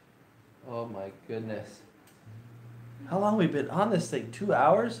 Oh my goodness. How long have we been on this thing? 2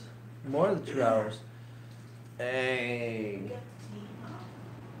 hours? More than 2 hours. Dang.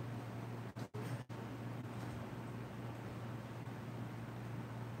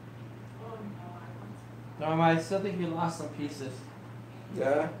 Norm, I still think you lost some pieces. Yeah?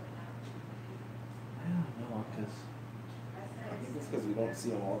 I don't know, because I think it's because we don't see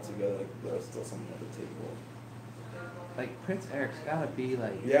them all together. Like, there's still something at the table. like Prince Eric's gotta be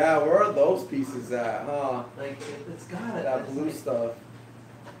like, Yeah, where are those pieces at, huh? like it's gotta That it's blue like- stuff.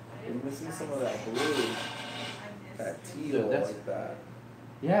 We're missing some of that blue. That teal Dude, that's- like that.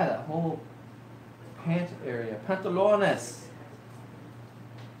 Yeah, that whole pant area. Pantalones.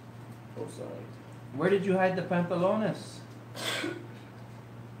 Oh, sorry. Where did you hide the pantalones?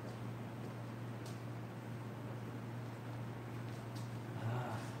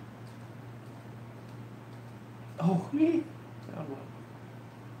 Oh, me? Found one.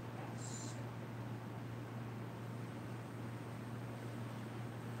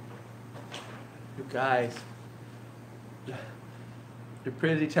 You guys, you're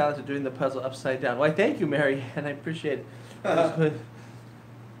pretty talented doing the puzzle upside down. Why, thank you, Mary, and I appreciate it. It was good.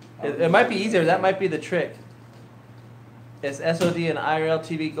 It might be easier. That might be the trick. Is SOD and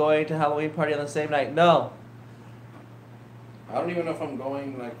IRLTV going to Halloween party on the same night? No. I don't even know if I'm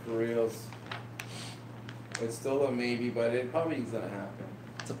going, like, for reals. It's still a maybe, but it probably is gonna happen.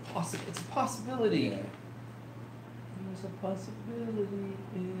 It's a possibility. Yeah. There's a possibility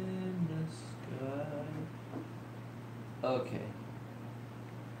in the sky. Okay.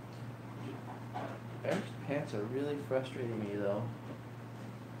 Eric's pants are really frustrating me though.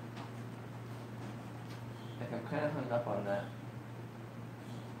 Like I'm kind of hung up on that.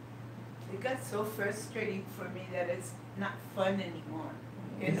 It got so frustrating for me that it's not fun anymore.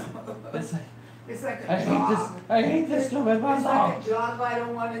 You know? It's like, It's like I a hate job. this. I hate this stupid It's puzzle. like a job I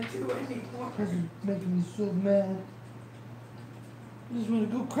don't want to do anymore. This is making me so mad. I just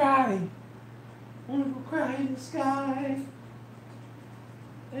want to go cry. I want to go cry in the sky.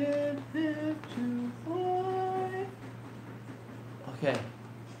 And have to fly. Okay.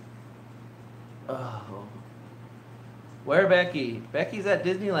 Oh. Where Becky? Becky's at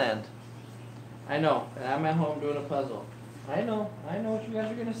Disneyland. I know, and I'm at home doing a puzzle. I know what you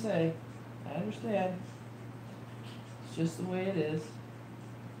guys are gonna say. I understand. It's just the way it is.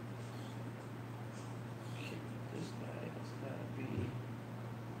 Okay, this guy has gotta be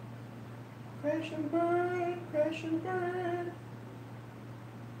crash and burn, crash and burn.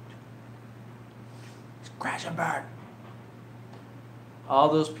 Crash and burn. All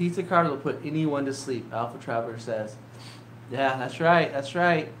those pizza cards will put anyone to sleep, Alpha Traveler says. Yeah, that's right, that's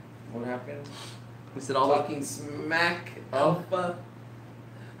right. What happened? We said all the Talking smack, alpha.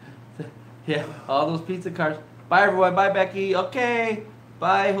 yeah, all those pizza cards. Bye everyone. Bye Becky. Okay.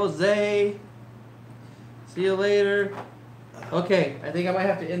 Bye Jose. See you later. Okay, I think I might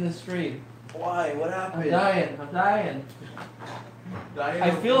have to end the stream. Why? What happened? I'm dying. I'm dying. Dying I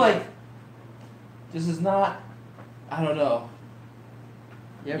of feel what? like this is not. I don't know.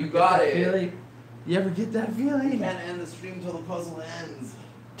 You get got that it. feeling? You ever get that You feeling? can't end the stream till the puzzle ends.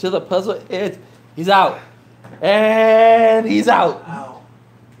 Till the puzzle ends. He's out. And he's out. Ow.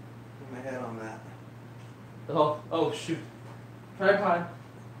 Put my head on that. Oh shoot. Tripod.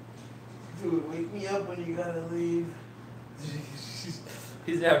 Dude, wake me up when you gotta leave.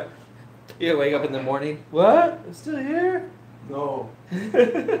 He's never. You wake up in the morning. What? I'm still here? No. I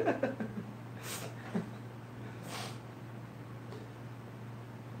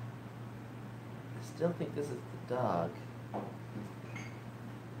still think this is the dog.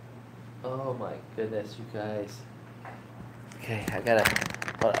 Oh my goodness, you guys. Okay, I gotta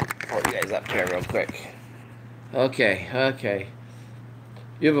pull you guys up here real quick. Okay.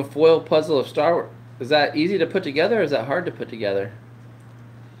 You have a foil puzzle of Star Wars. Is that easy to put together or is that hard to put together?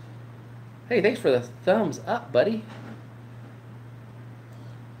 Hey, thanks for the thumbs up, buddy.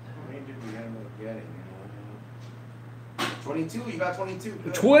 How many did we end up getting? 22? You got 22.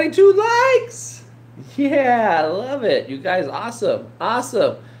 Good. 22 likes! Yeah, I love it. You guys, awesome.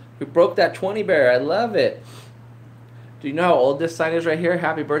 We broke that 20 bear. I love it. Do you know how old this sign is right here?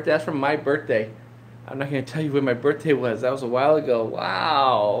 Happy birthday. That's from my birthday. I'm not going to tell you when my birthday was. That was a while ago.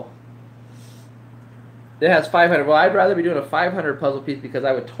 Wow. It has 500. Well, I'd rather be doing a 500 puzzle piece because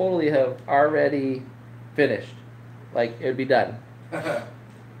I would totally have already finished. Like, it would be done.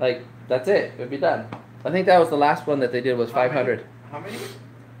 Like, that's it. It would be done. I think that was the last one that they did was 500. How many?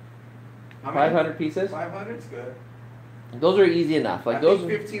 500 pieces? 500's good. Those are easy enough. Like I those.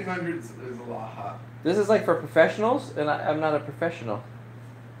 think 1500 is a lot hot. This is like for professionals, and I'm not a professional.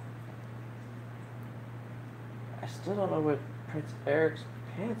 I still don't know what Prince Eric's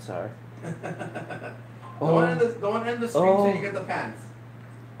pants are. Don't end the stream till you get the pants.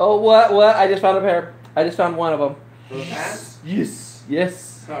 Oh, what? I just found a pair. I just found one of them. The pants? Yes.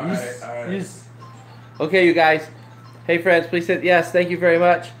 All right. Yes. Okay, you guys. Hey, friends, please hit yes. Thank you very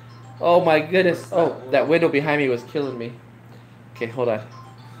much. Oh my goodness. Oh, that window behind me was killing me. Okay, hold on.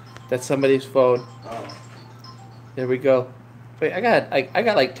 That's somebody's phone. Oh. There we go. Wait, I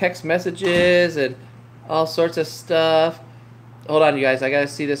got like text messages and all sorts of stuff. Hold on, you guys. I gotta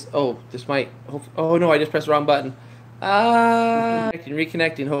see this. Oh, this might. Oh no, I just pressed the wrong button.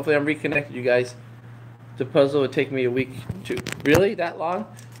 Reconnecting. Hopefully, I'm reconnected, you guys. The puzzle would take me a week to. Really? That long?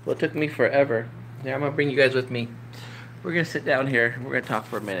 Well, it took me forever. Yeah, I'm gonna bring you guys with me. We're gonna sit down here. We're gonna talk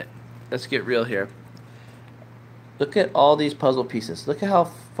for a minute. Let's get real here. Look at all these puzzle pieces. Look at how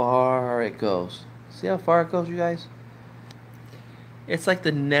far it goes. See how far it goes, you guys? It's like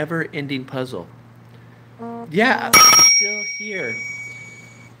the never-ending puzzle. Yeah, I'm still here.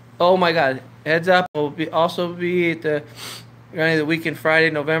 Oh my God! Heads up! We'll also be at the weekend Friday,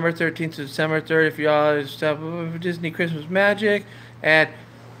 November 13th to December 3rd. If y'all stop Disney Christmas Magic, and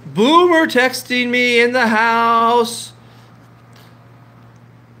Boomer texting me in the house.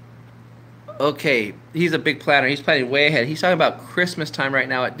 Okay, he's a big planner. He's planning way ahead. He's talking about Christmas time right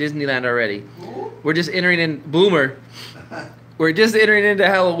now at Disneyland already. We're just entering in Boomer. We're just entering into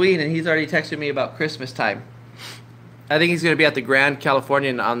Halloween, and he's already texted me about Christmas time. I think he's going to be at the Grand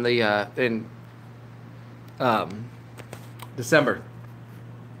Californian on the in December.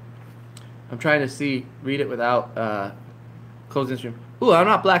 I'm trying to read it without closing the stream. Ooh, I'm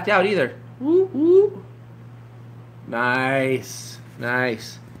not blacked out either. Woo woo. Nice.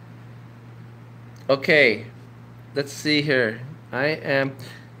 Okay, let's see here.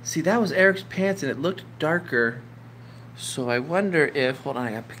 See, that was Eric's pants, and it looked darker. So I wonder if, hold on,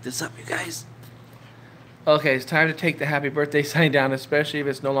 I gotta pick this up, you guys. Okay, it's time to take the happy birthday sign down, especially if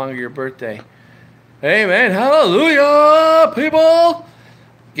it's no longer your birthday. Amen, hallelujah, people!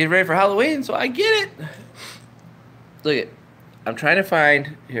 Getting ready for Halloween, so I get it. Look at, I'm trying to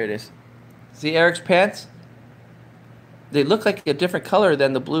find, here it is. See Eric's pants? They look like a different color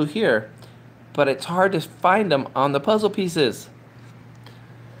than the blue here, but it's hard to find them on the puzzle pieces.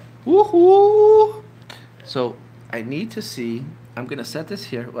 Woohoo! So I need to see, I'm gonna set this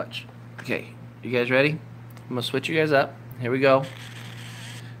here, watch. Okay, you guys ready? I'm gonna switch you guys up. Here we go.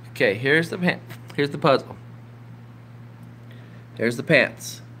 Okay, here's the puzzle. Here's the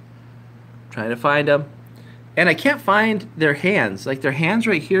pants. Trying to find them. And I can't find their hands. Like their hands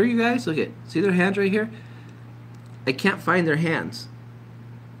right here, you guys. Look at, see their hands right here? I can't find their hands.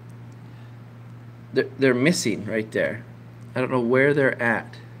 They're missing right there. I don't know where they're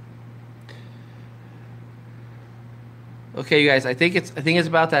at. Okay, you guys, I think it's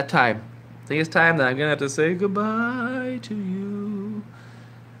about that time. I think it's time that I'm gonna have to say goodbye to you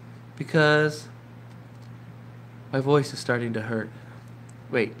because my voice is starting to hurt.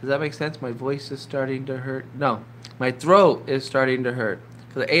 Wait, does that make sense? My voice is starting to hurt. No, my throat is starting to hurt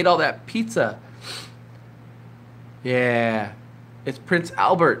because I ate all that pizza. Yeah, it's Prince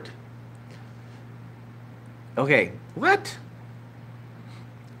Albert. Okay, what?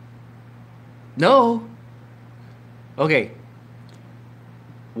 No. Okay.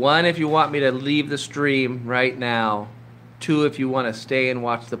 One, if you want me to leave the stream right now. Two, if you want to stay and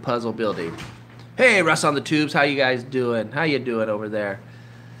watch the puzzle building. Hey, Russ on the tubes, how you guys doing? How you doing over there?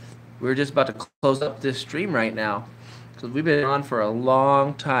 We're just about to close up this stream right now because we've been on for a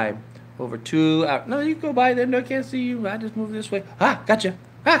long time. Over 2 hours. No, you go by there. No, I can't see you. I just move this way. Ah, gotcha.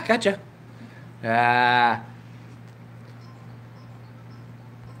 Ah, gotcha. Ah.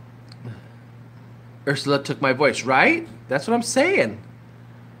 Ursula took my voice, right? That's what I'm saying.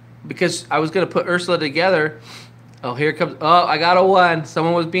 Because I was going to put Ursula together. Oh, here comes. Oh, I got a 1.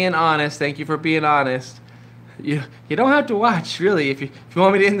 Someone was being honest. Thank you for being honest. You don't have to watch, really. If you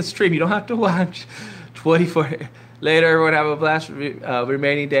want me to end the stream, you don't have to watch. 24 later, everyone have a blast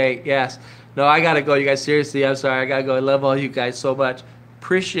remaining day. Yes. No, I got to go, you guys. Seriously, I'm sorry. I got to go. I love all you guys so much.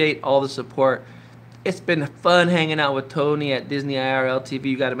 Appreciate all the support. It's been fun hanging out with Tony at DisneyIRLTV.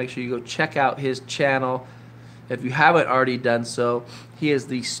 You got to make sure you go check out his channel if you haven't already done so. He is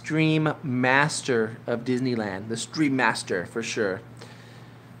the stream master of Disneyland. The stream master, for sure.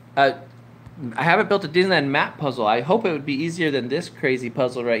 I haven't built a Disneyland map puzzle. I hope it would be easier than this crazy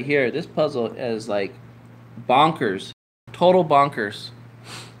puzzle right here. This puzzle is like bonkers. Total bonkers.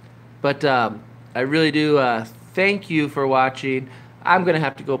 But I really do thank you for watching. I'm going to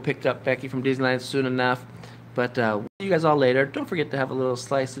have to go pick up Becky from Disneyland soon enough. But we'll see you guys all later. Don't forget to have a little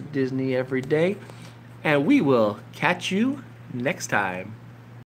slice of Disney every day. And we will catch you next time.